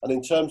 And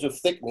in terms of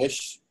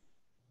thickness,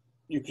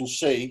 you can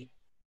see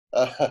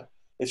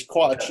it's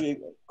quite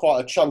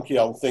a chunky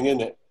old thing,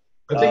 isn't it?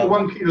 I think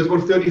 1 kilo is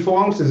about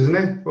 34 ounces, isn't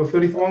it? Or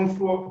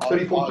 34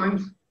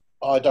 times?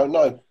 I don't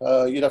know.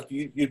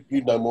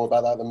 You'd know more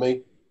about that than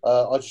me.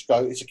 I just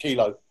go, it's a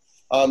kilo.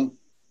 And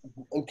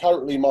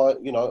currently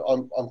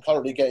I'm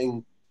currently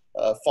getting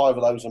 5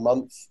 of those a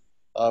month,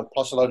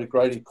 plus a load of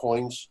graded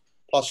coins,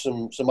 plus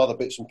some other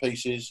bits and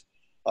pieces.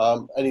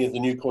 Any of the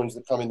new coins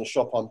that come in the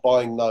shop, I'm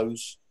buying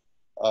those.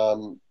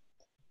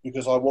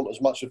 Because I want as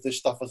much of this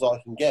stuff as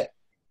I can get.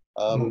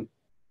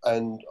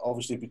 And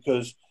obviously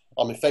because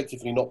I'm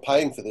effectively not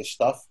paying for this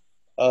stuff,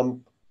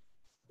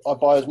 I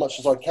buy as much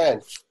as I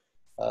can.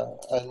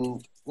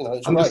 And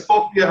it's great.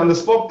 The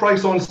spot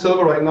price on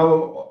silver right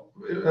now,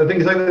 I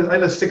think it's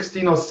either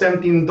 $16 or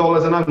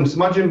 $17 an ounce.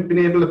 Imagine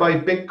being able to buy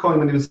Bitcoin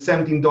when it was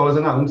 $17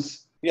 an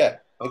ounce. Yeah,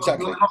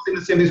 exactly. I'm not saying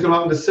the same thing's going to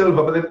happen to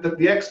silver, but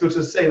the experts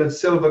are saying that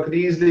silver could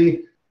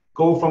easily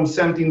go from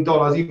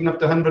 $17 even up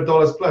to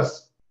 $100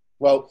 plus.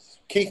 Well,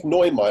 Keith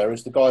Neumeier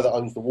is the guy that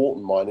owns the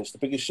Wharton mine. It's the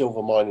biggest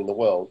silver mine in the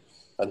world.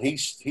 And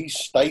he's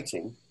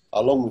stating,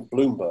 along with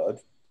Bloomberg,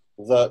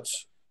 that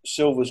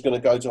silver is going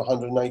to go to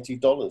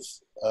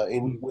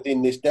 $180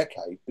 within this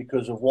decade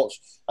because of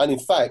and in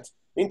fact,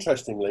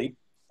 interestingly,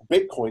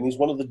 Bitcoin is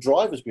one of the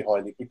drivers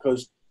behind it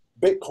because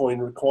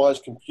Bitcoin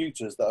requires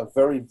computers that are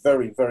very,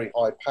 very, very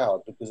high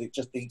powered because it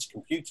just eats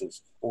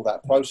computers, all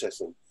that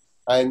processing.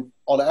 And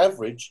on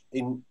average,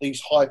 in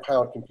these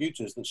high-powered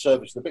computers that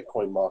service the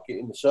Bitcoin market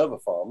in the server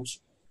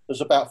farms,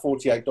 there's about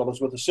 $48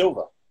 worth of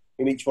silver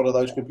in each one of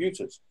those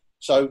computers.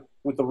 So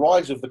with the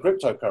rise of the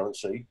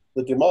cryptocurrency,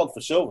 the demand for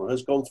silver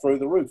has gone through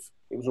the roof.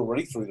 It was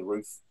already through the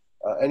roof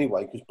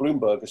anyway, because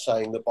Bloomberg is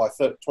saying that by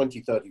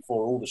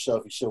 2034, all the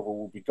surface silver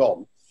will be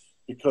gone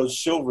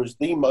because silver is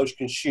the most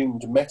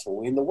consumed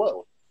metal in the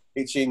world.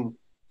 It's in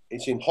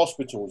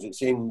hospitals.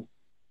 It's in,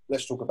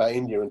 let's talk about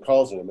India and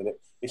cars in a minute.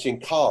 It's in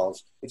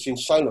cars. It's in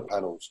solar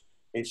panels.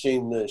 It's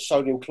in the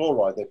sodium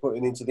chloride they're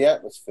putting into the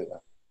atmosphere.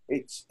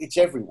 It's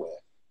everywhere.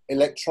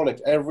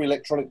 Every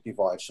electronic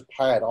device, a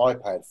pad,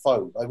 iPad,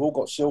 phone, they've all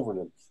got silver in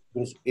them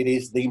because it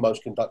is the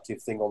most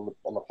conductive thing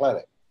on the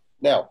planet.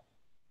 Now,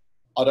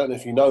 I don't know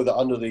if you know that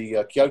under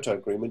the Kyoto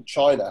Agreement,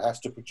 China has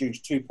to produce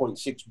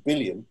 2.6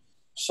 billion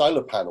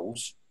solar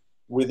panels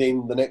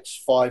within the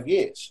next 5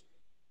 years.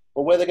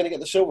 Well, where are they going to get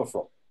the silver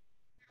from?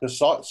 Because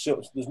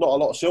there's not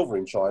a lot of silver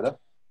in China.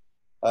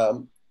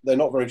 They're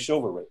not very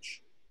silver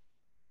rich.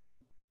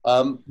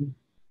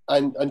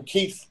 And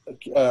Keith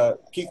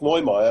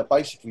Neumeier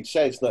basically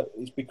says that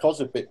it's because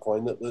of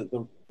Bitcoin that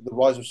the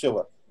rise of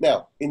silver.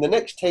 Now, in the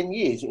next 10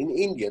 years in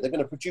India, they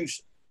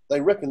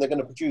reckon they're going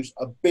to produce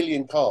 1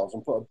 billion cars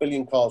and put 1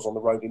 billion cars on the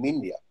road in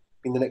India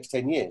in the next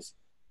 10 years.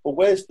 Well,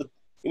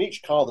 in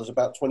each car, there's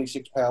about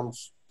 26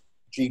 pounds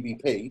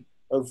GBP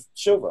of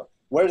silver.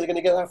 Where are they going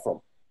to get that from?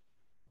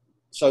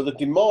 So the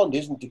demand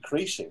isn't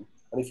decreasing.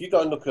 And if you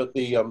go and look at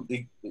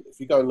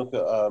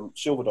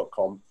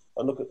silver.com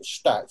and look at the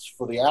stats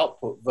for the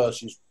output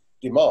versus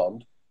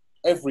demand,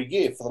 every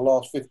year for the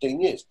last 15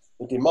 years,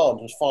 the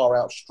demand has far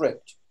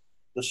outstripped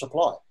the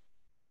supply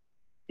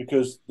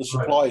because the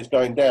supply is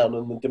going down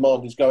and the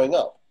demand is going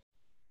up.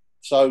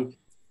 So,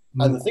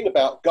 and the thing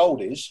about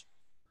gold is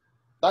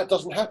that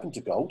doesn't happen to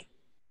gold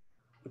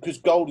because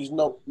gold is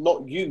not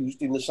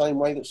used in the same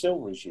way that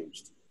silver is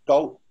used.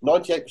 Gold,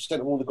 98%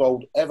 of all the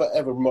gold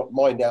ever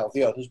mined out of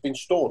the earth has been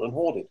stored and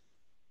hoarded.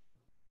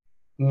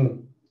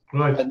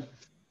 Right.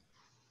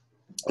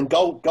 And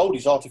gold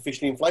is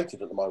artificially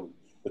inflated at the moment.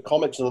 The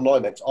COMEX and the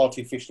NYMEX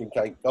artificially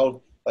inflate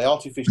gold. They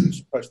artificially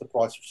suppress the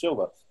price of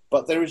silver.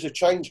 But there is a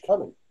change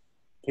coming.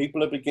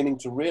 People are beginning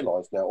to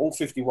realise now, all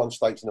 51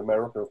 states in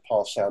America have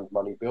passed sound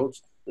money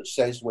bills that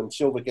says when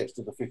silver gets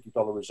to the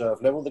 $50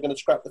 reserve level, they're going to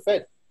scrap the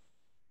Fed.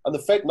 And the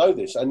Fed know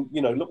this. And,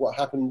 you know, look what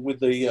happened with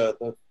the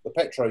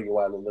petro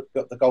yuan and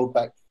the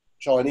gold-backed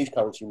Chinese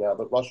currency now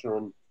that Russia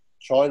and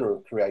China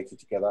have created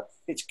together.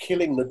 It's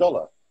killing the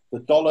dollar. The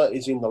dollar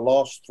is in the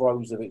last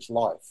throes of its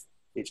life.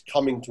 It's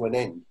coming to an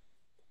end.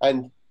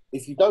 And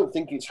if you don't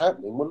think it's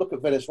happening, well, look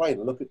at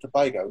Venezuela, look at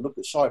Tobago, look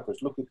at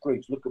Cyprus, look at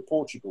Greece, look at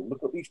Portugal,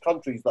 look at these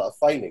countries that are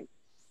failing.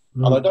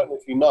 And I don't know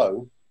if you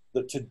know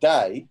that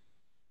today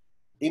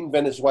in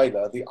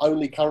Venezuela, the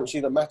only currency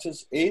that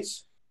matters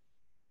is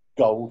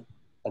gold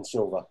and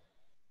silver.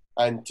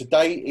 And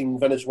today in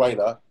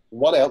Venezuela,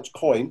 1 ounce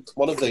coin,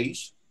 one of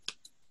these,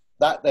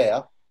 that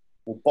there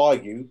will buy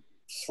you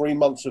 3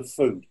 months of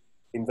food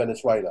in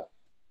Venezuela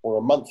or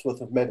a month's worth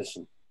of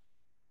medicine.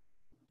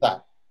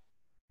 That.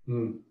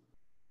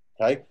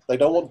 Okay? They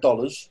don't want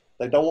dollars.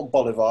 They don't want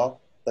Bolivar.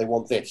 They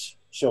want this,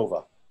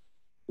 silver,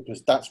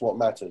 because that's what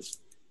matters.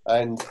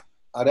 And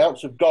an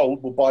ounce of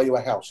gold will buy you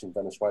a house in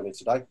Venezuela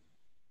today.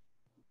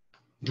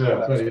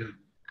 Yeah.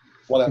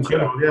 1 ounce.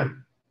 Incredible, yeah.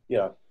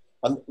 Yeah.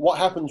 And what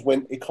happens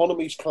when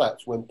economies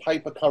collapse, when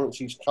paper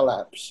currencies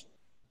collapse,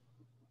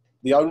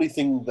 the only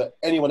thing that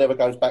anyone ever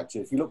goes back to,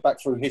 if you look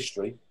back through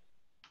history,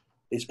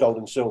 is gold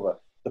and silver.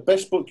 The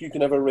best book you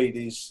can ever read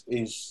is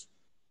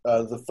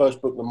the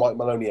first book that Mike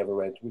Maloney ever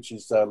read, which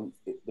is The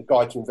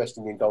Guide to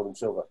Investing in Gold and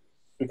Silver,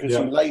 because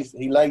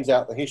he lays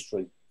out the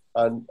history.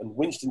 And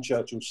Winston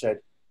Churchill said,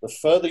 the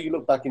further you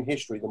look back in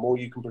history, the more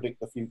you can predict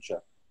the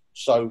future.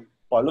 So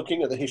by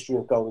looking at the history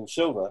of gold and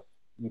silver,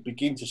 you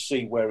begin to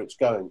see where it's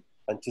going.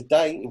 And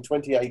today, in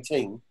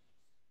 2018,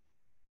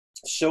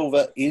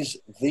 silver is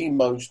the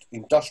most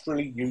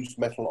industrially used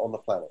metal on the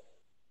planet.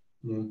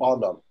 Bar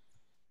none.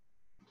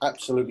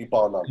 Absolutely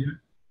bar none. Yeah.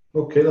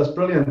 Okay, that's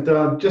brilliant.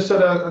 Just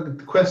had a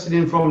question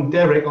in from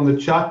Derek on the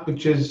chat,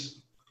 which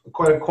is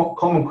quite a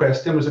common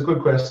question. It's a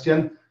good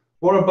question.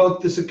 What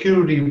about the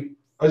security?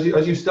 As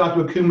you start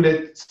to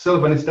accumulate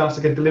silver and it starts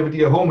to get delivered to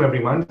your home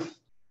every month,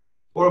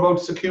 what about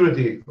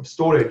security of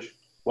storage?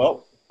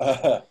 Well,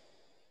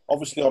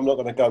 obviously I'm not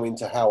going to go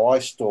into how I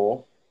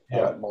store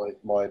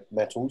my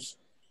metals.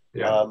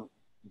 Yeah.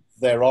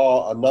 There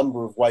are a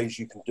number of ways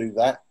you can do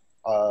that.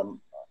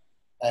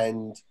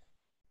 And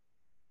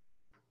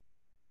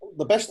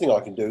the best thing I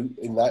can do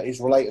in that is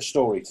relate a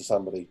story to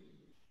somebody,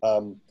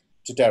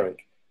 to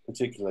Derek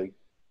particularly.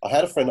 I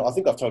had a friend, I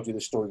think I've told you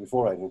this story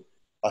before, Adrian.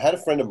 I had a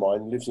friend of mine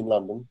who lives in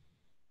London.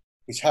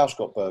 His house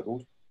got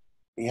burgled.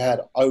 He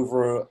had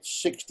over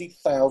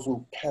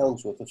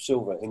 £60,000 worth of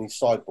silver in his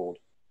sideboard.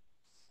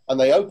 And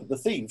the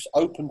thieves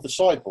opened the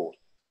sideboard.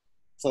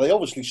 So they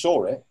obviously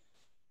saw it,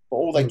 but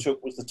all they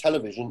took was the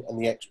television and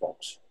the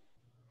Xbox.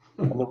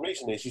 And the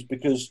reason is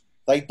because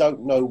they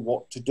don't know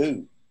what to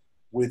do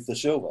with the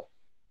silver.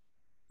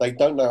 They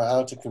don't know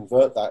how to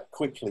convert that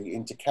quickly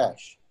into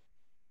cash,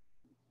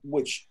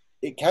 which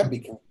it can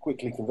be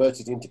quickly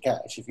converted into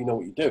cash if you know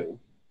what you're doing.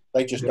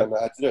 They just don't know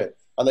how to do it.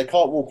 And they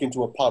can't walk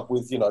into a pub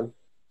with,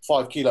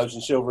 5 kilos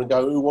in silver and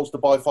go, who wants to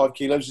buy 5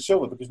 kilos of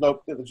silver? Because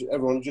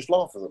everyone will just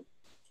laugh at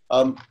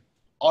them.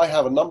 I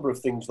have a number of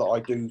things that I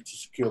do to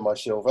secure my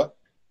silver.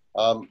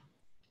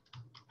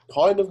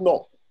 kind of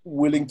not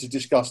willing to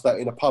discuss that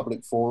in a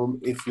public forum,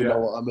 if you know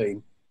what I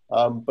mean.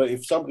 But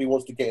if somebody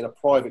wants to get in a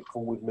private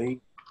call with me,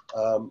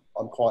 I'm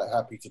quite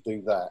happy to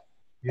do that.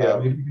 Yeah,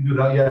 we can do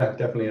that. Yeah,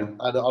 definitely. Yeah.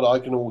 And I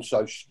can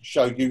also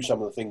show you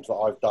some of the things that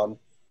I've done,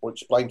 or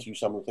explain to you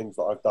some of the things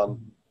that I've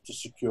done to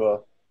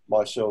secure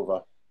my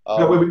silver.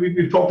 Yeah,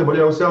 we've talked about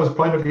it ourselves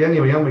privately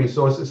anyway, haven't we?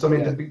 So it's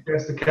something to be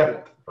best to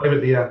kept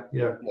privately. Yeah.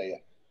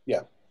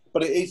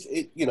 But it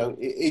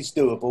is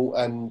doable,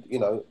 and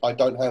I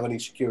don't have any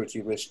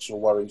security risks or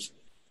worries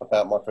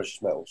about my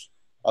precious metals.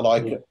 And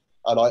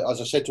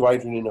as I said to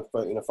Adrian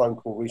in a phone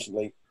call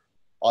recently,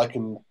 I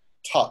can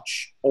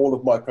touch all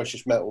of my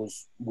precious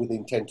metals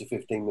within 10 to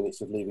 15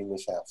 minutes of leaving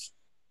this house.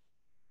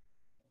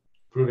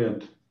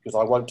 Brilliant. Because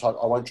I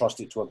won't trust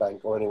it to a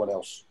bank or anyone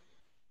else.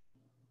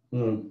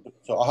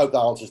 So I hope that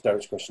answers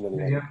Derek's question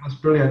anyway. Yeah, that's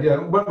brilliant. Yeah,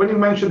 when you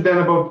mentioned then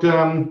about,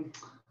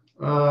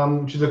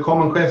 which is a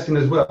common question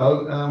as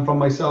well from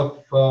myself,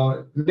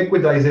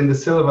 liquidizing the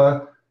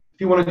silver.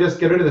 If you want to just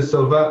get rid of the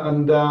silver,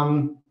 and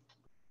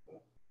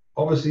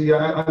obviously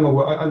I'm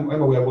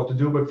aware of what to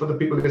do, but for the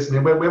people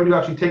listening, where would you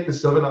actually take the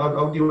silver?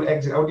 How do you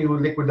exit? How do you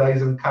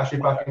liquidize and cash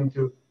it back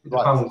into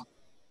pounds?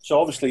 So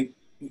obviously,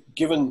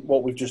 given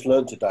what we've just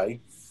learned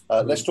today,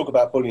 let's talk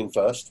about bullion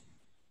first.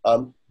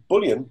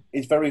 Bullion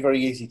is very,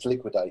 very easy to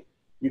liquidate.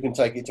 You can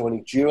take it to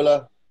any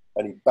jeweler,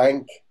 any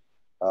bank,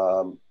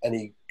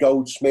 any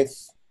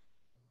goldsmith,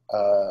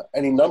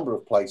 any number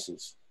of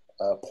places,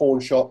 pawn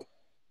shop.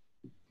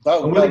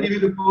 And will they give you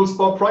the full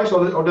spot price,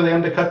 or do they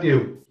undercut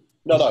you?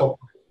 No.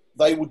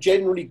 They will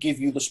generally give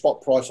you the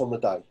spot price on the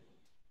day.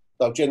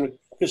 They'll generally,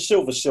 because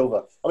silver's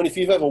silver. I mean, if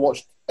you've ever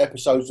watched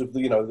episodes of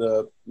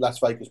the Las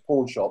Vegas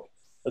pawn shop,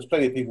 there's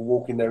plenty of people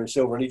walking there in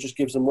silver, and he just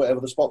gives them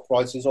whatever the spot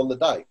price is on the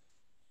day.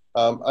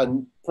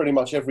 And pretty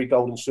much every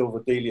gold and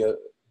silver dealer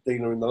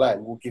in the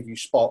land will give you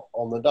spot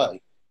on the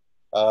day.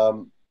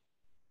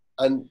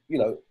 And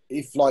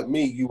if like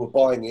me, you were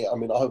buying it. I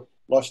mean,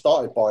 when I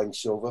started buying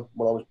silver,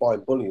 when I was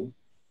buying bullion,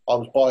 I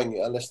was buying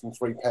it at less than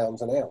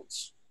 £3 an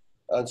ounce.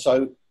 And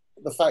so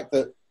the fact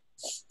that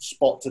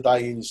spot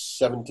today is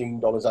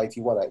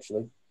 $17.81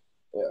 actually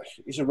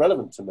is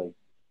irrelevant to me,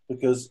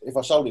 because if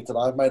I sold it today,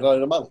 I've made a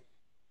load of money.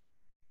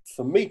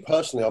 For me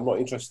personally, I'm not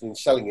interested in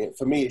selling it.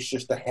 For me, it's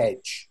just a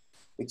hedge.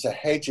 It's a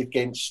hedge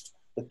against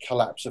the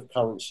collapse of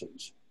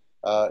currencies.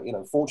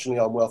 Fortunately,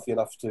 I'm wealthy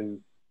enough to,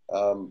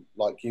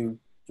 like you,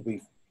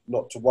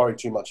 not to worry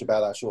too much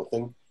about that sort of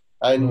thing.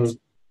 And,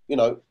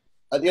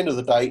 at the end of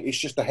the day, it's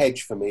just a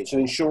hedge for me. It's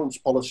an insurance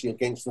policy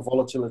against the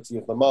volatility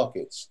of the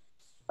markets.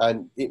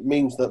 And it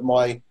means that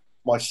my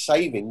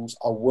savings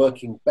are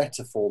working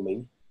better for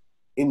me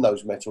in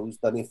those metals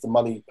than if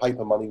the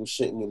paper money was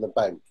sitting in the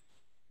bank.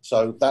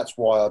 So that's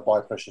why I buy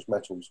precious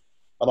metals.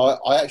 And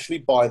I actually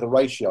buy the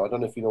ratio. I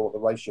don't know if you know what the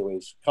ratio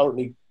is.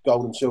 Currently,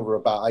 gold and silver are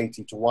about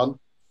 80 to 1.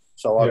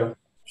 So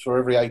for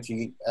every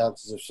 80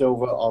 ounces of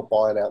silver, I'll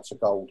buy an ounce of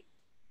gold.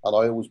 And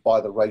I always buy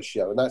the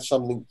ratio. And that's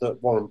something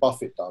that Warren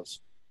Buffett does.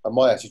 And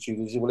my attitude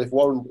is, well,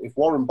 if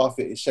Warren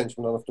Buffett is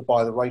sensible enough to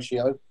buy the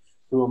ratio,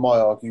 who am I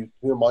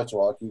to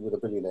argue with a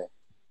billionaire?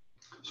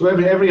 So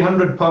every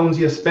 £100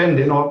 you're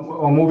spending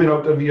or moving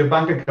out of your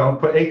bank account,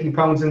 put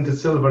 £80 into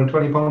silver and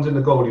 £20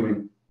 into gold, you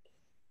mean?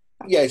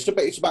 Yeah, it's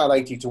about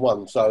 80 to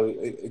 1. So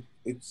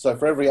so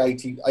for every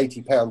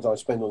 80 pounds I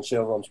spend on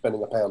silver, I'm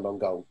spending £1 on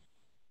gold.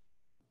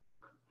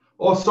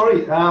 Oh,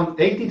 sorry,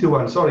 80 to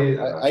 1. Sorry,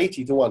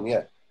 80 to 1.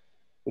 Yeah,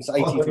 it's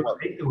 80 to 1.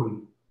 8 to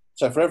 1.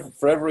 So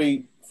for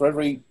every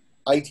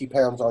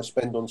 £80 I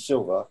spend on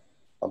silver,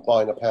 I'm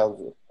buying a pound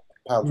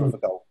worth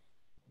of gold.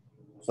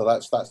 So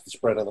that's the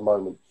spread at the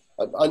moment.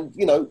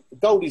 And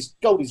gold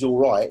is all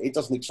right. It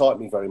doesn't excite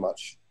me very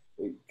much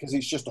because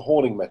it's just a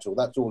hoarding metal.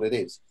 That's all it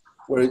is.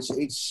 Where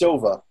it's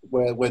silver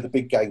where the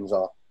big gains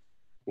are.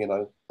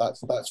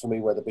 That's for me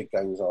where the big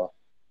gains are.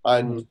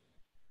 And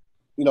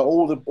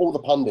all the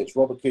pundits,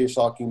 Robert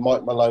Kiyosaki,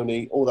 Mike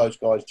Maloney, all those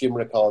guys, Jim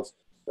Rickards,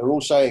 they're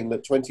all saying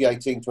that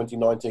 2018,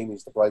 2019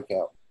 is the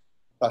breakout.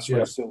 That's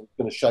when it's still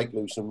going to shake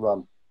loose and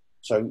run.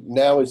 So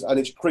and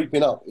it's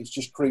creeping up. It's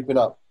just creeping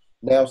up.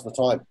 Now's the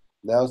time.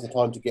 Now's the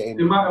time to get in.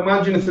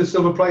 Imagine if the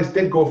silver price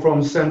did go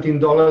from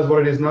 $17,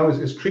 what it is now,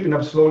 is creeping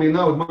up slowly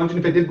now. Imagine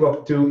if it did go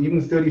up to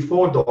even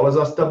 $34,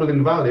 that's double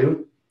in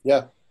value.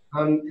 Yeah.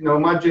 And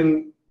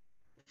imagine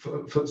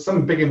for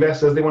some big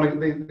investors, they go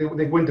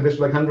into this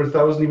for like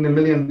 100,000, even $1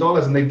 million,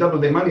 and they double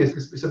their money.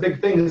 It's a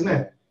big thing, isn't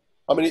it?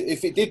 I mean,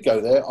 if it did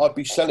go there, I'd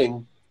be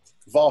selling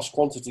vast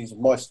quantities of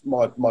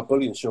my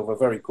bullion silver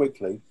very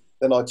quickly.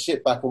 Then I'd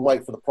sit back and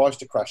wait for the price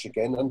to crash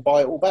again and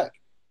buy it all back.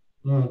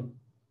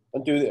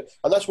 And do it.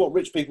 And that's what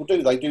rich people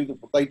do. They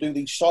do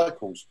these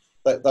cycles.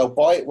 They'll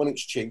buy it when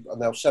it's cheap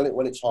and they'll sell it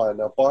when it's high, and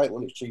they'll buy it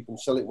when it's cheap and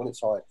sell it when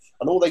it's high.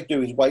 And all they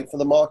do is wait for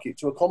the market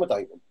to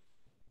accommodate them.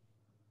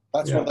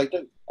 That's what they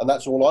do. And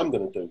that's all I'm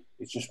going to do.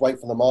 It's just wait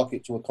for the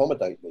market to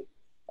accommodate me.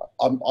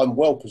 I'm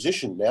well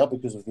positioned now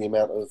because of the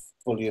amount of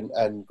bullion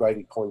and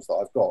graded coins that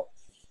I've got.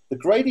 The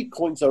graded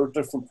coins are a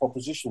different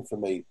proposition for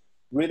me.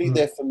 Really,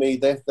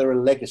 they're a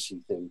legacy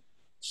thing.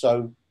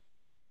 So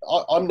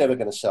I'm never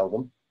going to sell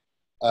them.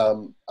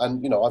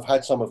 And, you know, I've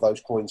had some of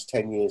those coins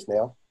 10 years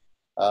now.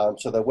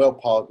 So they're well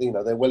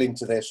they're well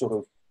into their sort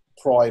of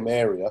prime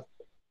area.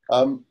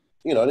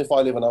 You know, and if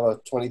I live another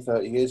 20,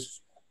 30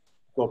 years,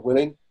 God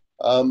willing,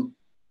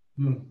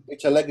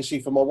 it's a legacy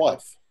for my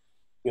wife,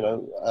 you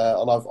know,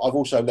 and I've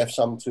also left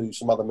some to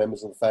some other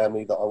members of the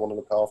family that I want to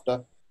look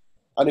after.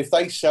 And if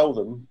they sell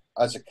them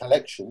as a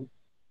collection,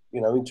 you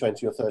know, in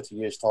 20 or 30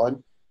 years'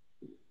 time,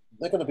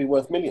 they're going to be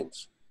worth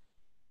millions.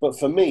 But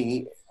for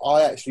me,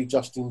 I actually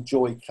just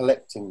enjoy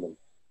collecting them.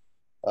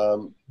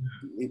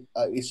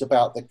 It's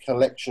about the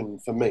collection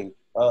for me.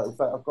 In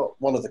fact, I've got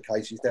one of the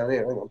cases down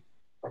here. Hang on.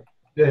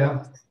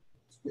 Yeah.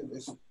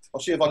 I'll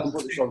see if I can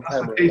put this on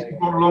camera. The case you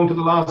brought along to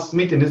the last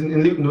meeting, isn't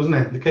in Luton, wasn't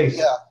it? The case.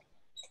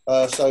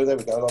 Yeah. So there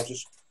we go. I'll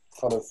just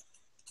kind of.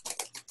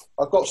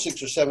 I've got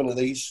 6 or 7 of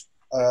these.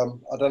 I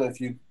don't know if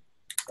you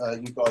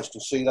guys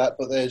can see that,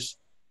 but there's,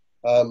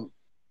 and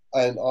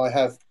I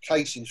have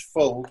cases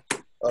full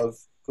of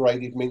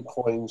graded mint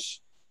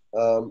coins.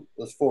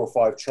 There's 4 or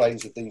 5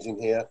 trays of these in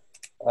here.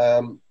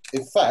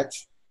 In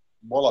fact,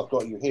 while I've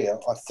got you here,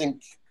 I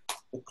think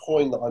the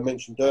coin that I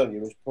mentioned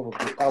earlier is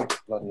probably out.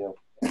 Bloody hell.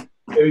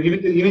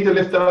 You need to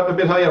lift that up a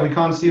bit higher. We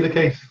can't see the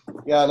case.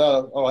 Yeah,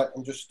 no. All right.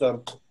 I'm just.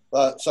 So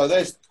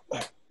there's.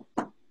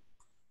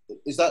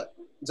 Is that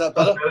better? That's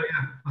better,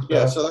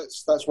 yeah. So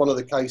that's one of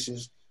the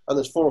cases, and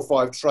there's 4 or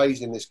 5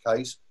 trays in this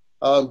case.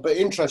 But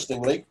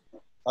interestingly,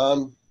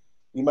 you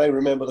may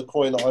remember the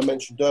coin that I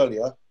mentioned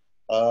earlier,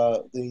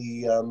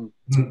 the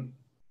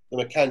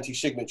Mercanti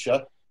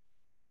signature.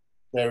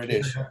 There it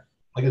is. Yeah,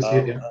 I can see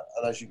it. Yeah.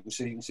 And as you can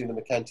see the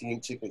Mercanti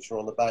ink signature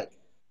on the back.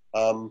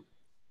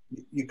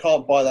 You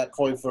can't buy that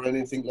coin for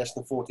anything less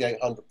than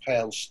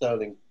 £4,800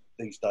 sterling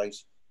these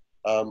days,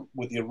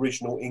 with the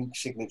original ink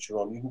signature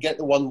on. You can get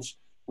the ones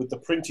with the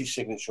printed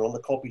signature on, the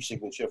copy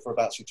signature, for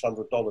about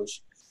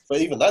 $600. But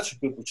even that's a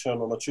good return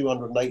on a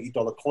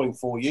 $280 coin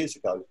 4 years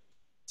ago.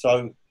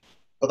 So,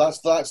 but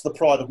that's the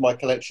pride of my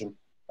collection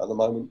at the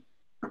moment.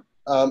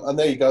 And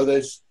there you go.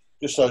 There's,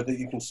 just so that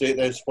you can see it,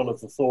 there's one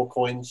of the Thor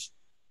coins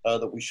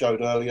that we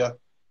showed earlier.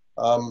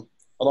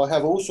 And I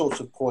have all sorts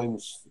of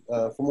coins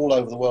from all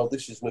over the world.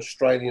 This is an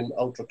Australian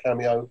ultra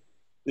cameo.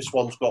 This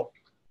one's got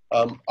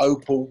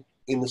opal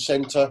in the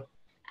centre,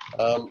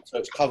 so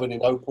it's covered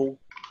in opal.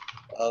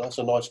 That's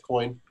a nice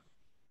coin.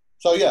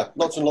 So yeah,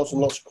 lots and lots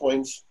and lots of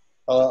coins,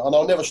 and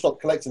I'll never stop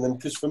collecting them,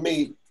 because for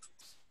me,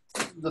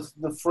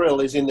 the thrill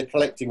is in the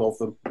collecting of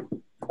them,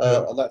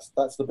 and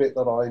that's the bit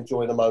that I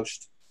enjoy the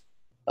most.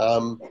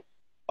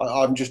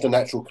 I'm just a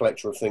natural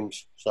collector of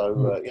things,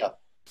 so yeah.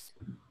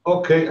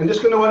 Okay, I'm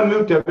just going to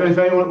move there. If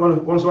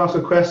anyone wants to ask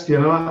a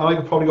question, I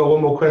could probably got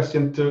one more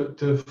question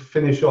to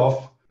finish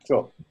off.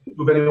 Sure.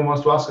 If anyone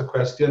wants to ask a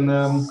question.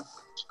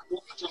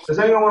 Does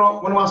anyone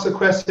want to ask a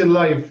question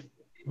live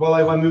while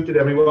I've unmuted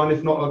everyone?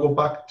 If not, I'll go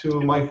back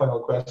to my final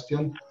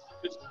question.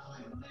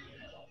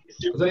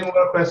 Does anyone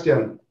have a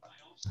question?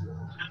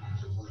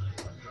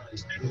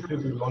 There's 2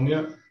 people on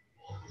here.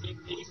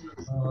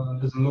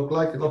 Doesn't look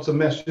like it. Lots of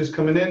messages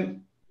coming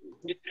in.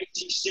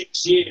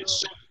 86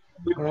 years.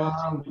 Right,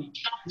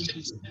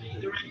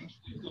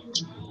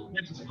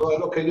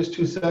 okay, just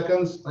 2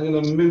 seconds. I'm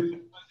going to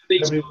mute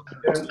everyone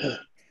again.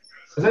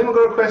 Has anyone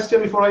got a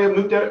question before I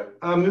mute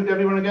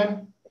everyone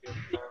again?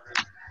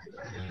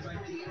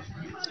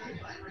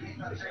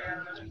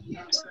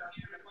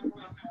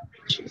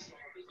 Just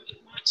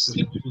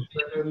 2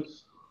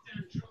 seconds.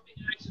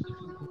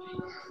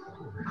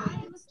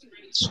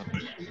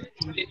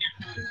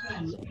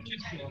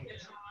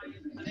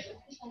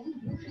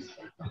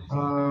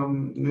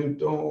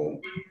 Moved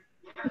on.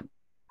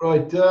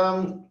 Right,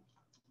 let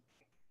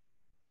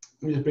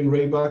me just bring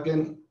Ray back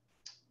in.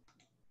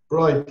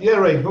 Right, yeah,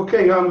 Ray.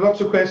 Okay,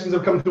 lots of questions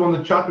have come through on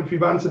the chat, which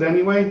we've answered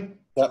anyway.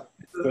 Yeah.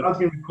 That's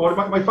been recorded.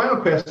 My final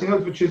question,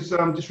 which is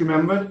just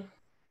remembered,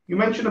 you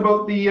mentioned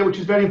about the, which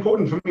is very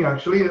important for me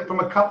actually, from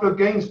a capital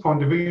gains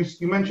point of view.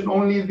 You mentioned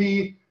only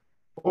the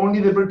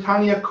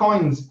Britannia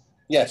coins.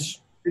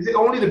 Yes. Is it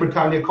only the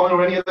Britannia coin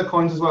or any other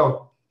coins as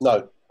well?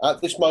 No. At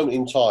this moment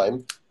in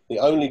time, the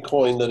only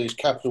coin that is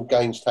capital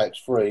gains tax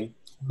free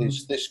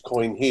is this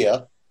coin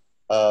here.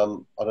 I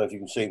don't know if you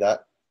can see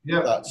that.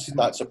 Yeah.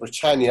 That's a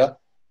Britannia.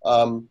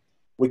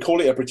 We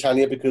call it a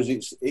Britannia because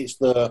it's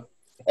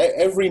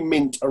every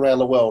mint around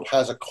the world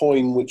has a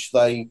coin which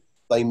they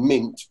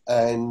mint,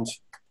 and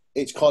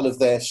it's kind of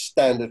their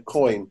standard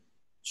coin.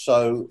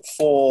 So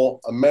for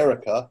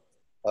America,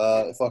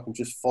 if I can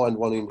just find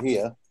one in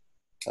here,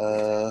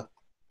 let's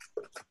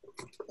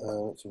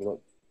have a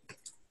look.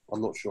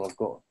 I'm not sure I've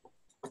got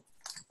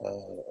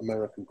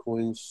American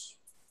coins.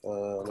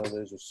 No,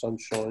 there's a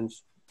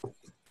Sunshines.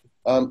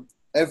 Oh,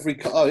 there we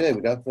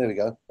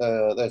go.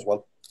 There's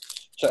one.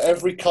 So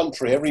every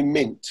country, every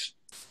mint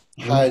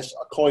has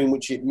a coin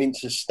which it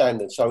mints as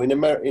standard. So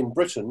in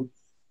Britain,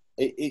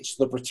 it's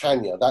the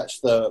Britannia. That's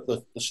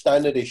the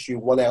standard issue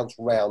 1 ounce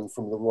round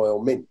from the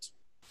Royal Mint.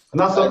 And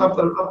that's up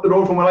the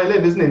road from where I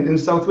live, isn't it? In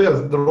South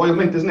Wales, the Royal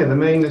Mint, isn't it? The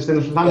main, it's in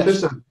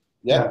Llanfysin.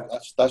 Yes. Yeah,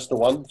 that's the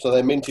one. So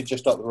they're minted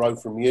just up the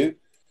road from you.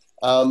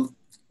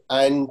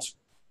 And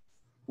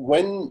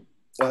when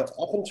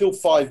up until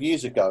 5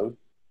 years ago,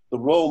 the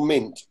Royal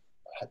Mint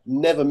had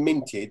never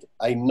minted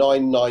a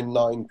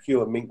 999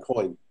 pure mint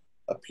coin,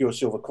 a pure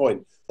silver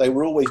coin. They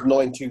were always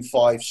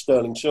 925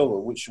 sterling silver,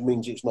 which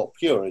means it's not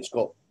pure. It's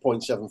got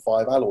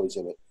 0.75 alloys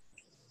in it.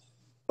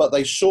 But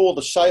they saw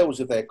the sales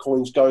of their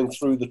coins going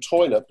through the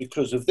toilet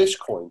because of this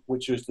coin,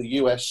 which is the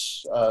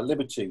US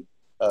Liberty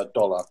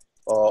dollar,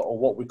 or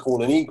what we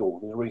call an eagle.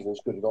 The reason it's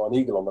good, it's got an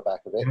eagle on the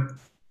back of it.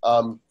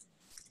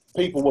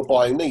 People were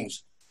buying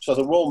these. So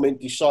the Royal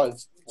Mint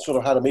decided, sort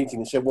of had a meeting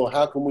and said, well,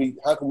 how can we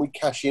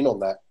cash in on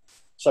that?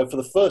 So for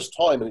the first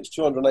time in its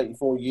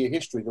 284-year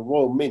history, the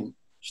Royal Mint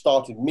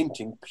started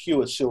minting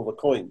pure silver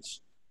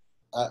coins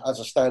as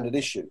a standard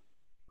issue.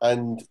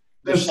 And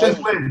since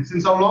when?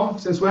 Since how long?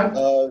 Since when?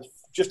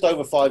 Just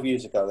over 5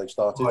 years ago they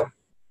started. Right.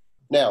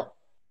 Now,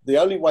 the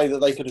only way that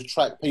they could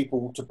attract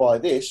people to buy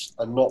this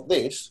and not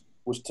this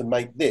was to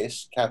make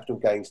this capital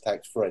gains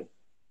tax free.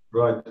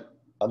 Right.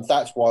 And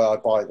that's why I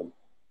buy them.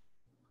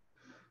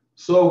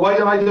 So why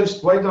would I want to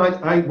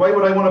put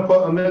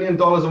 $1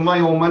 million of my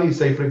own money,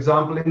 say, for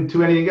example,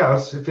 into anything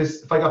else?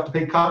 If I have to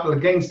pay capital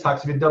gains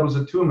tax, if it doubles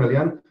to $2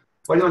 million,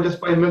 why don't I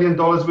just buy $1 million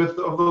worth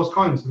of those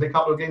coins? Are they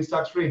capital gains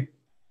tax free?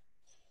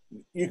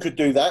 You could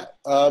do that.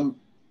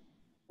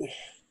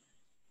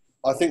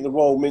 I think the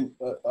Royal Mint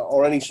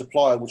or any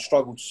supplier would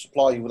struggle to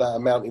supply you with that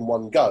amount in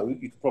one go.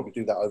 You could probably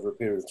do that over a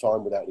period of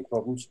time without any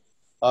problems.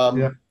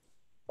 But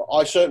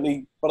I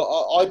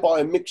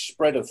buy a mixed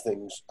spread of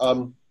things.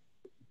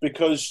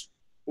 Because,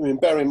 I mean,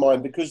 bear in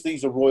mind, because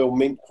these are Royal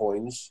Mint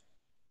coins,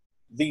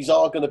 these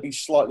are going to be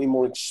slightly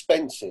more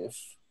expensive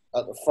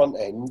at the front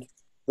end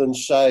than,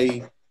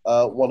 say,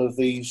 one of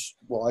these,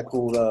 what I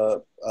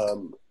call...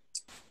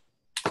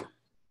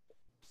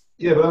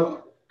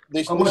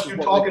 how much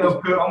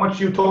are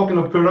you talking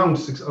of per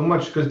ounce? How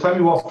much? Because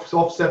time you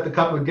offset the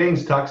capital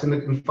gains tax in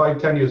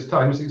 5-10 years'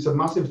 time, it's a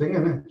massive thing,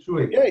 isn't it?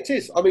 Surely. Yeah, it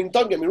is. I mean,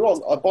 don't get me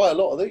wrong. I buy a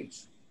lot of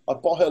these.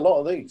 But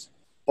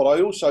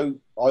I also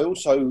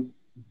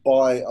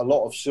buy a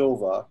lot of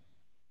silver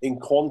in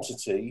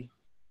quantity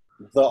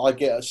that I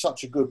get at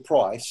such a good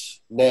price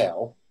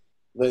now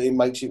that it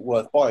makes it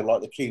worth buying,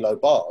 like the kilo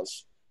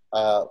bars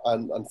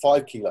and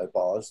 5 kilo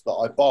bars that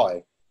I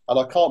buy. And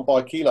I can't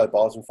buy kilo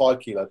bars and 5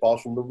 kilo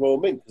bars from the Royal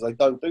Mint because they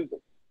don't do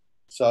them.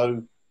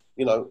 So,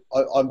 you know,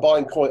 I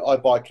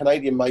buy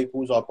Canadian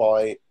maples, I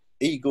buy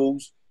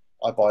eagles,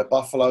 I buy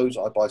buffaloes,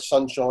 I buy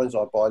sunshines,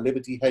 I buy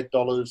Liberty head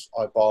dollars,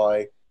 I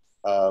buy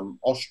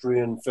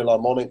Austrian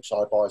philharmonics,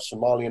 I buy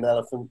Somalian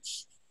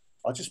elephants.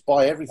 I just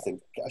buy everything.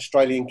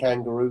 Australian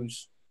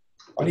kangaroos.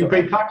 And you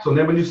pay tax on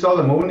them when you sell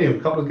them, won't you?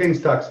 Capital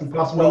gains tax and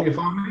pass them on to your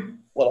family?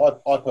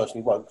 Well, I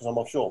personally won't because I'm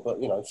offshore,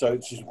 but, you know, so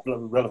it's just a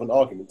relevant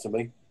argument to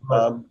me.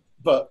 Right.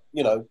 But,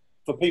 you know,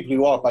 for people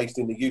who are based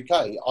in the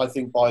UK, I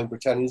think buying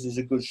Britannias is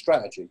a good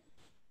strategy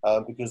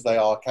because they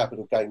are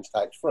capital gains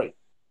tax free.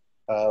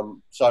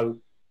 So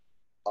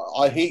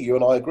I hear you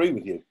and I agree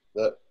with you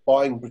that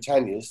buying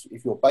Britannias,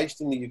 if you're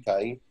based in the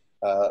UK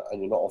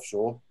and you're not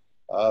offshore,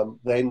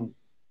 then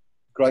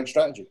great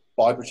strategy.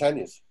 Buy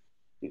Britannias.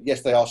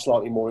 Yes, they are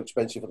slightly more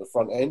expensive at the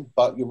front end,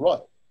 but you're right.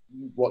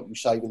 What you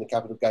save in the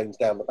capital gains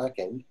down the back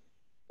end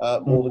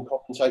more than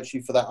compensates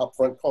you for that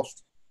upfront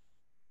cost.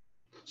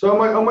 So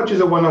how much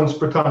is a 1 ounce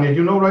Britannia? Do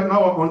you know right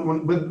now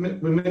with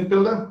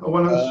MintBuilder? A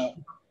 1 ounce?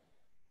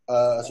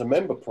 As a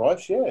member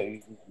price, yeah,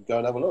 you can go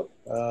and have a look.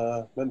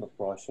 Member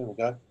price, here we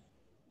go.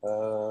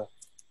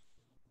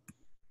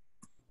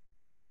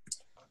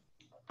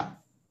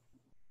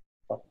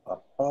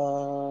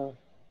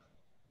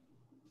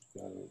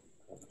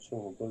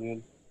 Silver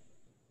bullion.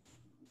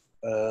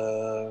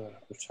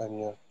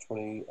 Britannia,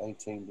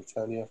 2018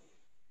 Britannia.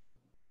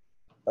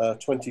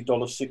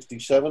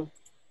 $20.67.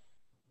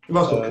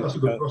 That's a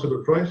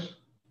good price.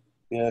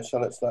 Yeah, so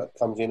that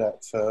comes in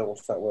at,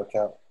 what's that work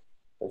out?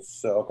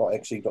 It's, I've got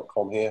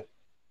xe.com here.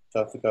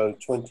 So if we go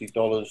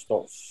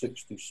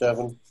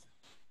 $20.67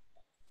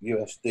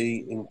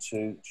 USD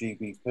into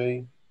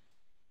GBP,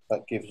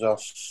 that gives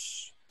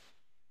us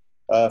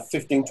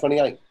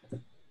 15.28.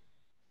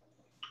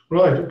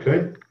 Right,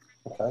 okay.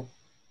 Okay.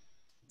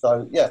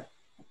 So, yeah.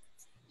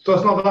 So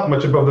it's not that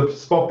much above the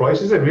spot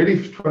price, is it really?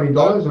 $20?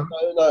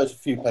 No, it's a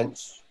few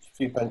pence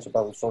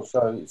above the spot.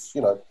 So it's,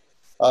 you know,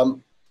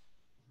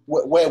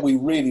 where we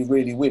really,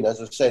 really win, as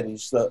I said,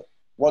 is that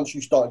once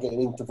you start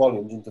getting into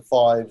volumes, into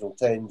 5s or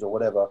 10s or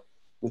whatever,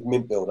 with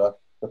MintBuilder,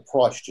 the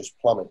price just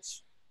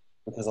plummets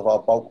because of our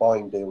bulk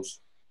buying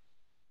deals.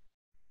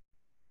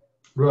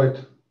 Right.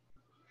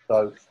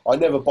 So I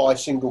never buy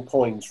single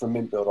coins from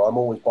MintBuilder. I'm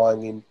always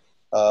buying in,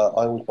 I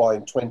always buy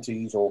in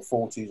 20s or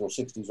 40s or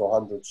 60s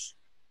or 100s.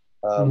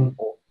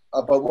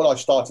 But when I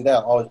started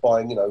out, I was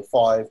buying, you know,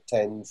 5,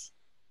 10s,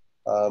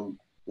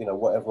 you know,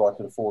 whatever I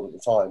could afford at the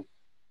time.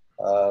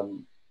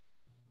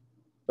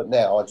 But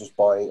now I just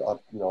buy, I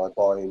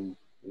buy in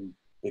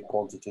big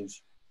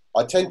quantities.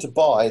 I tend to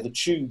buy the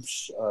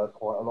tubes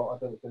quite a lot. I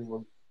don't know if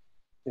anyone's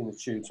seen the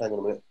tubes. Hang on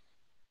a minute.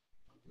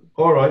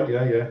 All right,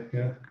 yeah.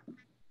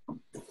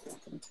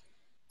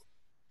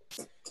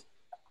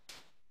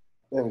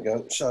 There we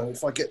go. So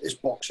if I get this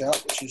box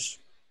out, which is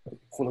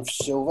full of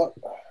silver.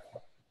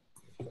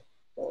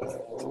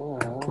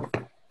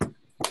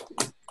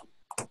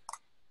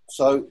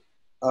 So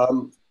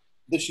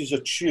this is a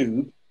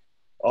tube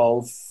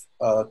of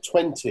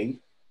 20.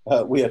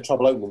 We had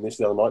trouble opening this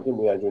the other night, didn't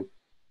we, Adrian?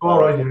 All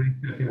right.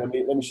 Yeah.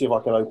 Let me see if I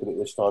can open it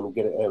this time and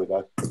get it. There we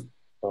go. Got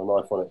a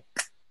knife on it.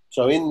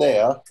 So in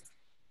there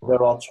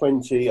are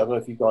 20. I don't know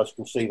if you guys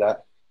can see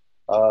that.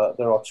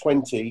 There are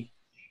 20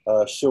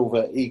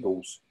 silver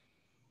eagles.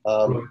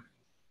 Right.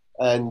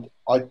 And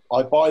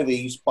I buy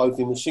these both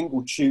in the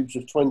single tubes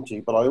of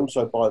 20, but I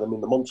also buy them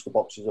in the monster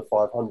boxes of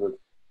 500.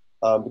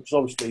 Because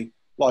obviously,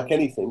 like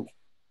anything,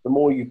 the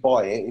more you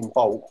buy it in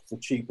bulk, the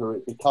cheaper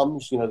it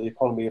becomes. You know, the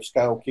economy of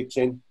scale kicks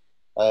in,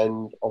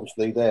 and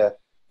obviously there.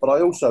 But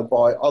I also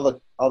buy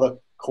other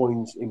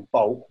coins in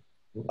bulk,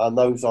 and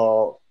those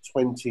are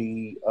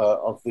 20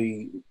 of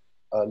the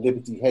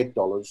Liberty Head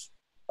dollars.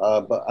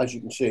 But as you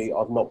can see,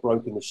 I've not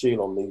broken the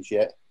seal on these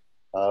yet,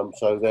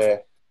 so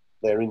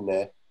they're in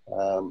there,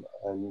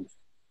 and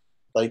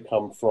they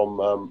come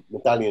from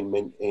Medallion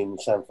Mint in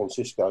San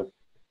Francisco,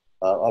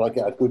 and I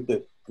get a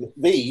good.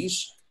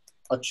 These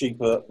are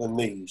cheaper than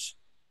these,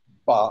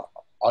 but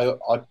I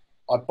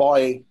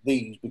buy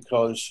these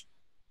because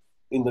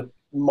in the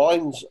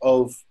minds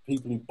of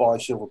people who buy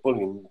silver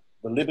bullion,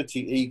 the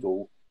Liberty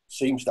Eagle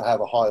seems to have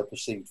a higher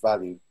perceived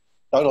value.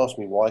 Don't ask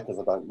me why, because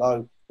I don't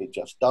know. It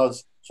just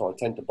does. So I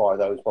tend to buy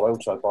those, but I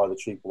also buy the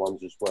cheaper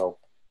ones as well.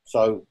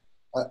 So,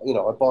 you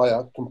know, I buy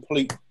a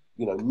complete,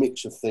 you know,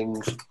 mix of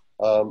things.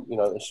 You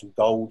know, there's some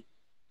gold.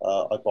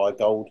 I buy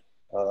gold.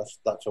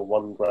 That's a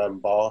 1 gram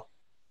bar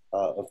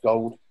of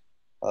gold.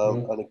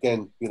 And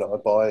again, you know, I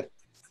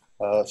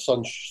buy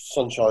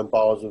sunshine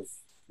bars of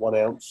 1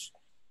 ounce.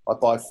 I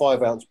buy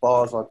 5 ounce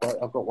bars.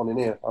 I've got one in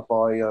here. I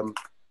buy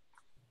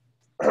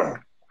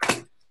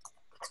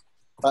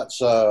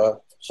that's a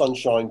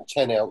sunshine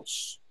 10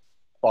 ounce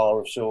bar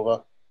of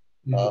silver.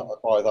 I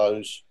buy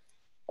those.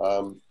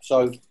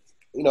 So,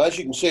 you know, as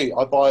you can see,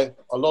 I buy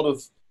a lot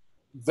of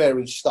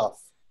varied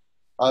stuff.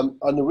 And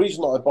the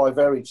reason I buy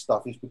varied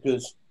stuff is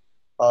because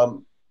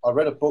I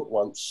read a book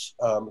once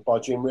by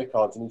Jim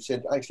Rickards, and he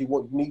said, actually,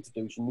 what you need to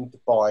do is you need to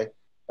buy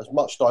as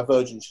much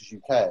divergence as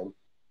you can,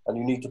 and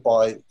you need to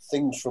buy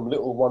things from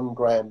little 1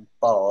 gram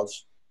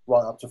bars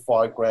right up to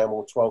 5 gram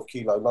or 12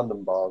 kilo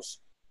London bars.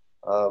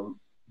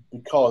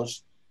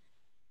 Because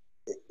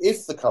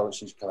if the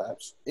currencies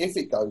collapse, if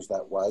it goes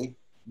that way,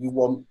 you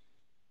want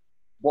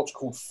what's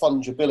called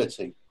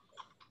fungibility.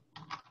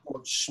 You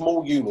want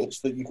small units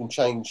that you can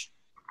change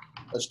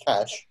as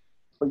cash,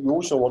 but you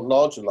also want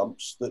larger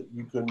lumps that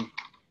you can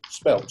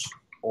smelt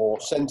or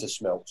center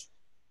smelt.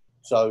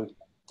 So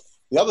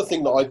the other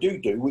thing that I do,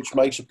 which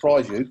may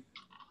surprise you,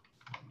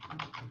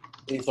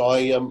 is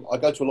I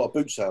go to a lot of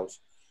boot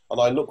sales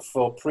and I look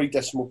for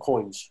pre-decimal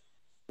coins,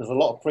 because a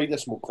lot of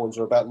pre-decimal coins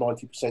are about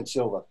 90%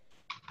 silver.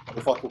 And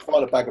if I can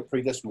find a bag of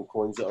pre-decimal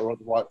coins that are at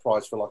the right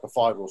price for like a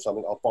 £5 or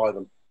something, I'll buy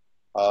them.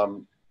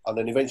 And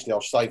then eventually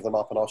I'll save them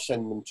up and I'll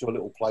send them to a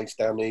little place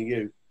down near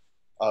you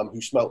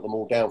who smelt them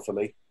all down for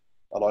me.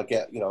 And I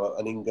get, you know,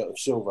 an ingot of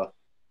silver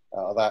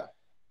out of that.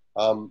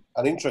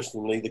 And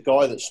interestingly, the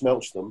guy that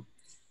smelts them,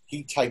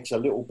 he takes a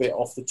little bit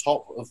off the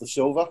top of the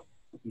silver.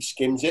 He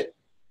skims it.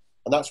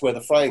 And that's where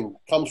the frame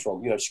comes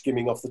from, you know,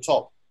 skimming off the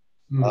top.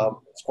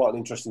 It's quite an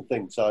interesting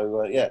thing.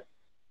 So, yeah.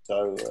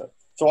 So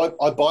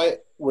I buy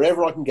it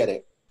wherever I can get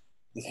it.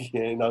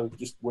 You know,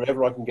 just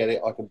wherever I can get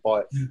it, I can buy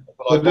it.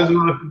 But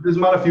doesn't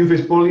matter if you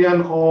use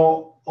bullion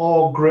or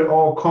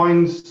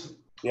coins,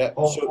 yeah,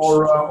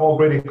 or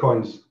graded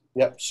coins.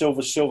 Yeah,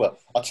 silver.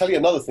 I'll tell you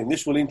another thing.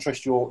 This will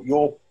interest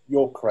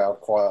your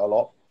crowd quite a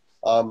lot.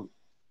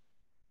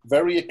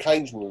 Very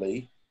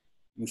occasionally,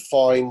 you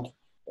find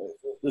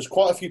there's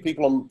quite a few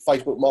people on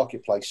Facebook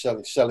Marketplace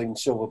selling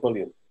silver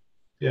bullion.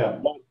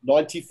 Yeah,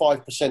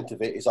 95%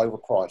 of it is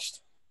overpriced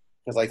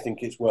because they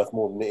think it's worth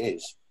more than it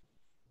is.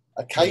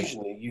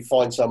 Occasionally, you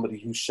find somebody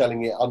who's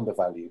selling it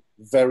undervalued.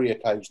 Very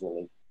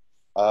occasionally.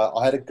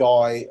 I had a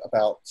guy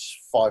about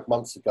 5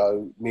 months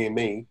ago near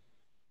me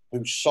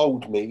who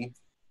sold me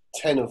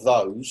 10 of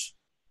those,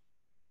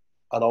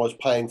 and I was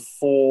paying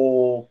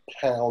 £4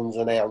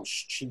 an ounce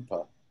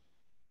cheaper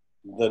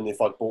than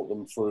if I'd bought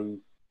them through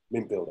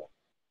MintBuilder.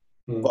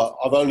 But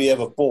I've only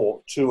ever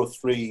bought 2 or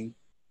 3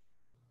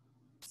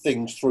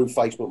 things through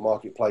Facebook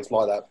Marketplace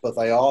like that. But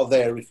they are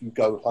there if you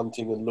go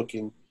hunting and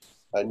looking,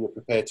 and you're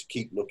prepared to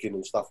keep looking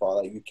and stuff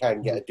like that. You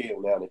can get a deal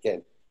now and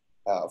again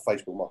out of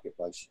Facebook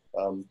Marketplace.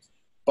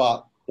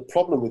 But the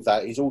problem with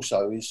that is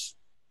also, you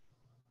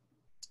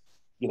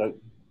know,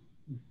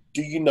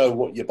 do you know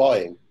what you're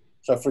buying?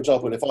 So, for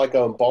example, if I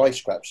go and buy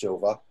scrap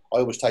silver, I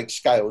always take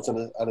scales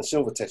and a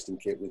silver testing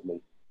kit with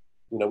me,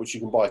 you know, which you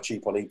can buy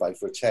cheap on eBay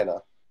for a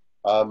tenner.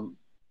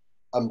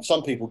 And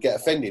some people get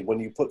offended when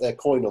you put their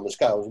coin on the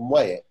scales and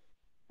weigh it,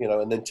 you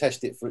know, and then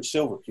test it for its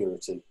silver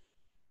purity.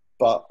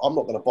 But I'm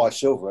not going to buy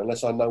silver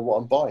unless I know what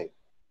I'm buying.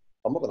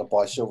 I'm not going to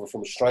buy silver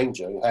from a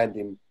stranger and hand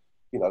him,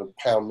 you know,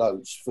 pound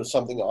notes for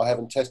something that I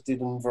haven't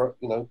tested and,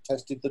 you know,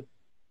 tested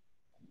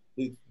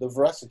the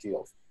veracity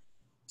of.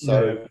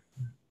 So,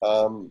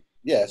 so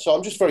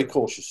I'm just very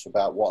cautious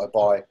about what I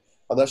buy.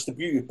 And that's the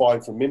beauty of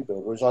buying from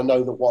MintBuilder, is I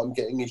know that what I'm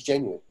getting is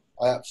genuine.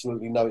 I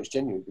absolutely know it's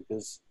genuine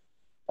because,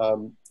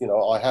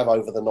 I have,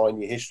 over the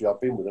 9-year history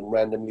I've been with them,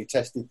 randomly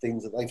tested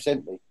things that they've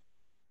sent me.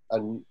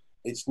 And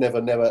it's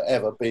never,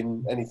 ever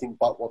been anything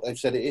but what they've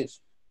said it is.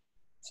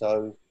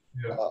 So,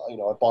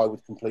 I buy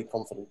with complete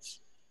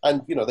confidence.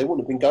 And, they wouldn't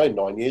have been going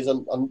 9 years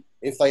and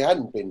if they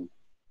hadn't been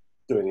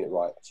doing it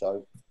right.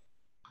 So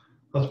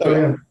that's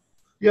brilliant.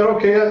 Yeah,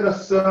 okay.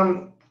 That's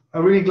I'm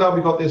really glad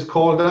we got this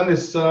call done.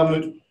 It's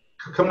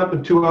coming up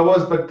in 2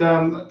 hours, but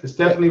it's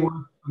definitely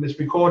worth, and it's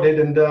recorded,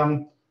 and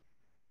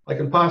I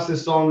can pass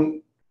this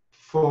on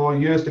for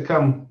years to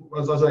come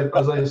as I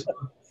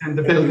tend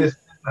to build this,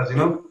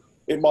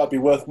 It might be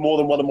worth more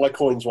than one of my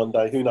coins one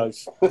day. Who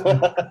knows?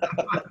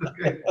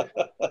 Okay.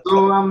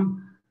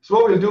 So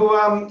what we'll do,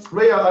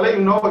 Ray, I'll let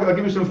you know. I'll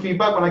give you some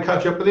feedback when I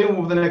catch up with you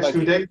over the next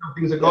few days how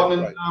things are gone,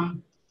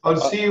 and I'll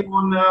see you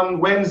on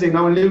Wednesday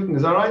now in Luton.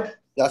 Is that right?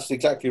 That's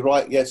exactly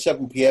right. Yeah,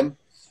 7 p.m.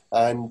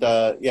 And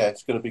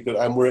it's going to be good.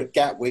 And we're at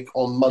Gatwick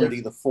on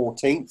Monday the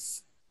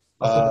 14th.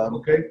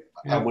 Okay.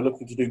 Yeah. And we're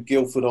looking to do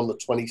Guildford on the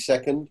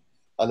 22nd.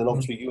 And then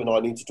obviously you and I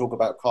need to talk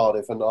about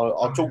Cardiff. And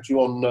I'll talk to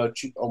you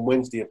on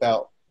Wednesday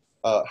about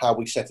how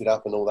we set it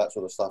up and all that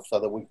sort of stuff, so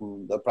that we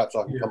can perhaps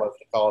I can come over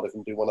to Cardiff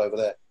and do one over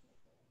there.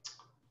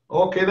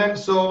 Okay then.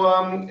 So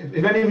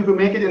if any of you could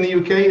make it in the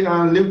UK,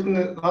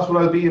 Luton, that's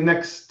what I'll be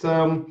next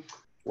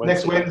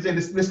Wednesday.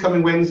 This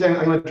coming Wednesday.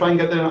 I'm going to try and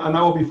get there an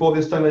hour before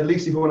this time, at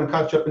least, if you want to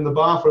catch up in the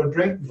bar for a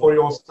drink before it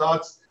all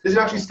starts. Does it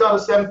actually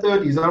start at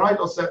 7:30? Is that right?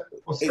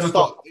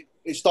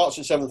 It starts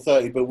at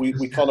 7:30, but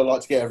we kind of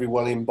like to get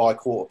everyone in by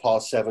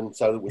 7:15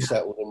 so that we're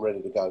settled and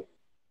ready to go.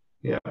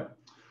 Yeah.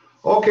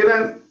 Okay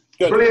then.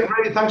 Good. Brilliant,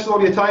 Ray. Thanks for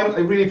all your time. I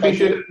really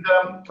appreciate it.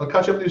 And I'll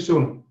catch up with you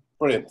soon.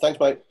 Brilliant. Thanks,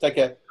 mate. Take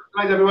care.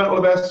 Good night, everyone. All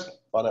the best.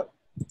 Bye now.